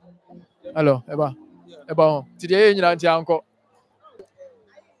 Hello. Eba. Eba. Today you know uncle.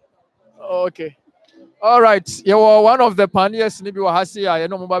 Okay. All right. You were one of the pioneers. Maybe we have seen. I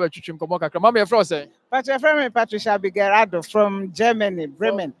know mobile chuchim komo kakra. Mama, you're say. Patricia friend Patricia Bigerado from Germany,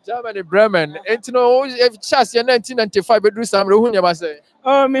 Bremen. Germany, Bremen. And you know, if chance in 1995, bedru sam rohu nyama say.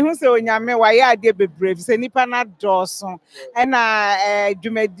 Oh, me who say onyame waye ade bebrave say nipa na dɔɔso ɛna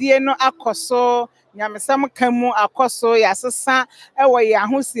dwumadie no akɔso nyamesam kamu akɔso yasesa ɛwɔ yɛ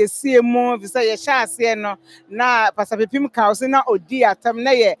ahosiesie mu fi sɛ yɛhyɛ aseɛ no na pasapepim ka so na odi atam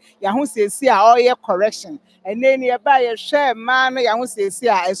na yɛ ahosiesie a ɔyɛ correction ɛnɛ ni ɛba yɛhwɛ ma no yɛ ahosiesie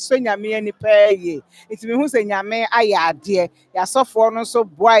a ɛso nyame ani pɛɛ yie nti me hu sɛ nyame ayɛ adeɛ yɛasɔfoɔ no nso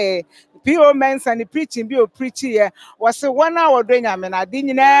boa yɛ P.O. Mensa ni preaching bi o preaching ye was 1 hour doing nyame na de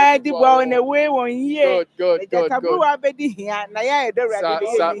nyina di bwa na we won yie good tabu wa bedi hia na ya edo rade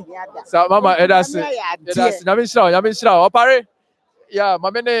ye hia da sa mama edase nyame nshira opare ya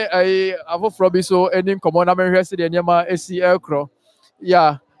mame ne afoforo bi so eni nkomo na mehwe se de nyama esi ekro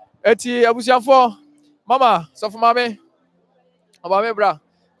ya eti abusiafo mama so for mame bra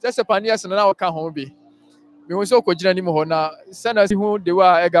se panias na wo ka ho bi me won so ko gina ni mo ho na sana si hu de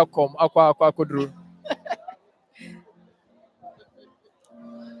wa Egaccome akwa kodro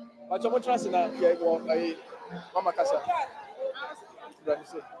Pacho mo trans na ye wo mama kasa brani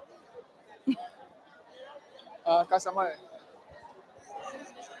se kasa mai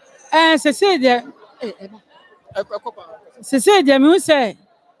se de me hu say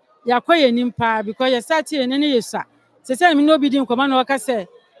yakoye nimpa because you start here ne yesa se me no bi di nkoma na waka say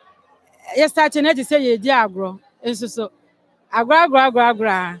you start na de say ye di agro enso so agro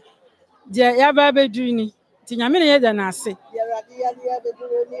de ya ba bedu ni ti nyame ne ye da na ase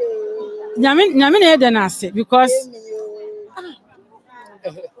nyame ne ye da na ase because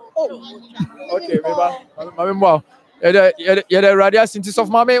okay mama mo ye the radio synthesis of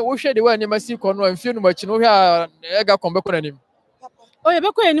mama wo hwe de wa nyama si kono amfie no machi no hwe a Egaccome be kono nim oh ye be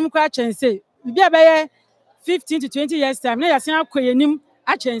koyenim kwa chense bibia be ye 15 to 20 years time na yasen akoyenim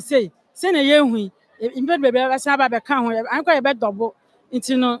a chense se na ye hu imbe be be san ba be kan ho an kwa ye be double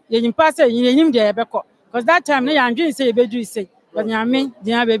nti no ye nyimpa se ye nyim de ye be ko because that time na ya ndwen se ye be du ise but nyame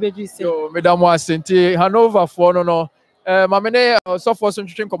dia be du ise yo madam asenti Hanover for no mama ne so for so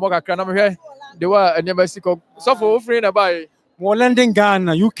ntwetwe nkomo kakra na mehwe de wa anyama si ko so for ofri na bai mo London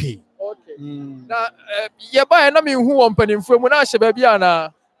Ghana UK okay na ye bai na me hu won panimfo mu na ahye ba bia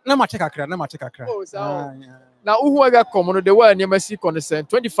na ma check akra oh so na uhu Egaccome no de wa anyama si ko no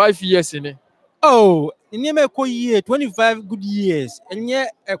 25 years ni oh nyema ko yie 25 good years enye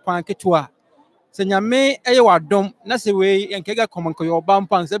ekwan ketwa se nyame eye wadom na se we enke Egaccome nko yo ba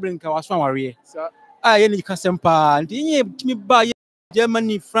mpan se brinka waso aware ye ni kasempa ndi nye timi ba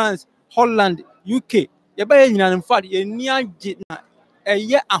Germany France Holland UK ye ba ye nyina in fact ye ni age na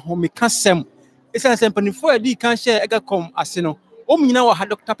eye ahomeka sem esan sempanifo edi kan share Egaccome ase no nyina wa ha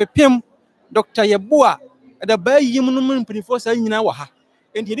Dr. Pepem Dr. Yeboa da ba yim no mpanifo sa nyina wa ha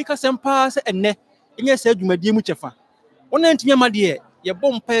enti edi kasempa se enne enye sa adwumadie mu chefa wona ntimi amade ye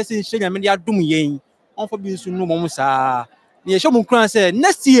bom pa se nhye nyame de adom yen onfa bi nsu no mom saa ne ye hwem kran se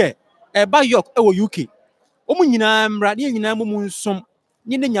next year ba York e wo UK nyina mra ne nyina mom nsom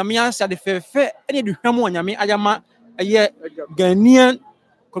ni ne nyame asa de fefe ene de hwam nyame ayama eye Ghanaian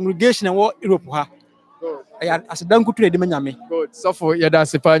congregation wo Europe ha asedan kutu de nyame good so for ye da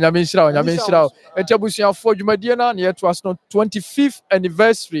sepa nyame nshira enti abusuafo dwumadie na ne yeto aso 25th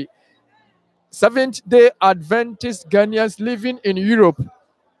anniversary 7th day Adventist Ghanaians living in Europe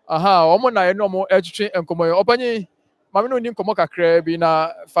omo na ye no mo etwetwe enkomo ye opanyi mame no ni nkomo kakra bi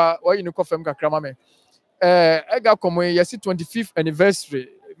na fa wayi ni kofem kakra mame Egaccome yesi 25th anniversary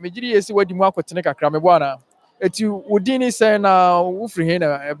mejiri yesi wadi mu akotene kakra me bo ana eti wodini say na wo free he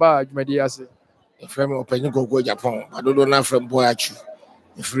na eba dwumadi ase from opanyi gogo Japan adodo na from Boachu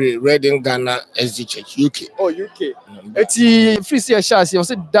free Reading Ghana SD Church UK UK eti free see chance you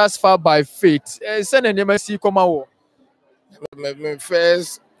say that's far by faith send an embassy come out my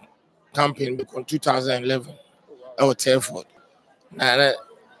first campaign in 2011 at Telford na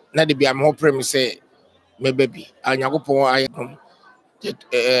de bia mo pray me say me baby anyakopon ayom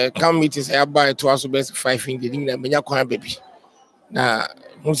come meetings I buy to us best 5 in the na menya kwan baby na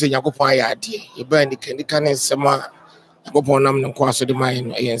mo say nyakopon ayade e ba ni kan sema Nyankopɔn nam ne nkwa so de mayɛ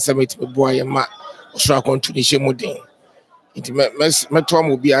no ɛyɛ nsɛm ɛtumi boa yɛ ma ɔsoro akɔnto ne hyɛ mu den nti mɛtoa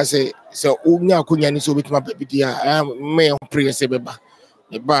ma obiara sɛ wonya akɔnya ne sɛ wobɛtumi aba bi deɛ a ma yɛ ho preyɛ sɛ bɛba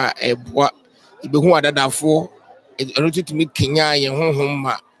ne ba a ɛboa yɛbɛhu adadafoɔ ɛno tumi kenya yɛn honhom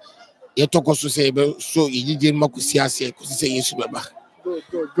ma yɛtɔkɔ so sɛ yɛbɛso yɛgyigye no ma kɔsi aseɛ kɔsi sɛ Yesu bɛba.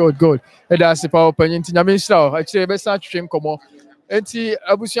 Good. That's the power penny. Nyame nhyira wo. Akyire bɛsa twetwe nkɔmmɔ. Enti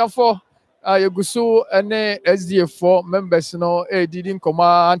abusuafo yeguso ene SDA4 members no didi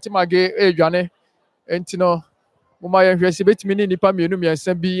nkɔmmɔ antimage dwane. Enti no moma yɛhwɛ sɛ betumi ne nipa mmienu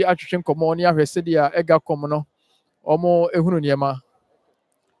mmiɛnsa bi atwetwe nkɔmmɔ ne ahwɛ sɛ dia Egaccome no ɔmo ehunu nneɛma.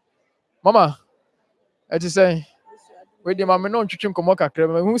 Mama ɛte sɛ we di mama no ntwetwe nkɔmmɔ kakra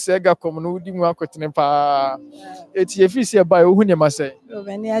ma hu sɛ Egaccome no wodi mu akɔtene paa. Eti efi sɛ ba ehu nneɛma sɛ.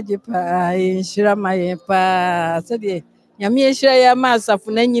 Obani agye paa nhyira ma yɛn paa sɛdeɛ nyame nhyira yɛ ma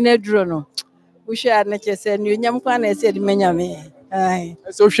asafo na nyina duro no wohwɛ a na kyɛ sɛ ne onyam kwa na ɛsɛ de manyame ai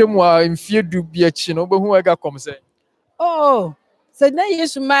sɛ wohwɛ mu a mfie du bi akyi no wobɛhu Egaccome sɛ oh sɛ na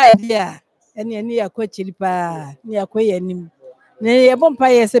Yesu ma ade a ɛne ne yakɔ akyiri paa ne yakɔ yɛ anim ne yɛbɔ mpa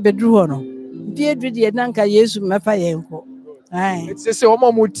yɛ sɛ bɛduru hɔ no mfie du deɛ na nka Yesu mɛfa yɛn kɔ ai sɛ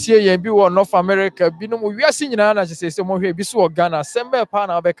wɔn mu tie yɛn bi wɔ North America bi no mu wiase nyinaa na kyɛ sɛ mohwɛ bi so wɔ Ghana sɛm bɛɛ paa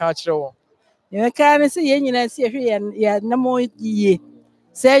na wobɛka akyerɛ wɔn yɛka ne sɛ yɛn nyinaa sɛ yɛhwɛ yɛ nam yie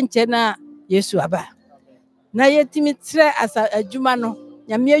sɛ nkyɛ na Yesu aba na yɛtumi trɛ asa adwuma no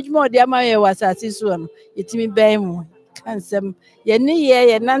nyame adwuma ɔde ama yɛ wɔ asase so no yɛtumi bɛn mu ka nsɛm yɛne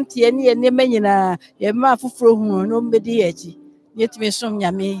yɛnante yɛne yɛ nneɛma nyinaa yɛma afoforɔ hu no ɔmbɛdi yɛ akyi yɛtumi som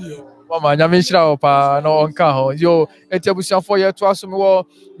nyame yie mama nyame nhyira wo paa na ɔnka ho yo enti abusuafoɔ yɛtoa so wɔ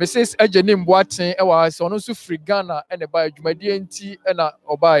Mrs. Agye ne Mboaten ɛwɔ sɛ ɔno nso firi Ghana ɛna ba adwumadie nti ɛna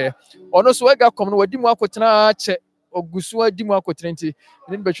ɔbaeɛ ɔno nso Egaccome no wadi mu akɔtena akyɛ ogusu adi mu akɔtena nti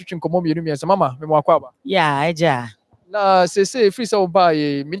ne no bɛtwetwe nkɔmmɔ mmienu mmiɛnsa mama memo akɔ aba agya na sese ɛfiri sɛ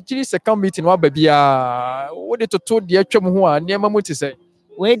wobaeɛ mekyiri second meeting waba biaa wode toto deɛ atwa mu ho a nneɛma mu te sɛ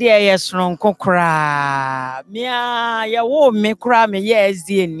wei deɛ yɛ soronko koraa mea yɛwo me koraa meyɛ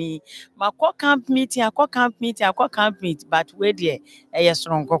SDA ni makɔ camp meeting but wei deɛ ɛyɛ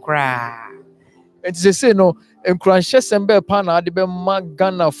soronko koraa enti sese no nkuranhyɛsɛm bɛɛ paa na ade bɛma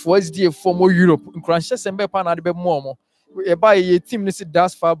Ghanafoɔ SDA4 mo Europe nkuranhyɛsɛm bɛɛ paa na ade bɛma ɔmo yɛbaeɛ yɛ team no si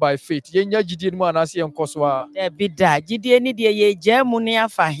das far by faith yɛnya gyidie no mu anaasɛ yɛnkɔ so a dabi da gyidie ni deɛ yɛgyaa mu ne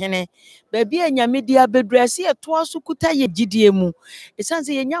afa hene baabi a nyame de abɛduru ɛsɛ yɛtoa so kuta yɛ gyidie mu ɛsiane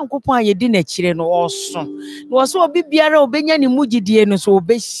sɛ yɛnya nkopɔn a yɛdi n'akyire no ɔso na wɔ sɛ obi biara a obɛnya ne mu gyidie no so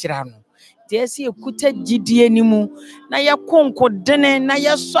wɔbɛhyira no deɛ ɛsɛ yɛkuta gyidie no mu na yɛkɔ nkodene na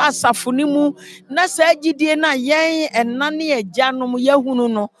yɛsɔ asafo no mu na saa gyidie no a yɛn ɛna ne yɛgya no mu yɛhunu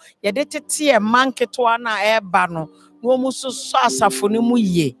no yɛde tete ɛma nketewa no a ɛreba no na wɔn nso sɔ asafo no mu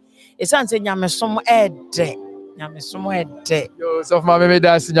yie ɛsiane sɛ nyamesom ɛɛdɛ yo sɔfo ma meme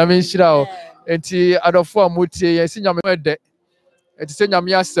da ase nyame nhyira wo enti adɔfo a motie yɛn si nyame ɛdɛ enti sɛ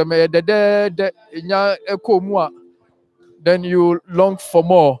nyame asɛm ɛyɛ dɛdɛɛdɛ ɛnya ɛkɔ mu a then you long for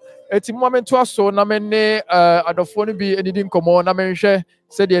more enti mo mentoa so na me ne adɔfo no bi anidi nkɔmmɔ na menhwɛ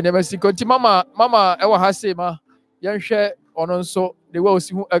sɛdeɛ nneɛma si nkɔ nti mama ɛwɔ ha sei ma yɛnhwɛ ɔno nso de wa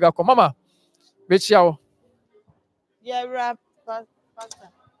osi hu Egaccome mama mekyia wo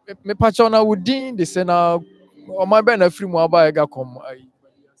me pacho na wudin de se na o ma be na free mu aba Egaccome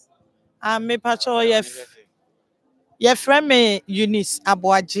me pacho ye friend me Eunice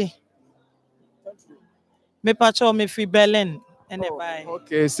Aboaji me pacho me free Berlin ene bai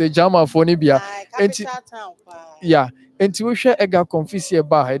okay se jama for ni bia enti yeah enti we hwe Egaccome fisi e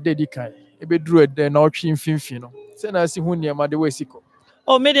ba ha de di kan e be duru de na otwe mfimfi no se na si hu niema de we siko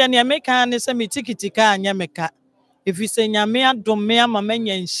me de ne me kan ne se me tikiti ka anya me ka efise nyame adom me ama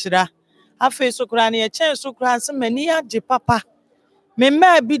manya nhyira afi so kura ne ye chen so kura se mani agye papa me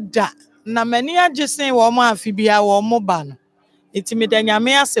ma bi da na mani agye sen wo mo afi bia wo mo ba no enti me da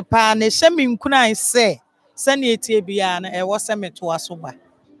nyame ase pa na hye me nkunan se ne etie bia na e wo se me to aso ba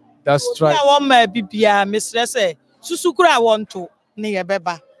that's right ya wo ma bi bia me sre se susu kura wonto ne ye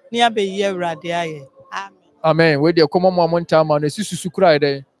beba ne abeyi awurade aye amen we de komo mo monta ma na susu kura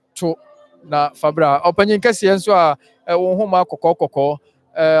ide to na fabra opanyin kase nso a wo homa kokokoko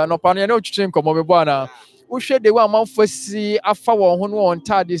anopa no ne otwetwe nkomo me bo ana wo hwe de wa manfo si afa wo ho no on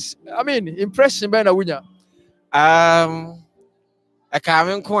tadis I mean impression be na wunya aka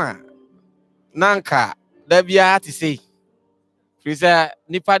me nko a nanka da bia te sei frisa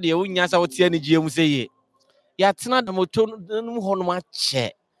nipa de wunya sa wote ani gie mu sei ya tena da moto no ho no ma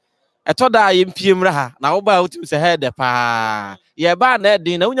che eto da yempie mra ha na wo ba wotim se he de pa ye ba na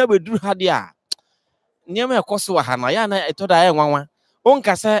edin na wunya beduru ha de a nyema ekoso wa ha na ya na eto da ye nwanwa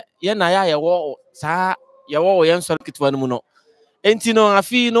onka se ye na ya ye wo sa yɛwɔ yɛn nsɔre ketewa no mu no enti no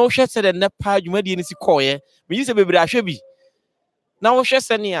afi no hwɛ sɛ de nepa dwumadi ni si kɔɔyɛ me yi sɛ bebre ahwɛ bi na wo hwɛ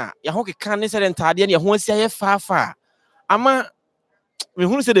sɛ ne a yɛho keka ne sɛ de ntaadeɛ ne yɛho asia yɛ faafa ama me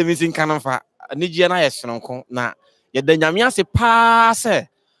hunu sɛ de mi sin kan fa anigye na yɛ sononko na yɛda nyame ase paa sɛ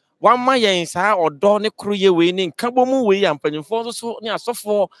wama yɛn saa ɔdɔ ne koro yɛ wei ne nkabɔ mu wei ampanyimfoɔ nso so ne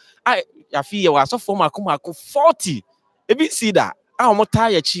asɔfoɔ a afi yɛ wɔ asɔfoɔ maako 40 ebi si da a wɔn taa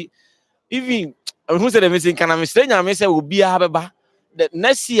yɛkyi even who said the missing can I say nyame sɛ obiara bɛba the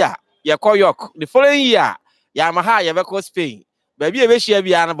next year yɛkɔ York the following year yamaha yɛbɛkɔ Spain baabi a yɛbɛhyia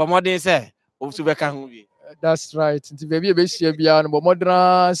biara no bɔ mmɔden sɛ ɔnso bɛka ho bi. That's right. Nti baabi a yɛbɛhyia biara no bɔ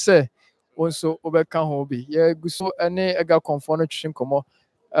mmɔden sɛ ɔnso wobɛka ho bi. Yɛgu so ne Egaccome no twetwe nkɔmmɔ.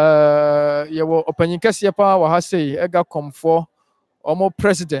 Yɛwɔ ɔpanyin kɛseɛ paa wɔ ha sei Egaccome ɔmo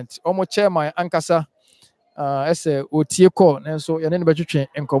president ɔmo chairman ankasa ɛsɛ otie kɔ nanso yɛne no bɛtwetwe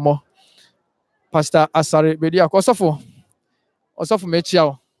nkɔmmɔ. Pastor Asare Bedia Osofo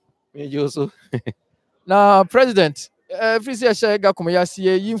mechiao mejoso na president free say share Egaccome ya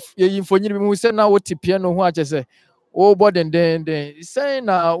sie yi mfonyini bi mu se na woti piano ho ache se wo body den say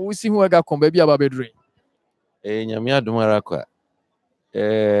na wo si ho Egaccome ba bi aba bedre nyame adomara kwa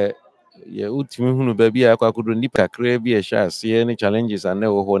ye utimi hunu ba bi akwa kodo nipa kra bi e sha ase ne challenges ane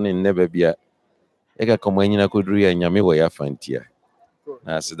wo ho ne ne ba bia Egaccome anyina kodru ya nyame wo ya fantia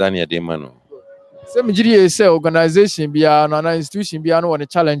na sedane ya de ma no. Sɛ megye sɛ organization biara no ana institution biara no wɔ ne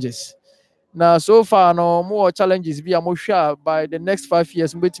challenges na so far no more challenges bi a mohwɛ by the next 5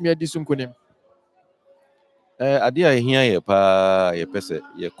 years mbɛtumi adi so nkonim. Ade a ehia yɛ pa yɛ pɛsɛ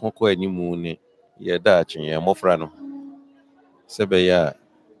yɛ kokɔ animu ne yɛ da akyen yɛ mofra no sɛ bɛyɛ a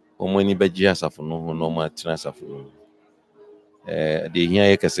ɔmani bɛgye asafo no ho na ɔma tena asafo no de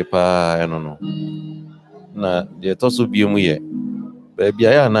ehia yɛ kɛse pa ɛno no na deɛ ɛtɔ so bio mu yɛ baabi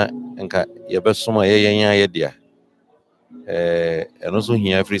a na nka yɛbɛsom a yɛyɛn ayɛ dia ɛno so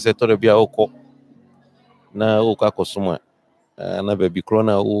hia firi sɛ tɔrɔ bi a wokɔ na wokɔ akɔsom a na baabi korɔ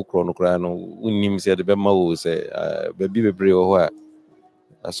na wokɔ no koraa no wonnim sɛ de bɛma wo sɛ baabi bebree wɔ hɔ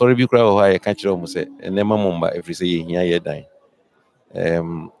a asɔre bi koraa wɔ hɔ a yɛka kyerɛ wo sɛ ɛnɛma mo mba ɛfiri sɛ yɛhia yɛ dan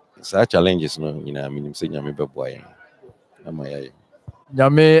saa challenges no nyinaa menim sɛ nyame bɛboa yɛn ama yɛayɛ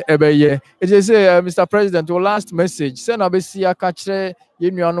nyame ɛbɛyɛ ɛgye sɛ Mr. President your last message sɛ na bɛsi aka kyerɛ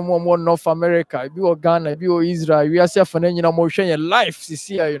yɛnnuanom ɔmɔ North America bi wɔ Ghana bi wɔ Israel wiase afa no nyina mɔhwɛ yɛn life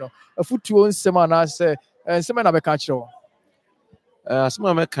sisi a afotuo nsɛm anaasɛ nsɛm na bɛka kyerɛ wɔ asɛm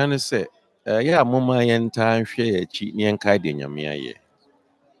a mɛka ne sɛ yɛ a moma yɛntaa nhwɛ yɛ akyi ne yɛnkae deɛ nyame ayɛ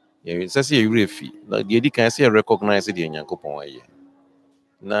sɛ sɛ yɛwerɛ fi na deɛ di kan sɛ yɛ recognize deɛ Nyankopɔn ayɛ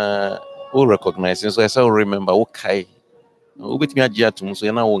na wo recognize nso ɛsɛ wo remember wo kae wobɛtumi agye atom so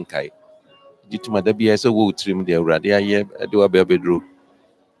yɛna wo nkae gye tuma da biara sɛ wo tirim deɛ Awurade ayɛ de wabɛabɛduro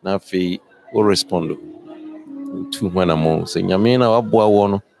na afei wo respond tu ho anamo sɛ nyame na waboa wɔ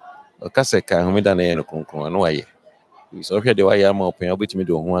no ɔka sɛ ka homeda na ɛyɛ no kronkron ano wayɛ sɛ wohwɛ deɛ wayɛ ama ɔpɛn wobɛtumi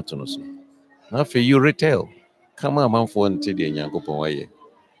de wo ho ato no so na afei you retell kama amanfoɔ nte deɛ Nyankopɔn wayɛ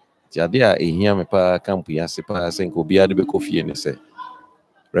nti ade a ɛhia me paa camp yi ase paa sɛ nka obiara de bɛkɔ fie ne sɛ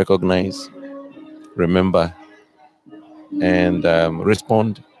recognize remember and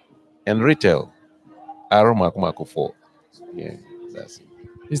respond and retell Aromako. Yeah, that's it.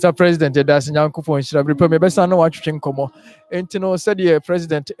 Mr. President, that's Nyankopɔn nhyira bere pɛ me bɛsa na watwetwe nkɔmmɔ enti no sɛdeɛ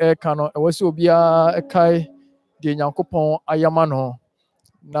president ɛka no ɛwɔ sɛ obiara ɛkae deɛ Nyankopɔn ayama no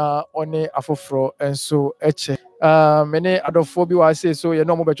na ɔne afoforɔ nso ɛkyɛ me ne adɔfoɔ bi wɔ ase so yɛne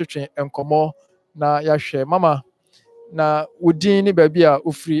ɔmo bɛtwetwe nkɔmmɔ na yɛahwɛ mama na wodin ne baabi a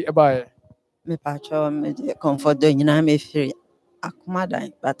wofiri ɛbaeɛ mepatwɛ mede comfort do nyinaa mefiri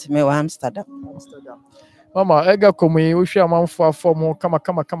akomadan but me wɔ Amsterdam. Mama Egaccome yi wohwɛ amanfoɔ afɔ mo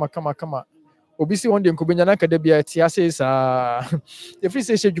kama obi si wɔn de nkɔbɛnya na kada bia te ase saa yɛfiri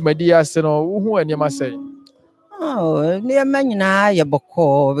sɛ hyɛ dwumadi ase no wohu nneɛma sɛ nneɛma nyinaa yɛ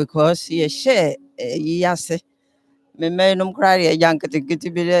bɔkɔɔ because yɛhyɛ yi ase memɛnom koraa yɛgya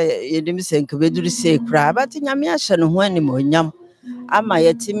nketekete bi dɛ yɛdim sɛ nkɛbɛduru sei koraa but nyame ahyɛ no ho animonyam ama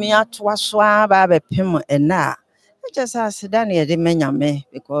yɛtumi atoa so a ba bɛpem ɛna a ɛkyɛ sɛ aseda ne yɛde ma nyame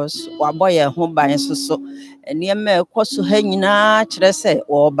because wabɔ yɛn ho ban so nneɛma ɛkɔ so ha nyinaa kyerɛ sɛ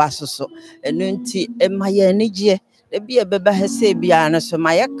wɔba so ɛno nti ɛma yɛn anigyeɛ ebi ɛbɛba ha sɛ biara no so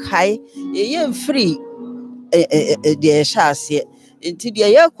ma yɛkae yɛyɛ mfiri deɛ yɛhyɛ aseɛ nti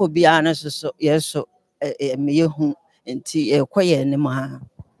deɛ yɛkɔ biara no so yɛso yɛhu nti yɛkɔ yɛn anim ha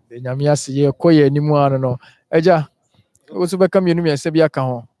nyame ase yɛkɔ yɛn anim ha no agya wo so bɛka mmienu mmiɛnsa bi aka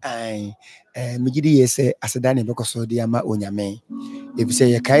ho megye di yɛ sɛ aseda ne bɛkɔ so de ama onyame ɛfiri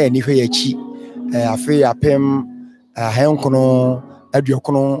sɛ yɛkae ani hwɛ yɛakyi afei apem ahankono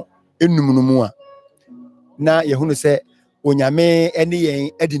aduɔkono enum no mu a na yɛhunu sɛ onyame ne yɛn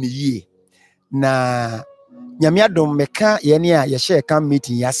adi ne yie na nyame adom meka yɛne a yɛhyɛ camp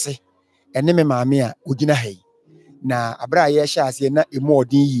meeting yɛase ɛne me maame a ogyina ha yi na abra a yɛhyɛ aseɛ na ɛmu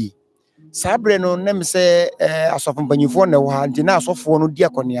ɔden yie saa berɛ no na me sɛ asɔfo mpanyimfoɔ na ɛwɔ ha nti na asɔfoɔ no di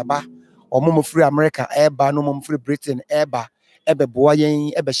akɔneaba ɔmo mfiri America ɛba no ɔmo mfiri Britain ɛba ɛbɛboa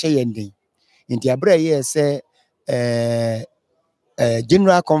yɛn ɛbɛhyɛ yɛn den nti abra yɛ sɛ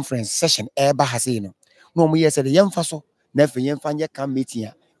general conference session ɛba ha sei no na ɔmo yɛ sɛ de yɛmfa so na afei yɛmfa nyɛ camp meeting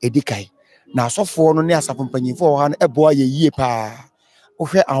a ɛdi kae na asɔfoɔ no ne asafo mpanyimfoɔ wɔ ha no ɛboa yɛ yie paa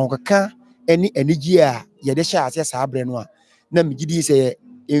wohwɛ ahokeka ne anigye a yɛde hyɛ aseɛ saa berɛ no a na megye di sɛ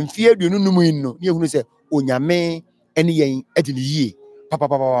mfie aduonu num yi no ne yɛhunu sɛ onyame ne yɛn adi ne yie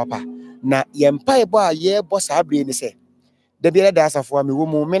papapapapa na yɛn mpaebɔ a yɛbɔ saa berɛ ne sɛ da biara da asafo a mewɔ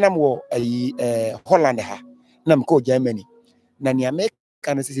mu menam wɔ Holland ha na mekɔ Germany na nea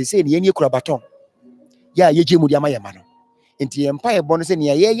meka no sɛ ne yɛni kura baton yɛ a yɛgye mu de ama yɛ ma no nti yɛn mpaebɔ no sɛ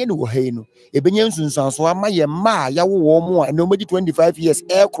nea yɛyɛ no wɔ ha yi no ɛbɛnya nsunsuanso ama yɛn mma a yɛawo wɔ mu a ɛna ɔmagye 25 years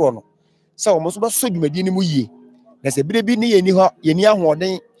ɛkorɔ no sɛ ɔmo nso bɛsɔ dwumadi no mu yie na sɛ bere bi ne yɛni hɔ yɛni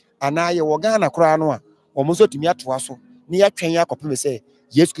ahoɔden anaa yɛwɔ Ghana koraa no a ɔmo nso tumi atoa so ne yɛatwɛn akɔpem sɛ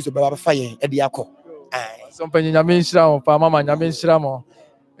Yesu Kristo bɛba bɛfa yɛn ɛde akɔ Sompanyi nyame nhyira mo pa mama nyame nhyira mo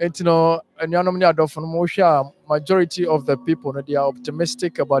enti no anuanom ne adɔfo no mo hwɛ a majority of the people no they are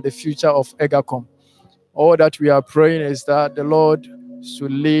optimistic about the future of Egaccome. All that we are praying is that the Lord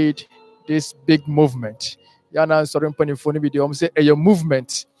should lead this big movement. Yana sorry mpanimfo no bi de ɔmo sɛ ɛyɛ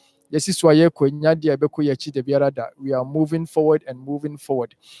movement. Yesi so ayɛ kɔ nya de ɛbɛkɔ yɛ akyi de biara da. We are moving forward and moving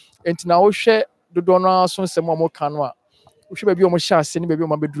forward. Enti na wo hwɛ dodoɔ no aso nsɛm a mo ka no a wohwɛ baabi a ɔmo hyɛ ase ne baabi a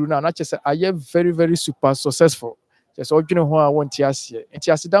ɔmo abɛduru no a na kyerɛ sɛ ayɛ very very super successful. Kyerɛ sɛ ɔdwene ho a wɔnte aseɛ.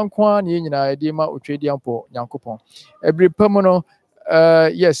 Enti aseda nko a ne yɛn nyinaa yɛde ma otwadi ampɔ Nyankopɔn. Ɛbere pa mu no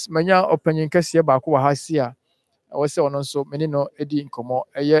yes manya ɔpanyin kɛseɛ baako wɔ ha si a ɛwɔ sɛ ɔno nso mene no edi nkɔmmɔ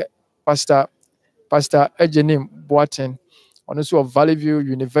ɛyɛ pastor Egaccome Boateng ɔno nso wɔ Valley View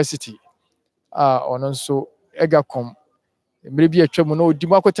University a ɔno nso Egaccome mmere bi atwa mu na odi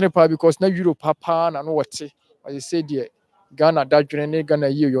mu akɔtene paa because na Europe paa na no wɔte ɔyɛ sɛ deɛ Ghana dadwene ne Ghana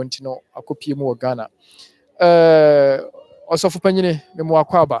yie yɔ nti no akɔpie mu wɔ Ghana ɔsɔfo panyine memo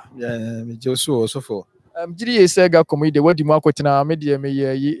akɔ aba megye so ɔsɔfo giri yɛ sɛ Egaccome yi de wadi mu akɔtena me deɛ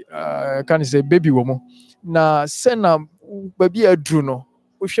meyɛ yi ka ne sɛ baby wɔ mu na sɛ na baabi a aduru no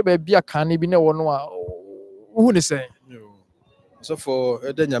wohwɛ baabi a kane bi na ɛwɔ no a wohu ne sɛn ɔsɔfo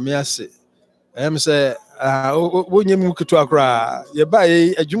ɛda nyame ase ɛyɛ me sɛ wonyɛ mu ketewa koraa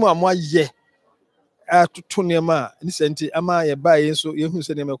yɛbaeɛ adwuma a mo ayɛ atoto nneɛma a ne sɛ nti ama yɛbaeɛ nso yɛhu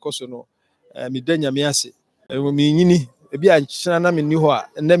sɛ nneɛma ɛkɔ so no meda nyame ase menyini ebi a nkyena na menni hɔ a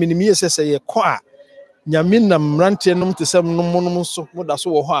ɛnna menim yɛ sɛ yɛkɔ a nyame nam mmeranteɛ nom te sɛ nom so moda so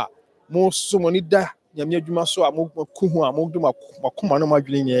wɔ hɔ a mo so mo ni da nyame adwuma so a mo ku ho a mo de makoma no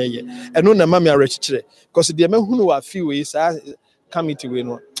madwene nyɛɛyɛ ɛno na ma me awerɛkyekyerɛ because deɛ mahunu wɔ afi wei saa committee wei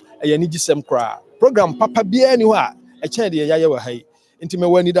no ɛyɛ ne gyesɛm koraa program papa biara ni hɔ a ɛkyɛn deɛ yɛayɛ wɔ ha yi nti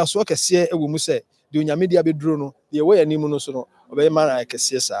mɛwɔ anidasoɔ kɛseɛ ɛwɔ mu sɛ deɛ onyame de abɛduro no deɛ ɛwɔ yɛ anim no so no ɔbɛyɛ ma no ayɛ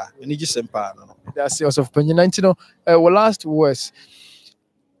kɛseɛ saa ɛne gyesɛm paa no that's of panyina nti no wɔ last words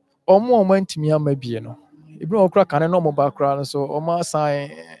ɔmo antumi ama bie no ebi na ɔkora kane na ɔmo ba kora no so ɔmo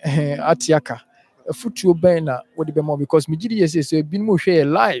asan ate aka afutuo bɛn na wɔde bɛma because megye di yɛ sɛ ebinom hwɛ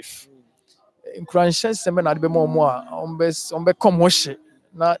yɛ live nkuranhyɛnsɛm na ade bɛma ɔmo a ɔmo bɛkɔm ho hye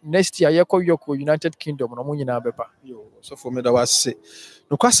na next year yɛkɔ yɔkɔ United Kingdom na ɔmo nyinaa bɛba sɔfo meda wase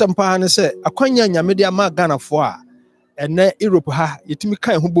nokwasɛm paa ne sɛ akwanya nyame de ama Ghanafoɔ a ɛnɛ Europe ha yɛtumi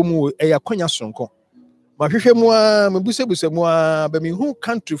kan ho bɔ mu ɛyɛ akwanya sonko mahwehwɛ mu a mebusabusa mu a bɛmehu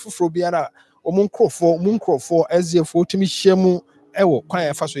country foforɔ biara a ɔmo nkurɔfoɔ ɛzeɛfoɔ tumi hyia mu ɛwɔ kwan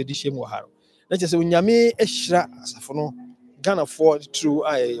a ɛfa so yɛde hyia mu wɔ ha no na kyerɛ sɛ onyame ahyira asafo no Ghanafoɔ turu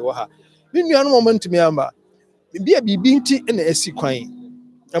a yɛwɔ ha me nuanom ɔmo ntumi amba biribi nti na asi kwan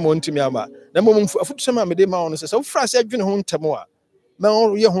ɛma ntumi amba na mmom afotusɛm a mede ma wo no sɛ wofra sɛ adwene ho ntɛm a ma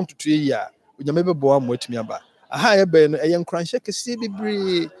ɔyɛ ho ntotoe yi a onyame bɛboa mo atumi aba aha yɛbɛn no ɛyɛ nkranhyɛ kɛseɛ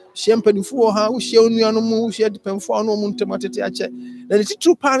bebree hyia mpanimfoɔ wɔ ha wohyia onuanom mu wohyia dipɛmfoɔ a ɔmo ntɛm atete akyɛ na ne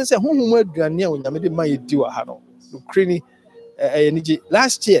titiri paa ne sɛ honhom aduane a onyame de ma yɛdi wɔ ha no nokure ni ɛyɛ ne gye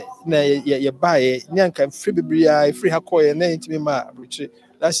last year na yɛbaeɛ ne anka mfiri bebree a ɛfiri ha kɔɔyɛ na yɛntumi ma aburokyire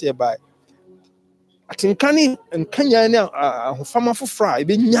last year baeɛ atenkane nkanya ne ahofama foforɔ a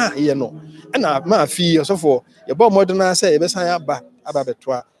ɛbɛnya yɛ no ɛna ma afi ɔsɔfoɔ yɛbɔ mmɔden a sɛ yɛbɛsan aba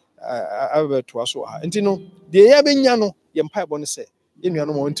abɛtoa so ha nti no deɛ yɛbɛnya no yɛ mpaebɔ no sɛ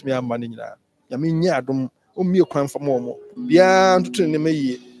yɛnuanom a wɔntumi amma no nyinaa nyame nyɛ adom ɔmmie kwan fam wɔ mo biara ntoto ne nneɛma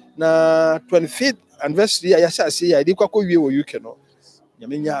yie na 25th anniversary a yɛahyɛ ase a yɛde kɔkɔ wie wɔ UK no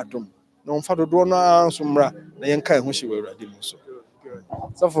nyame nyɛ adom na ɔmfa dodoɔ no ara nso mmra na yɛnka ɛho hyɛ wɔ Awurade mu so.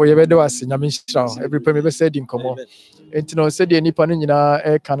 So for you, bedo ase nyame nhyira wo. Every time me say di nkɔmmɔ. Enti no say the nipa no nyinaa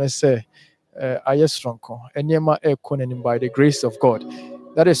ɛka ne sɛ ayɛ soronko. Ɛnneɛma ɛkɔ n'anim by the grace of God.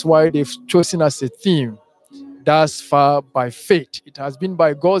 That is why they've chosen as a theme, thus far by faith. It has been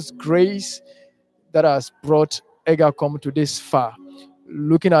by God's grace that has brought Egaccome to this far.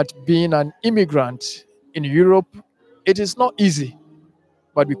 Looking at being an immigrant in Europe, it is not easy.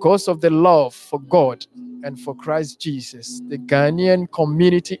 But because of the love for God and for Christ Jesus, the Ghanaian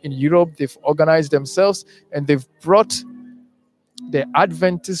community in Europe, they've organized themselves and they've brought the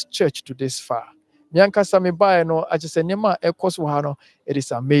Adventist church to this far. Nyankasa me bae no agese nema ekos wo ha no, it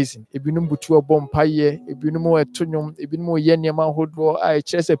is amazing. Ebinum butu obom paye, ebinum etonwom, ebinum ye nema hodo a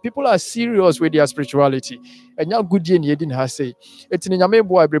kyerɛ sɛ people are serious with their spirituality. Enya goodie ne yedi na ha sei. Etini nyame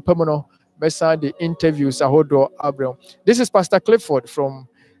bo abrepam no, besa the interviews ahodo abrem. This is Pastor Clifford from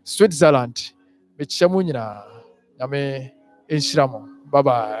Switzerland. Mekyɛmu nyina. Nyame enhyira mo. Bye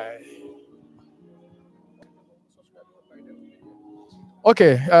bye.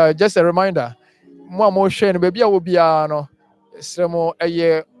 Okay, just a reminder. Mo share no baby a wo bia no sremo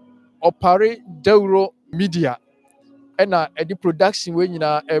eye Opare Deuro Media ena edi production we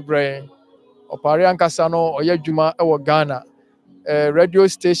nyina ebrɛ Opare ankasa no oye dwuma e wo Ghana radio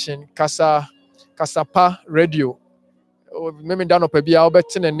station Kasapa Radio meme da no pa bia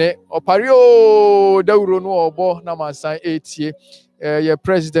obetene ne Opare o Deuro no obo na mansan etie ye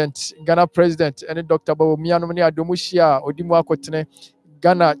president Ghana president ene Dr. Bawumianom ne adomuhia odimu akotene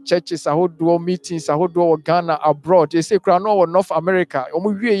Ghana churches ahodoɔ meetings ahodoɔ wɔ Ghana abroad. They say kura no wɔ North America.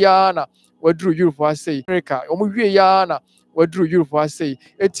 Omu wie ya na waduru Europe ha say. America. Omu wie ya na waduru Europe ha say.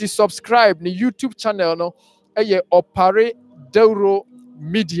 Eti subscribe ni YouTube channel no. Eye Opare Deuro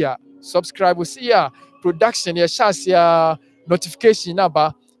Media. Subscribe. We see ya production ya shasi ya notification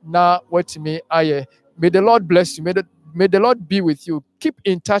naba na wetimi aye. May the Lord bless you. May the Lord be with you. Keep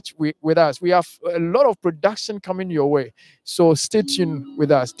in touch with us. We have a lot of production coming your way. So stay tuned with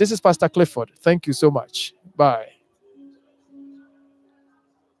us. This is Pastor Clifford. Thank you so much. Bye.